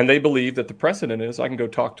 And they believe that the precedent is, I can go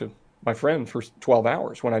talk to my friend for 12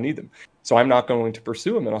 hours when I need them. So I'm not going to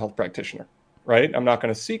pursue a mental health practitioner, right? I'm not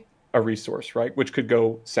going to seek a resource, right? Which could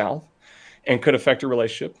go south and could affect your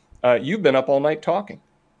relationship. You've been up all night talking.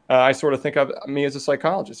 I sort of think of me as a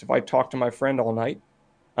psychologist. If I talk to my friend all night,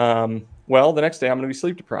 well, the next day I'm going to be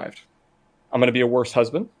sleep deprived. I'm going to be a worse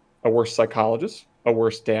husband, a worse psychologist, a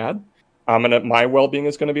worse dad. My well-being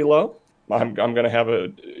is going to be low. I'm going to have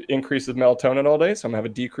an increase of melatonin all day, so I'm going to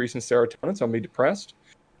have a decrease in serotonin, so I'm going to be depressed.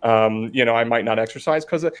 I might not exercise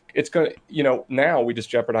because it's going to, now we just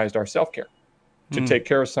jeopardized our self-care to take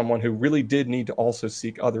care of someone who really did need to also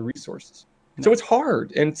seek other resources. No. So it's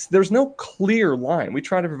hard, and there's no clear line. We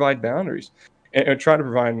try to provide boundaries and try to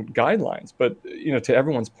provide guidelines, but, to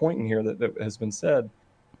everyone's point in here that has been said,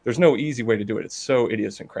 there's no easy way to do it. It's so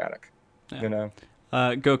idiosyncratic,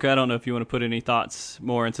 Goka, I don't know if you want to put any thoughts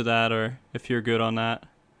more into that, or if you're good on that.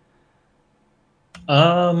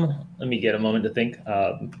 Let me get a moment to think.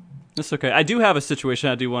 That's okay. I do have a situation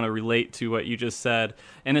I do want to relate to what you just said,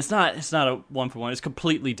 and it's not a one-for-one. It's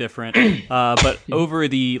completely different. But over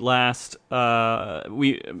the last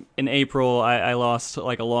in April, I lost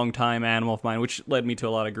like a long-time animal of mine, which led me to a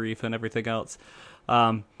lot of grief and everything else.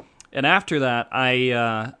 And after that,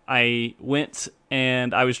 I went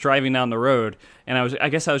and I was driving down the road, and I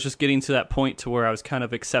guess I was just getting to that point to where I was kind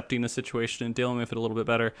of accepting the situation and dealing with it a little bit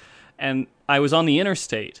better. And I was on the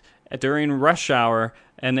interstate during rush hour,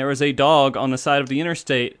 and there was a dog on the side of the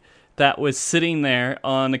interstate that was sitting there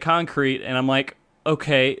on the concrete, and I'm like,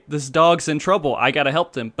 okay, this dog's in trouble. I got to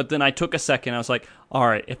help them. But then I took a second. I was like, all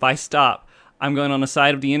right, if I stop, I'm going on the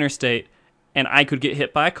side of the interstate, and I could get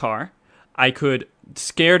hit by a car. I could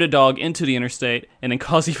scare the dog into the interstate and then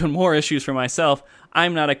cause even more issues for myself.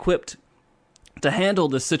 I'm not equipped to handle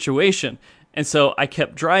this situation. And so I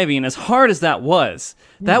kept driving. As hard as that was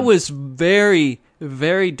very,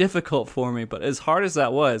 very difficult for me. But as hard as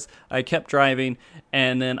that was, I kept driving,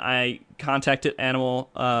 and then I contacted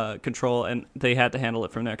animal control, and they had to handle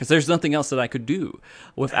it from there because there's nothing else that I could do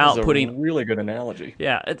without putting. A really good analogy.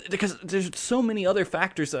 Yeah, because there's so many other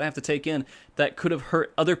factors that I have to take in that could have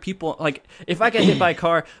hurt other people. Like if I get hit by a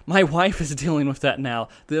car, my wife is dealing with that now.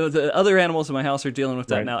 The other animals in my house are dealing with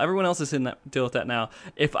that now. Everyone else is deal with that now.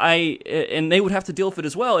 And they would have to deal with it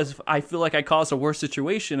as well. As if I feel like I caused a worse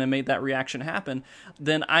situation and made that reaction happen,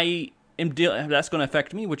 then that's going to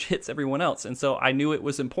affect me, which hits everyone else. And so I knew it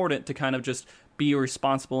was important to kind of just be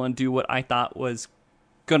responsible and do what I thought was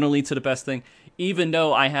going to lead to the best thing. Even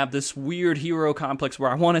though I have this weird hero complex where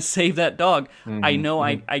I want to save that dog, I know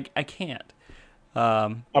I can't.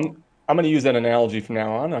 I'm going to use that analogy from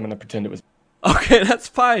now on. I'm going to pretend it was. Okay, that's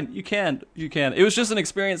fine. You can. It was just an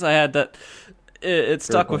experience I had that it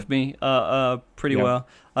stuck with me pretty well.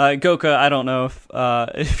 Goka, I don't know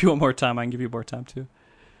if you want more time, I can give you more time too.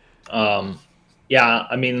 Yeah,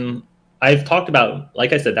 I mean, I've talked about,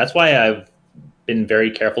 like I said, that's why I've been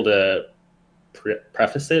very careful to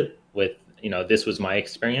preface it with, this was my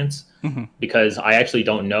experience, because I actually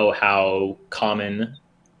don't know how common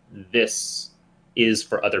this is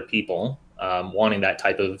for other people wanting that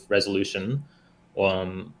type of resolution,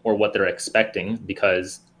 or what they're expecting,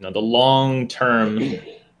 because the long term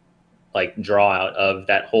draw out of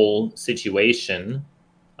that whole situation,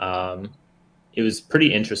 it was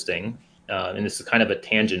pretty interesting. And this is kind of a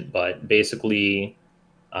tangent, but basically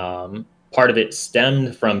part of it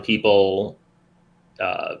stemmed from people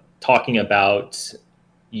talking about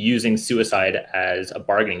using suicide as a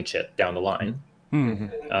bargaining chip down the line.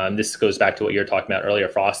 This goes back to what you were talking about earlier,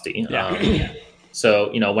 Frosty. Yeah.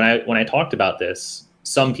 So when I talked about this,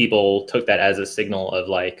 some people took that as a signal of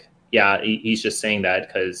he's just saying that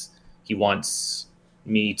because he wants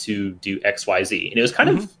me to do X, Y, Z, and it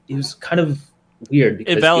was kind of weird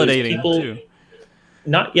because invalidating too.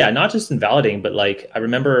 Not just invalidating, but I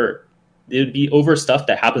remember it would be over stuff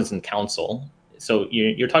that happens in council. So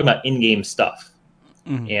you're talking about in-game stuff,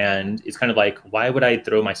 and it's kind of why would I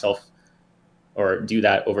throw myself or do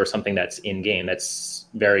that over something that's in-game? That's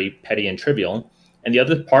very petty and trivial. And the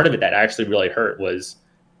other part of it that actually really hurt was,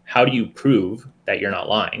 how do you prove that you're not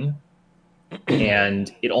lying?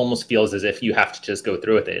 And it almost feels as if you have to just go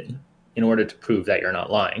through with it in order to prove that you're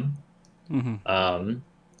not lying.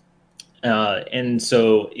 And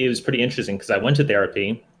so it was pretty interesting because I went to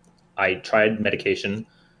therapy. I tried medication.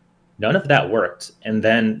 None of that worked. And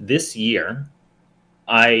then this year,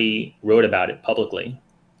 I wrote about it publicly.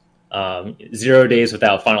 0 days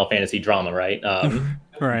without Final Fantasy drama, right?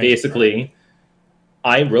 Right. Basically,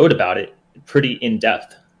 I wrote about it pretty in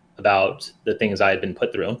depth about the things I had been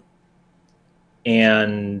put through.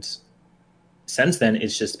 And since then,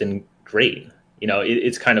 it's just been great.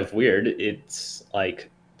 It's kind of weird. It's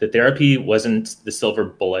the therapy wasn't the silver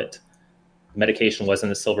bullet. Medication wasn't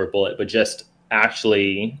the silver bullet, but just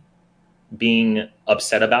actually being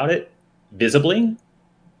upset about it visibly,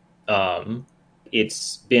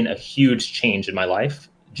 it's been a huge change in my life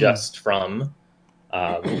just from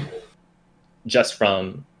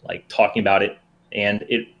talking about it. And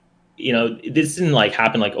it, this didn't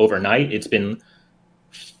happen overnight. It's been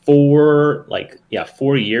 4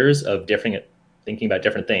 years of thinking about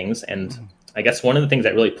different things. And I guess one of the things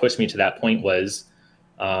that really pushed me to that point was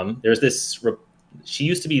there's this, she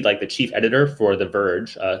used to be the chief editor for The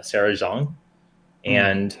Verge, Sarah Zhang.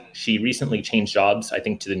 And she recently changed jobs, I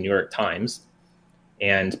think, to the New York Times.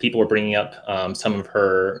 And people were bringing up some of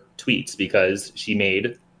her tweets because she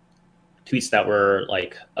made tweets that were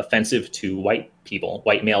offensive to white people,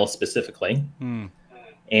 white males specifically.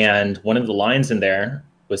 And one of the lines in there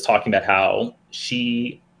was talking about how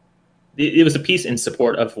it was a piece in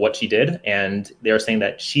support of what she did. And they were saying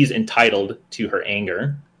that she's entitled to her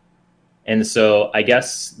anger. And so I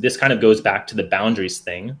guess this kind of goes back to the boundaries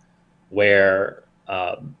thing where,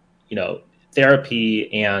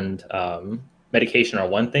 therapy and medication are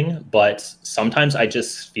one thing, but sometimes I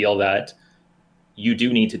just feel that you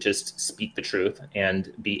do need to just speak the truth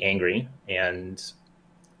and be angry and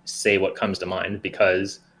say what comes to mind,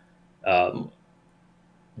 because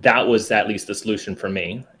that was at least the solution for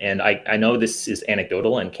me. And I know this is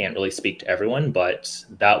anecdotal and can't really speak to everyone, but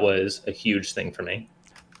that was a huge thing for me.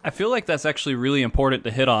 I feel like that's actually really important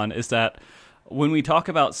to hit on, is that when we talk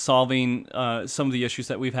about solving some of the issues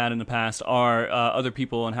that we've had in the past, or other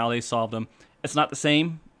people and how they solve them, it's not the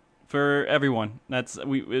same for everyone.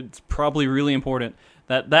 It's probably really important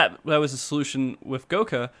that was a solution with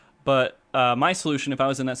Goka, but my solution, if I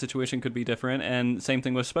was in that situation, could be different. And same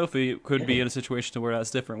thing with Spofi, could be in a situation to where that's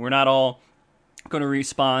different. We're not all going to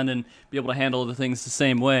respond and be able to handle the things the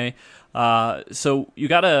same way. So you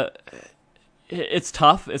gotta. It's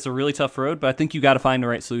tough. It's a really tough road, but I think you got to find the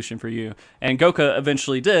right solution for you. And Goka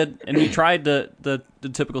eventually did, and he tried the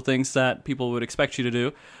typical things that people would expect you to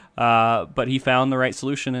do, but he found the right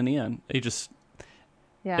solution in the end. It's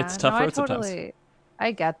tough road sometimes.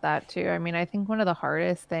 I get that too. I mean, I think one of the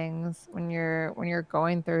hardest things when you're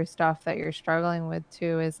going through stuff that you're struggling with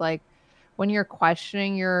too is when you're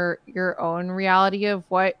questioning your own reality of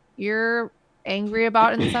what you're angry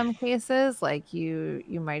about in some cases. You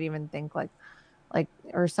might even think like,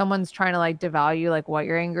 or someone's trying to like devalue like what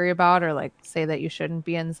you're angry about, or like say that you shouldn't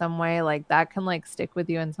be in some way, like that can like stick with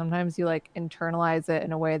you. And sometimes you like internalize it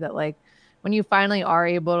in a way that like when you finally are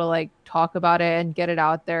able to like talk about it and get it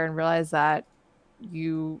out there and realize that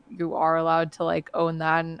you are allowed to like own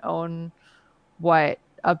that and own what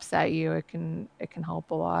upset you, it can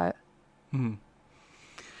help a lot. Hmm.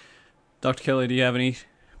 Dr. Kelly, do you have any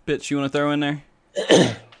bits you want to throw in there?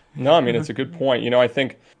 No, I mean, it's a good point. I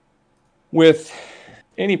think with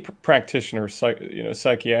any practitioner,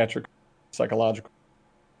 psychiatric, psychological,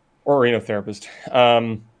 or therapist,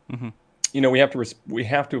 we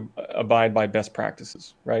have to abide by best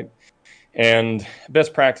practices, right? And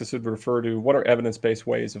best practice would refer to what are evidence-based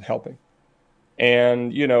ways of helping.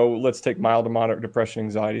 And let's take mild to moderate depression,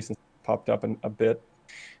 anxiety, since it popped up a bit.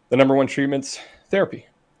 The number one treatment's therapy.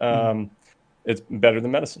 It's better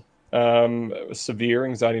than medicine. Severe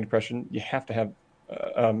anxiety and depression, you have to have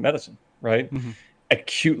medicine, right?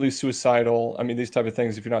 Acutely suicidal, I mean, these type of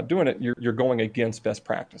things, if you're not doing it, you're going against best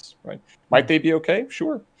practice, right? Might they be okay?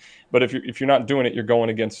 Sure. But if you're not doing it, you're going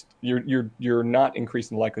against, you're not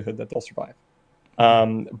increasing the likelihood that they'll survive.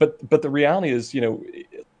 But the reality is,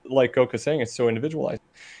 like Goka's saying, it's so individualized.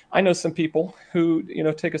 I know some people who,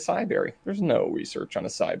 take acai berry. There's no research on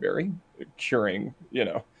acai berry curing,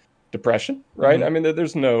 depression, right? I mean,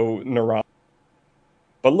 there's no neurology.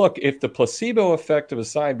 But look, if the placebo effect of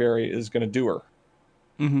acai berry is going to do her,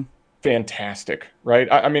 fantastic, right?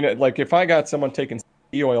 I mean, like if I got someone taking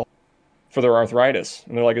CBD oil for their arthritis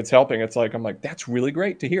and they're like, it's helping, it's like, I'm like, that's really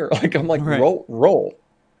great to hear. Like, I'm like, roll,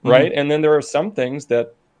 right? And then there are some things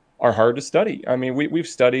that are hard to study. I mean, we've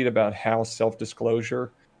studied about how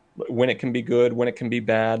self-disclosure, when it can be good, when it can be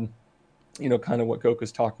bad, kind of what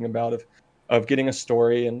Goka's talking about of getting a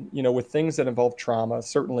story. And, with things that involve trauma,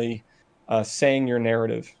 certainly saying your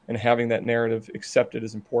narrative and having that narrative accepted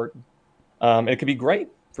is important. It could be great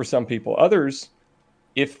for some people. Others,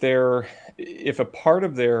 if a part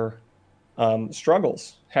of their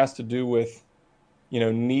struggles has to do with,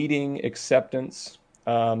 needing acceptance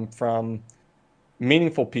from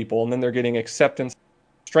meaningful people, and then they're getting acceptance from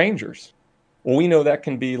strangers. Well, we know that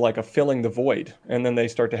can be like a filling the void, and then they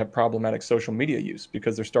start to have problematic social media use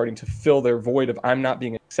because they're starting to fill their void of I'm not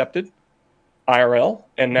being accepted IRL,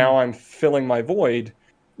 and now I'm filling my void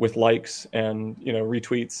with likes and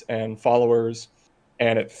retweets and followers,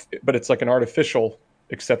 but it's like an artificial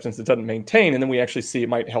acceptance that doesn't maintain, and then we actually see it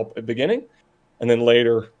might help at the beginning, and then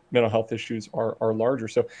later mental health issues are larger.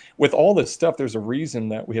 So with all this stuff, there's a reason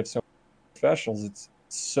that we have so many professionals. It's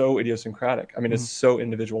so idiosyncratic. I mean, it's so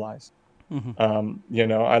individualized.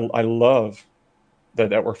 I love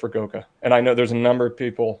that work for Goka, and I know there's a number of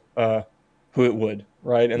people who it would,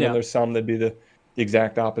 right? And then there's some that'd be the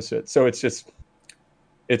exact opposite. So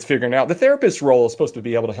it's figuring out. The therapist's role is supposed to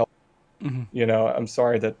be able to help. I'm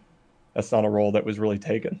sorry that's not a role that was really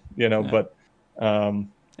taken, but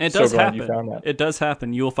and it does happen. It does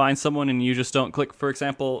happen. You will find someone and you just don't click. For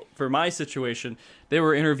example, for my situation, they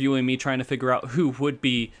were interviewing me trying to figure out who would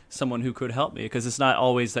be someone who could help me, because it's not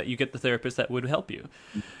always that you get the therapist that would help you.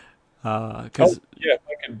 If I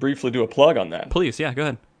could briefly do a plug on that. Please, go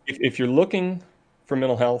ahead. If you're looking for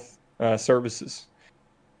mental health services,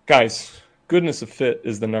 guys, goodness of fit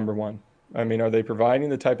is the number one. I mean, are they providing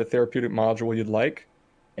the type of therapeutic module you'd like,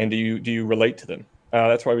 and do you relate to them?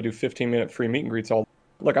 That's why we do 15-minute free meet and greets all.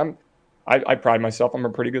 Look, I pride myself. I'm a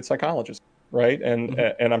pretty good psychologist, right?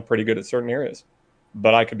 And I'm pretty good at certain areas,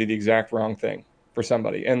 but I could be the exact wrong thing for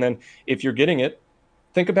somebody. And then if you're getting it,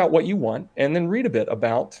 think about what you want, and then read a bit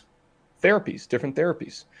about therapies, different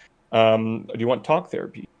therapies. Do you want talk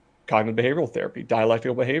therapy, cognitive behavioral therapy,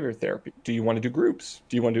 dialectical behavior therapy? Do you want to do groups?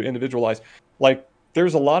 Do you want to do individualized? Like,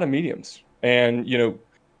 there's a lot of mediums, and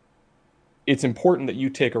it's important that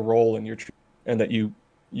you take a role in your treatment and that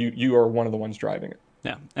you are one of the ones driving it.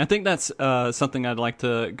 Yeah, I think that's something I'd like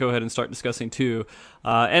to go ahead and start discussing too.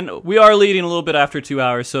 And we are leading a little bit after 2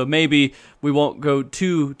 hours, so maybe we won't go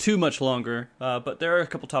too much longer. But there are a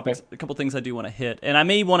couple topics, a couple things I do want to hit, and I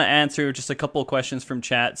may want to answer just a couple of questions from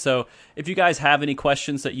chat. So if you guys have any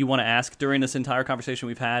questions that you want to ask during this entire conversation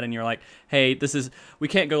we've had, and you're like, hey, we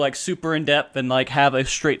can't go like super in depth and like have a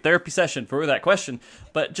straight therapy session for that question,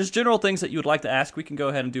 but just general things that you would like to ask, we can go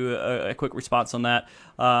ahead and do a quick response on that.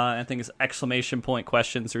 I think it's exclamation point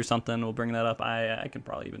questions or something. We'll bring that up. I can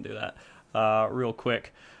probably even do that real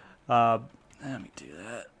quick. Let me do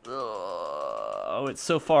that. Oh, it's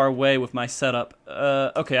so far away with my setup.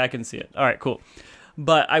 Okay, I can see it. All right, cool.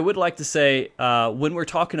 But I would like to say, when we're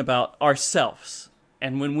talking about ourselves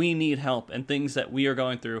and when we need help and things that we are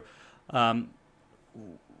going through,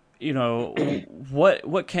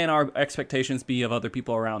 what can our expectations be of other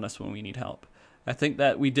people around us when we need help? I think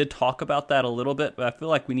that we did talk about that a little bit, but I feel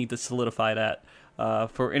like we need to solidify that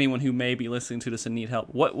for anyone who may be listening to this and need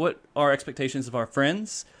help. What are expectations of our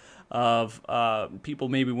friends, of people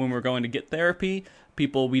maybe when we're going to get therapy,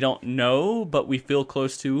 people we don't know but we feel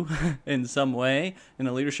close to in some way in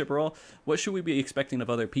a leadership role? What should we be expecting of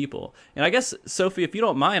other people? And I guess, Sophie, if you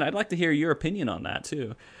don't mind, I'd like to hear your opinion on that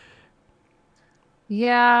too.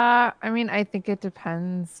 Yeah, I mean, I think it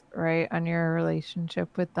depends, right, on your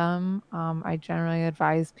relationship with them. I generally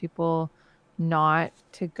advise people not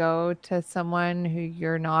to go to someone who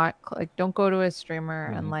you're not like, don't go to a streamer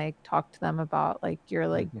and Hmm. like talk to them about like your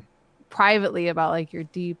like Hmm. privately about like your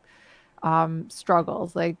deep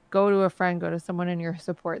struggles. Like go to a friend, go to someone in your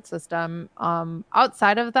support system.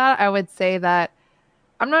 Outside of that, I would say that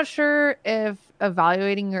I'm not sure if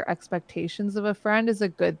evaluating your expectations of a friend is a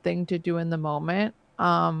good thing to do in the moment.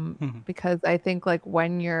 Because I think like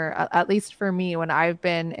when you're at least for me, when I've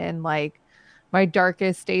been in like my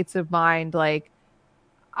darkest states of mind, like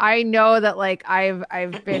I know that like I've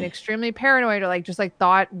been extremely paranoid or like just like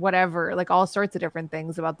thought whatever, like all sorts of different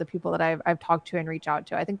things about the people that I've talked to and reach out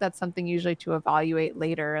to. I think that's something usually to evaluate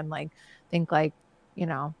later and like think like, you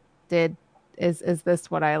know, did is this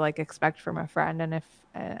what I like expect from a friend? And if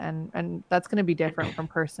and that's going to be different from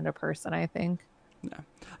person to person, I think. Yeah.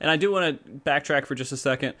 And I do want to backtrack for just a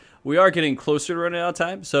second. We are getting closer to running out of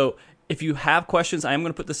time. So if you have questions, I am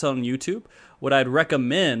going to put this on YouTube. What I'd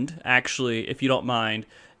recommend, actually, if you don't mind,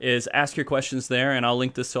 is ask your questions there, and I'll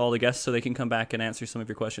link this to all the guests so they can come back and answer some of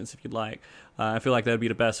your questions if you'd like. I feel like that would be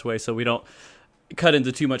the best way so we don't cut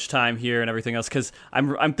into too much time here and everything else, because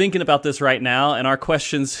I'm thinking about this right now, and our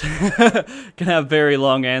questions can have very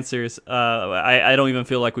long answers. I don't even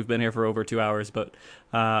feel like we've been here for over 2 hours, but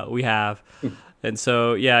we have. And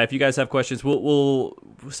so, yeah, if you guys have questions, we'll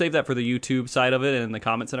save that for the YouTube side of it and the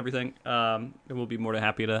comments and everything. And we'll be more than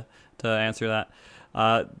happy to answer that.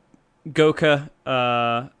 Goka,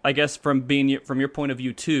 I guess from your point of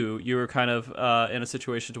view too, you were kind of in a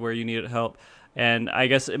situation to where you needed help, and I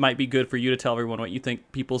guess it might be good for you to tell everyone what you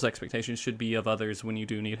think people's expectations should be of others when you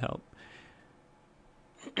do need help.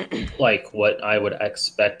 Like what I would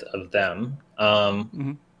expect of them.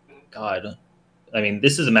 Mm-hmm. God, I mean,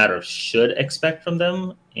 this is a matter of should expect from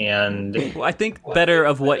them, and Well, I think better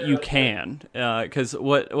of what you can, because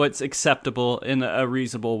what's acceptable in a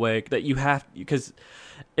reasonable way that you have, because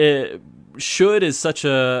should is such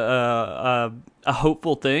a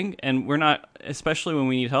hopeful thing, and we're not, especially when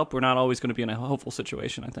we need help, we're not always going to be in a hopeful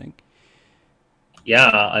situation, I think. yeah,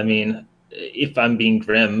 I mean, if I'm being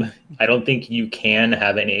grim, I don't think you can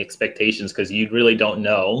have any expectations because you really don't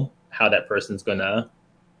know how that person's gonna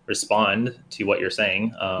respond to what you're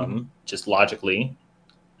saying. Mm-hmm. Just logically,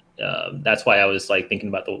 that's why I was like thinking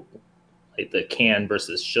about the can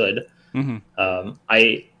versus should. Mm-hmm.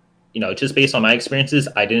 I, just based on my experiences,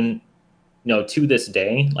 I didn't, to this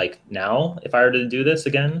day, like now, if I were to do this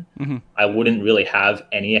again, Mm-hmm. I wouldn't really have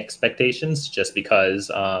any expectations just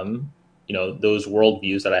because, those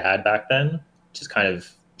worldviews that I had back then just kind of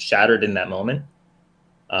shattered in that moment.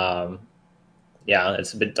 Yeah,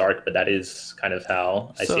 it's a bit dark, but that is kind of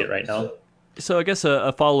how I see it right now. So I guess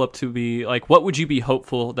a follow-up to be like, what would you be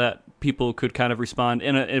hopeful that people could kind of respond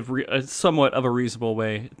in a somewhat of a reasonable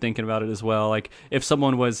way, thinking about it as well? Like if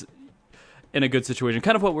someone was in a good situation,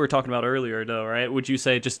 kind of what we were talking about earlier, though, right? Would you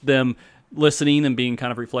say just them listening and being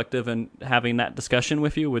kind of reflective and having that discussion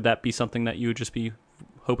with you, would that be something that you would just be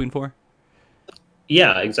hoping for?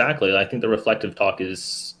 Yeah, exactly. I think the reflective talk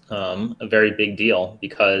is a very big deal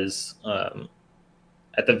because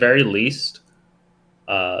at the very least,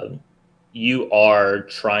 uh, you are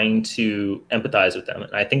trying to empathize with them.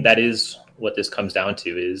 And I think that is what this comes down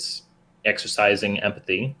to is exercising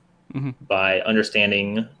empathy Mm-hmm. by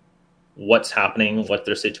understanding what's happening, what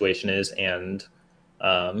their situation is. And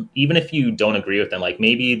even if you don't agree with them, like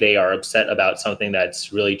maybe they are upset about something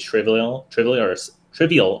that's really trivial or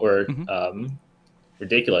Mm-hmm.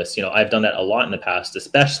 ridiculous. I've done that a lot in the past,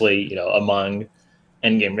 especially, among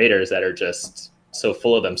endgame raiders that are just so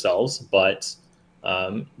full of themselves. But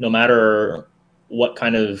no matter what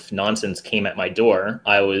kind of nonsense came at my door,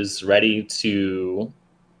 I was ready to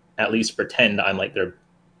at least pretend I'm like their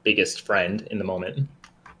biggest friend in the moment.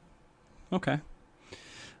 Okay.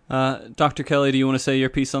 Dr. Kelly, do you want to say your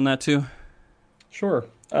piece on that too? Sure.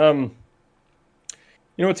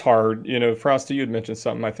 It's hard. Frosty, you had mentioned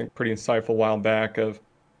something I think pretty insightful a while back of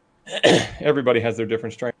everybody has their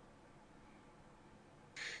different strengths.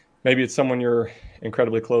 Maybe it's someone you're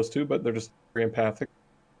incredibly close to, but they're just very empathic.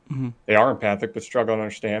 Mm-hmm. They are empathic, but struggle to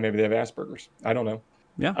understand. Maybe they have Asperger's. I don't know.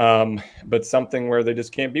 Yeah. But something where they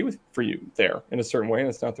just can't be for you there in a certain way, and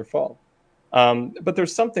it's not their fault. But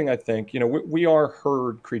there's something, I think, we are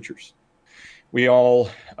herd creatures. We all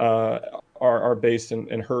are based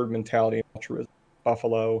in herd mentality and altruism.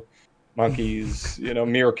 Buffalo, monkeys,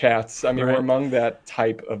 meerkats. I mean, Right. we're among that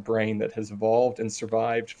type of brain that has evolved and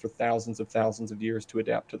survived for thousands of years to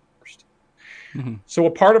adapt to the worst. Mm-hmm. So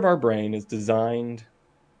a part of our brain is designed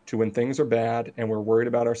to, when things are bad and we're worried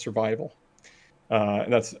about our survival,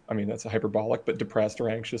 and that's a hyperbolic, but depressed or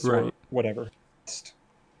anxious or Right. whatever,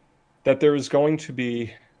 that there is going to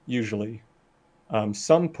be usually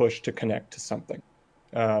some push to connect to something.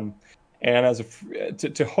 And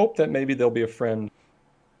to hope that maybe there'll be a friend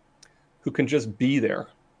who can just be there,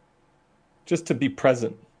 just to be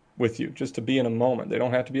present with you, just to be in a moment. They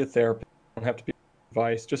don't have to be a therapist, they don't have to be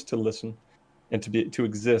advice, just to listen and to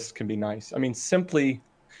exist can be nice. I mean, simply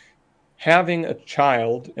having a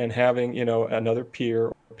child and having, another peer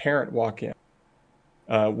or parent walk in,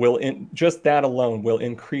 just that alone will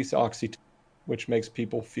increase oxytocin, which makes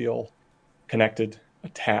people feel connected,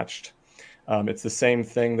 attached. It's the same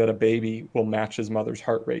thing that a baby will match his mother's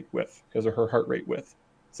heart rate with, his or her heart rate with.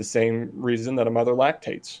 It's the same reason that a mother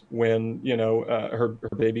lactates when, her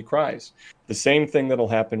baby cries. The same thing that'll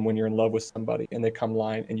happen when you're in love with somebody and they come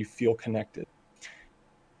line and you feel connected.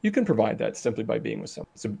 You can provide that simply by being with someone.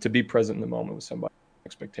 So to be present in the moment with somebody,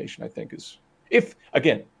 expectation, I think, is if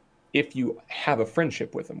you have a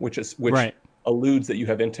friendship with them, which Right. alludes that you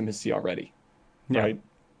have intimacy already, Yeah. right?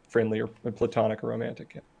 Friendly or platonic or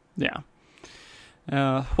romantic. Yeah.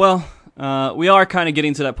 We are kind of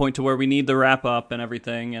getting to that point to where we need the wrap up and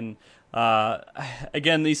everything. And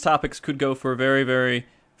again, these topics could go for very, very,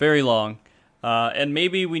 very long. And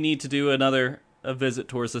maybe we need to do a visit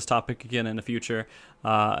towards this topic again in the future.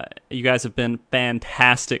 You guys have been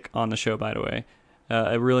fantastic on the show, by the way.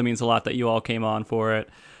 It really means a lot that you all came on for it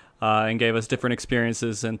and gave us different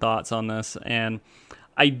experiences and thoughts on this. And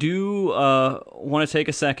I do want to take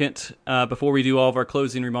a second before we do all of our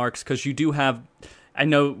closing remarks, because you do have, I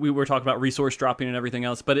know we were talking about resource dropping and everything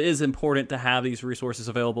else, but it is important to have these resources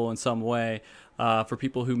available in some way for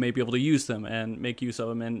people who may be able to use them and make use of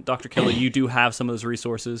them. And Dr. Kelly, you do have some of those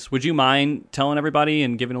resources. Would you mind telling everybody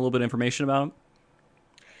and giving a little bit of information about them?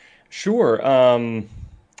 Sure.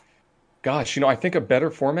 Gosh, I think a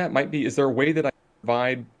better format might be, is there a way that I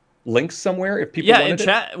provide links somewhere if people wanted in it?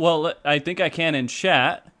 chat. Well, I think I can in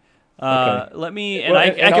chat. Okay. Let me, Well, I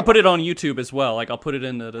and can put it on YouTube as well. Like I'll put it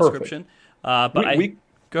in the description. But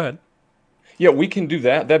go ahead. Yeah, we can do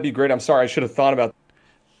that. That'd be great. I'm sorry, I should have thought about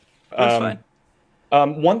That's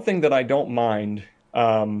fine. one thing that I don't mind,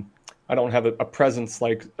 I don't have a presence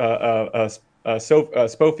like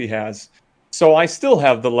Spofi has, so I still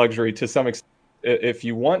have the luxury to some extent. If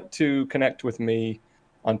you want to connect with me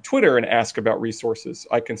on Twitter and ask about resources,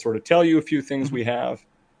 I can sort of tell you a few things we have.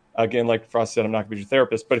 Again, like Frost said, I'm not going to be your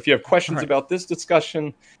therapist, but if you have questions about this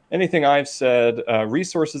discussion, anything I've said,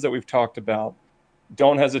 resources that we've talked about,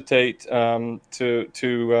 don't hesitate to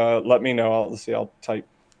let me know. I'll type.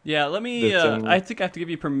 Yeah, let me. I think I have to give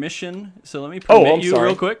you permission, so let me I'm permit you sorry.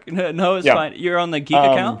 real quick. No, it's fine. You're on the Geek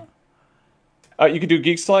account? You can do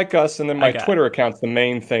Geeks Like Us, and then my Okay. Twitter account's the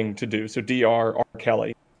main thing to do. So Dr.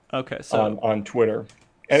 Kelly Okay, so on Twitter.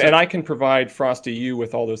 And I can provide Frosty you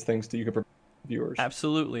with all those things that you can provide viewers.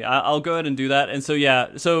 absolutely, I'll go ahead and do that. And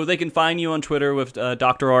so they can find you on Twitter with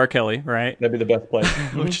Dr. R. Kelly, right? That'd be the best place.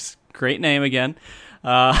 Which is a great name again.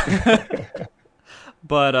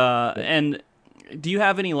 But and do you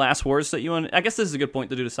have any last words that you want? I guess this is a good point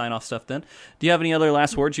to do the sign off stuff. Then, do you have any other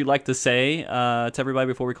last words you'd like to say to everybody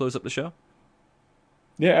before we close up the show?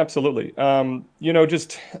 Yeah, absolutely.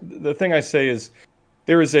 Just the thing I say is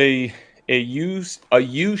there is a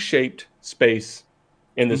U-shaped space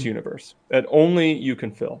in this universe that only you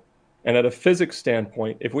can fill. And at a physics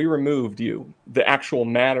standpoint, if we removed you, the actual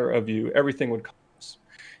matter of you, everything would collapse.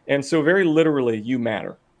 And so very literally, you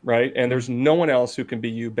matter, right? And there's no one else who can be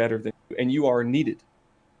you better than you. And you are needed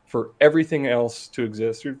for everything else to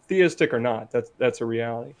exist. You're theistic or not, that's a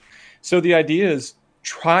reality. So the idea is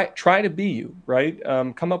try to be you, right?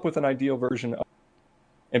 Come up with an ideal version of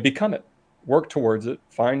and become it. Work towards it.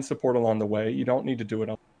 Find support along the way. You don't need to do it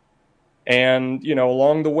alone. And,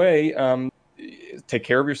 along the way, take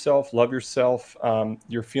care of yourself, love yourself.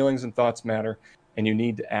 Your feelings and thoughts matter, and you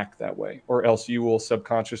need to act that way, or else you will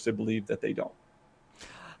subconsciously believe that they don't.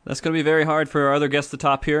 That's going to be very hard for our other guests to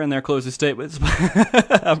top here in their closing statements.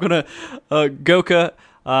 I'm going to, Goka,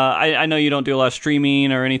 I know you don't do a lot of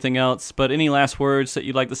streaming or anything else, but any last words that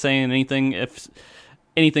you'd like to say, and anything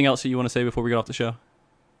else that you want to say before we get off the show?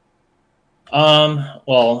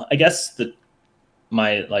 Well, I guess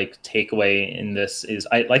my like takeaway in this is,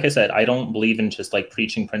 like I said, I don't believe in just like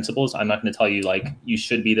preaching principles. I'm not going to tell you like you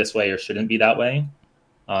should be this way or shouldn't be that way.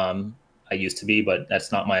 I used to be, but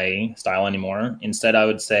that's not my style anymore. Instead, I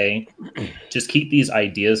would say just keep these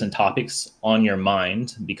ideas and topics on your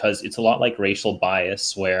mind, because it's a lot like racial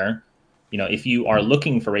bias, where, you know, if you are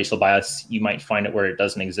looking for racial bias, you might find it where it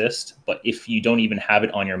doesn't exist. But if you don't even have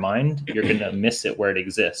it on your mind, you're going to miss it where it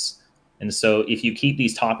exists. And so if you keep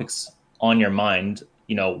these topics on your mind,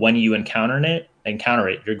 you know, when you encounter it,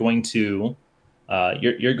 you're going to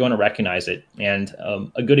you're going to recognize it. And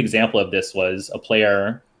a good example of this was a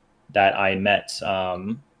player that I met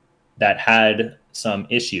that had some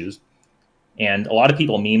issues, and a lot of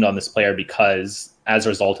people memed on this player because as a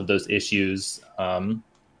result of those issues,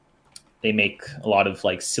 they make a lot of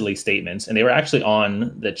like silly statements, and they were actually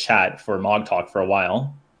on the chat for MogTalk for a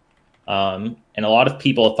while. And a lot of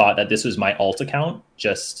people thought that this was my alt account,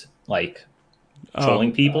 just like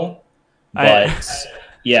trolling people. But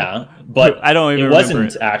yeah, but I don't even it remember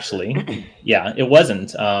wasn't it. actually. Yeah, it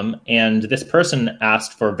wasn't. And this person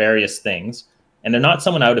asked for various things, and they're not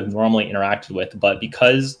someone I would have normally interacted with, but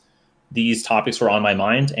because these topics were on my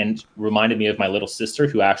mind and reminded me of my little sister,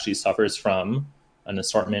 who actually suffers from an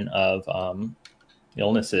assortment of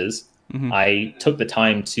illnesses, I took the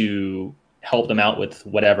time to help them out with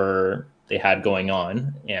whatever they had going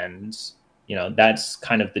on. And, you know, that's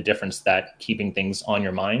kind of the difference that keeping things on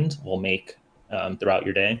your mind will make throughout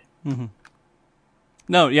your day.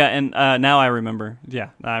 No, yeah, and now I remember. Yeah,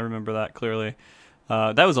 I remember that clearly.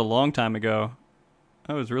 That was a long time ago.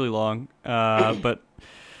 That was really long. But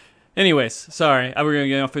anyways, sorry. We're going to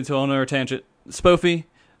get off into another tangent. Spoofy,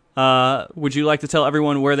 would you like to tell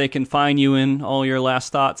everyone where they can find you in all your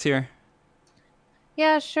last thoughts here?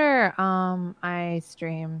 Yeah, sure. I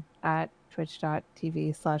stream at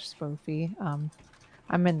twitch.tv/Spoofy.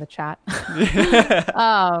 I'm in the chat.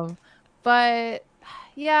 But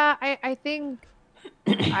yeah, I think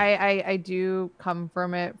I do come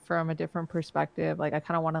from it from a different perspective. Like I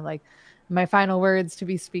kind of want to like my final words to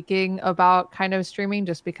be speaking about kind of streaming,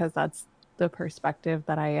 just because that's the perspective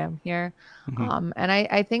that I am here. And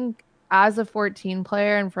I think as a 14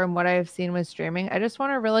 player, and from what I've seen with streaming, I just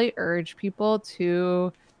want to really urge people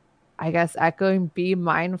to, I guess, echoing, be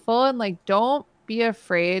mindful and like don't be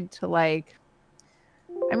afraid to like,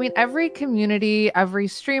 I mean, every community, every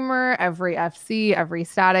streamer, every FC, every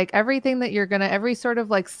static, everything that you're gonna, every sort of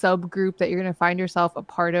like subgroup that you're gonna find yourself a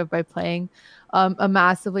part of by playing a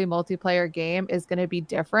massively multiplayer game is gonna be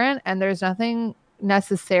different. And there's nothing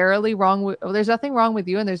necessarily wrong with, there's nothing wrong with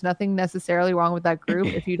you, and there's nothing necessarily wrong with that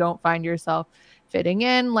group if you don't find yourself fitting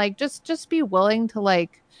in. Like just be willing to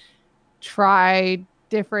like try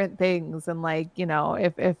different things, and like, you know,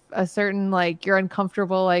 if a certain like you're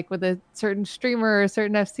uncomfortable like with a certain streamer or a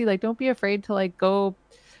certain FC, like don't be afraid to like go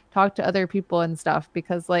talk to other people and stuff,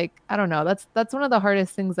 because like I don't know, that's one of the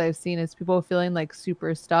hardest things I've seen is people feeling like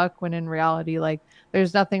super stuck, when in reality like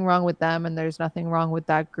there's nothing wrong with them and there's nothing wrong with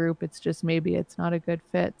that group. It's just maybe it's not a good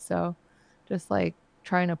fit. So just like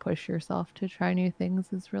trying to push yourself to try new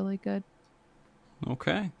things is really good.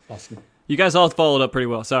 Okay. Awesome. You guys all followed up pretty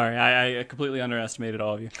well. Sorry, I completely underestimated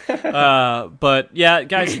all of you. But yeah,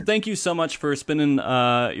 guys, thank you so much for spending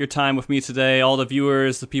your time with me today. All the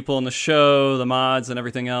viewers, the people on the show, the mods, and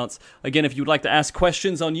everything else. Again, if you would like to ask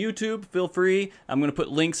questions on YouTube, feel free. I'm going to put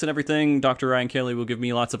links and everything. Dr. Ryan Kelly will give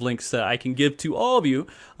me lots of links that I can give to all of you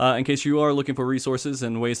in case you are looking for resources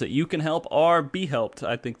and ways that you can help or be helped.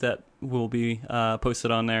 I think that will be posted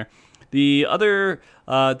on there. The other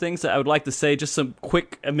things that I would like to say, just some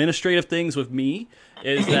quick administrative things with me,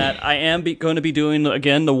 is that I am going to be doing,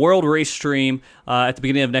 again, the World Race stream at the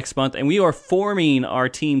beginning of next month, and we are forming our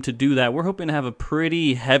team to do that. We're hoping to have a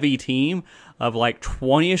pretty heavy team of like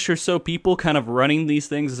 20-ish or so people kind of running these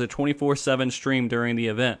things as a 24/7 stream during the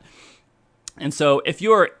event. And so if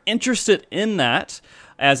you're interested in that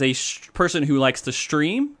as a person who likes to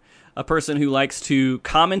stream, a person who likes to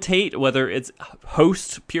commentate, whether it's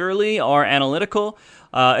host purely or analytical,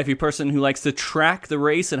 if you're a person who likes to track the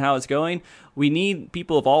race and how it's going, we need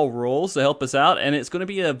people of all roles to help us out, and it's going to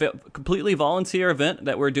be a completely volunteer event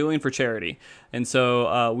that we're doing for charity. And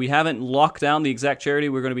so we haven't locked down the exact charity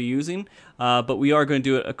we're going to be using, but we are going to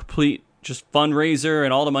do a complete just fundraiser,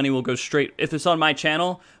 and all the money will go straight. If it's on my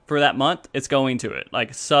channel for that month, it's going to it.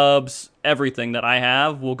 Like subs, everything that I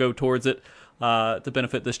have will go towards it. To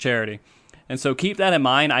benefit this charity. And so keep that in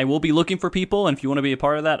mind. I will be looking for people, and if you want to be a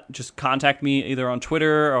part of that, just contact me either on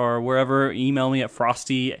Twitter or wherever. Email me at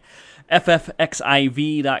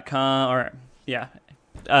frostyffxiv.com or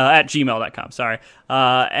at gmail.com. Sorry.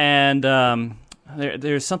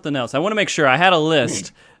 There's something else. I want to make sure I had a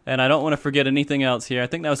list and I don't want to forget anything else here. I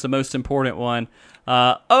think that was the most important one.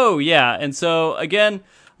 Oh, yeah, and so, again,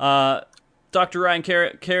 Dr. Ryan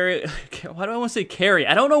Carey, why do I want to say Carey?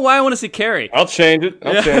 I don't know why I want to say Carey. I'll change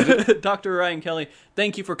it. Dr. Ryan Kelly,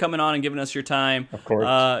 thank you for coming on and giving us your time. Of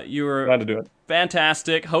course. You were glad to do it.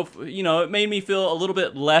 Fantastic. It made me feel a little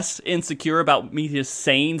bit less insecure about me just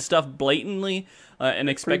saying stuff blatantly and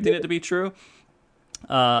expecting it to be true.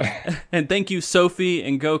 And thank you, Sophie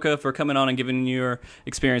and Goka, for coming on and giving your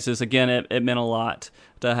experiences. Again, it meant a lot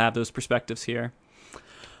to have those perspectives here.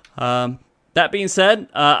 That being said,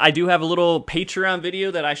 I do have a little Patreon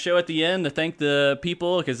video that I show at the end to thank the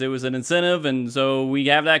people because it was an incentive, and so we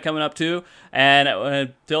have that coming up too. And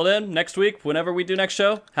until then, next week, whenever we do next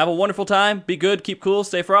show, have a wonderful time. Be good, keep cool,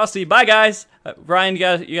 stay frosty. Bye, guys. Ryan,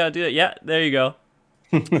 you gotta do it. Yeah, there you go.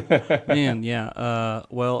 Man, yeah.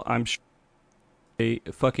 Well, I'm sure a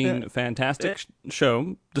fucking fantastic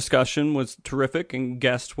show. Discussion was terrific, and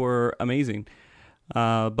guests were amazing.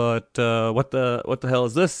 But what the hell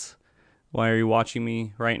is this? Why are you watching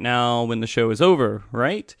me right now when the show is over,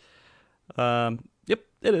 right? Yep,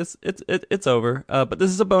 it is. It's over. But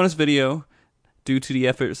this is a bonus video due to the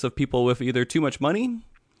efforts of people with either too much money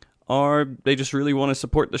or they just really want to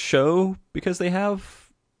support the show because they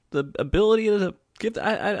have the ability to give.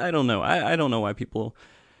 I don't know. I don't know why people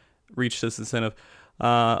reach this incentive.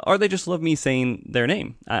 Or they just love me saying their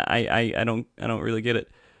name. I don't really get it.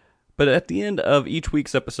 But at the end of each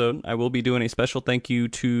week's episode, I will be doing a special thank you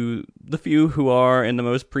to the few who are in the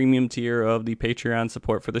most premium tier of the Patreon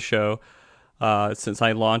support for the show. Since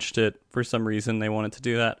I launched it, for some reason, they wanted to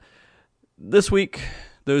do that. This week,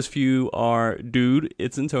 those few are Dude,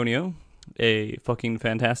 It's Antonio, a fucking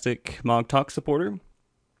fantastic MogTalk supporter.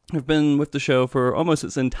 I've been with the show for almost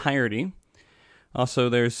its entirety. Also,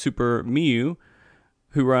 there's Super Miyu,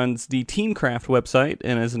 who runs the Teamcraft website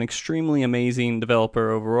and is an extremely amazing developer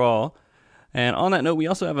overall. And on that note, we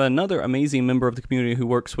also have another amazing member of the community who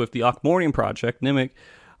works with the Morning Project, Nimic,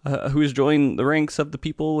 who has joined the ranks of the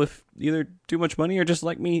people with either too much money or just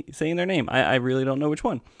like me saying their name. I really don't know which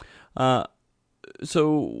one.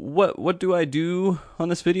 So what do I do on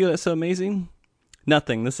this video that's so amazing?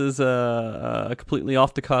 Nothing. This is a completely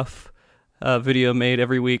off-the-cuff video made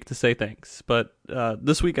every week to say thanks. But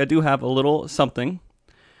this week I do have a little something.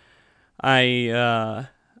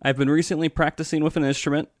 I've been recently practicing with an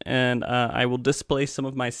instrument, and I will display some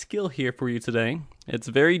of my skill here for you today. It's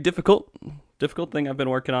very difficult thing I've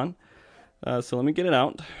been working on. So let me get it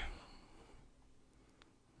out.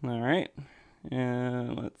 All right,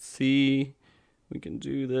 and let's see, we can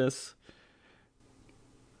do this.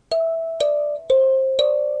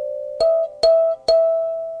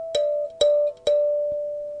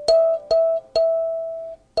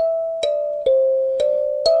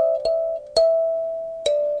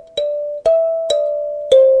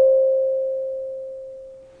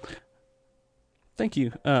 Thank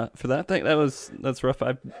you for that. That's rough.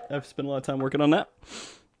 I've spent a lot of time working on that.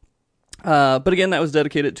 But again, that was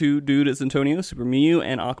dedicated to Dude, It's Antonio, Super Miyu,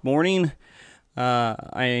 and Morning.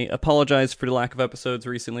 I apologize for the lack of episodes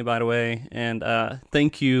recently, by the way, and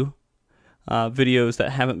thank you, videos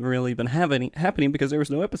that haven't really been happening because there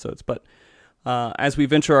was no episodes. But as we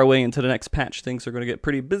venture our way into the next patch, things are going to get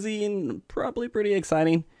pretty busy and probably pretty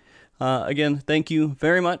exciting. Again, thank you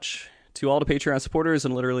very much to all the Patreon supporters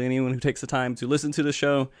and literally anyone who takes the time to listen to the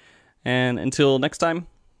show. And until next time,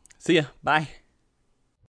 see ya. Bye.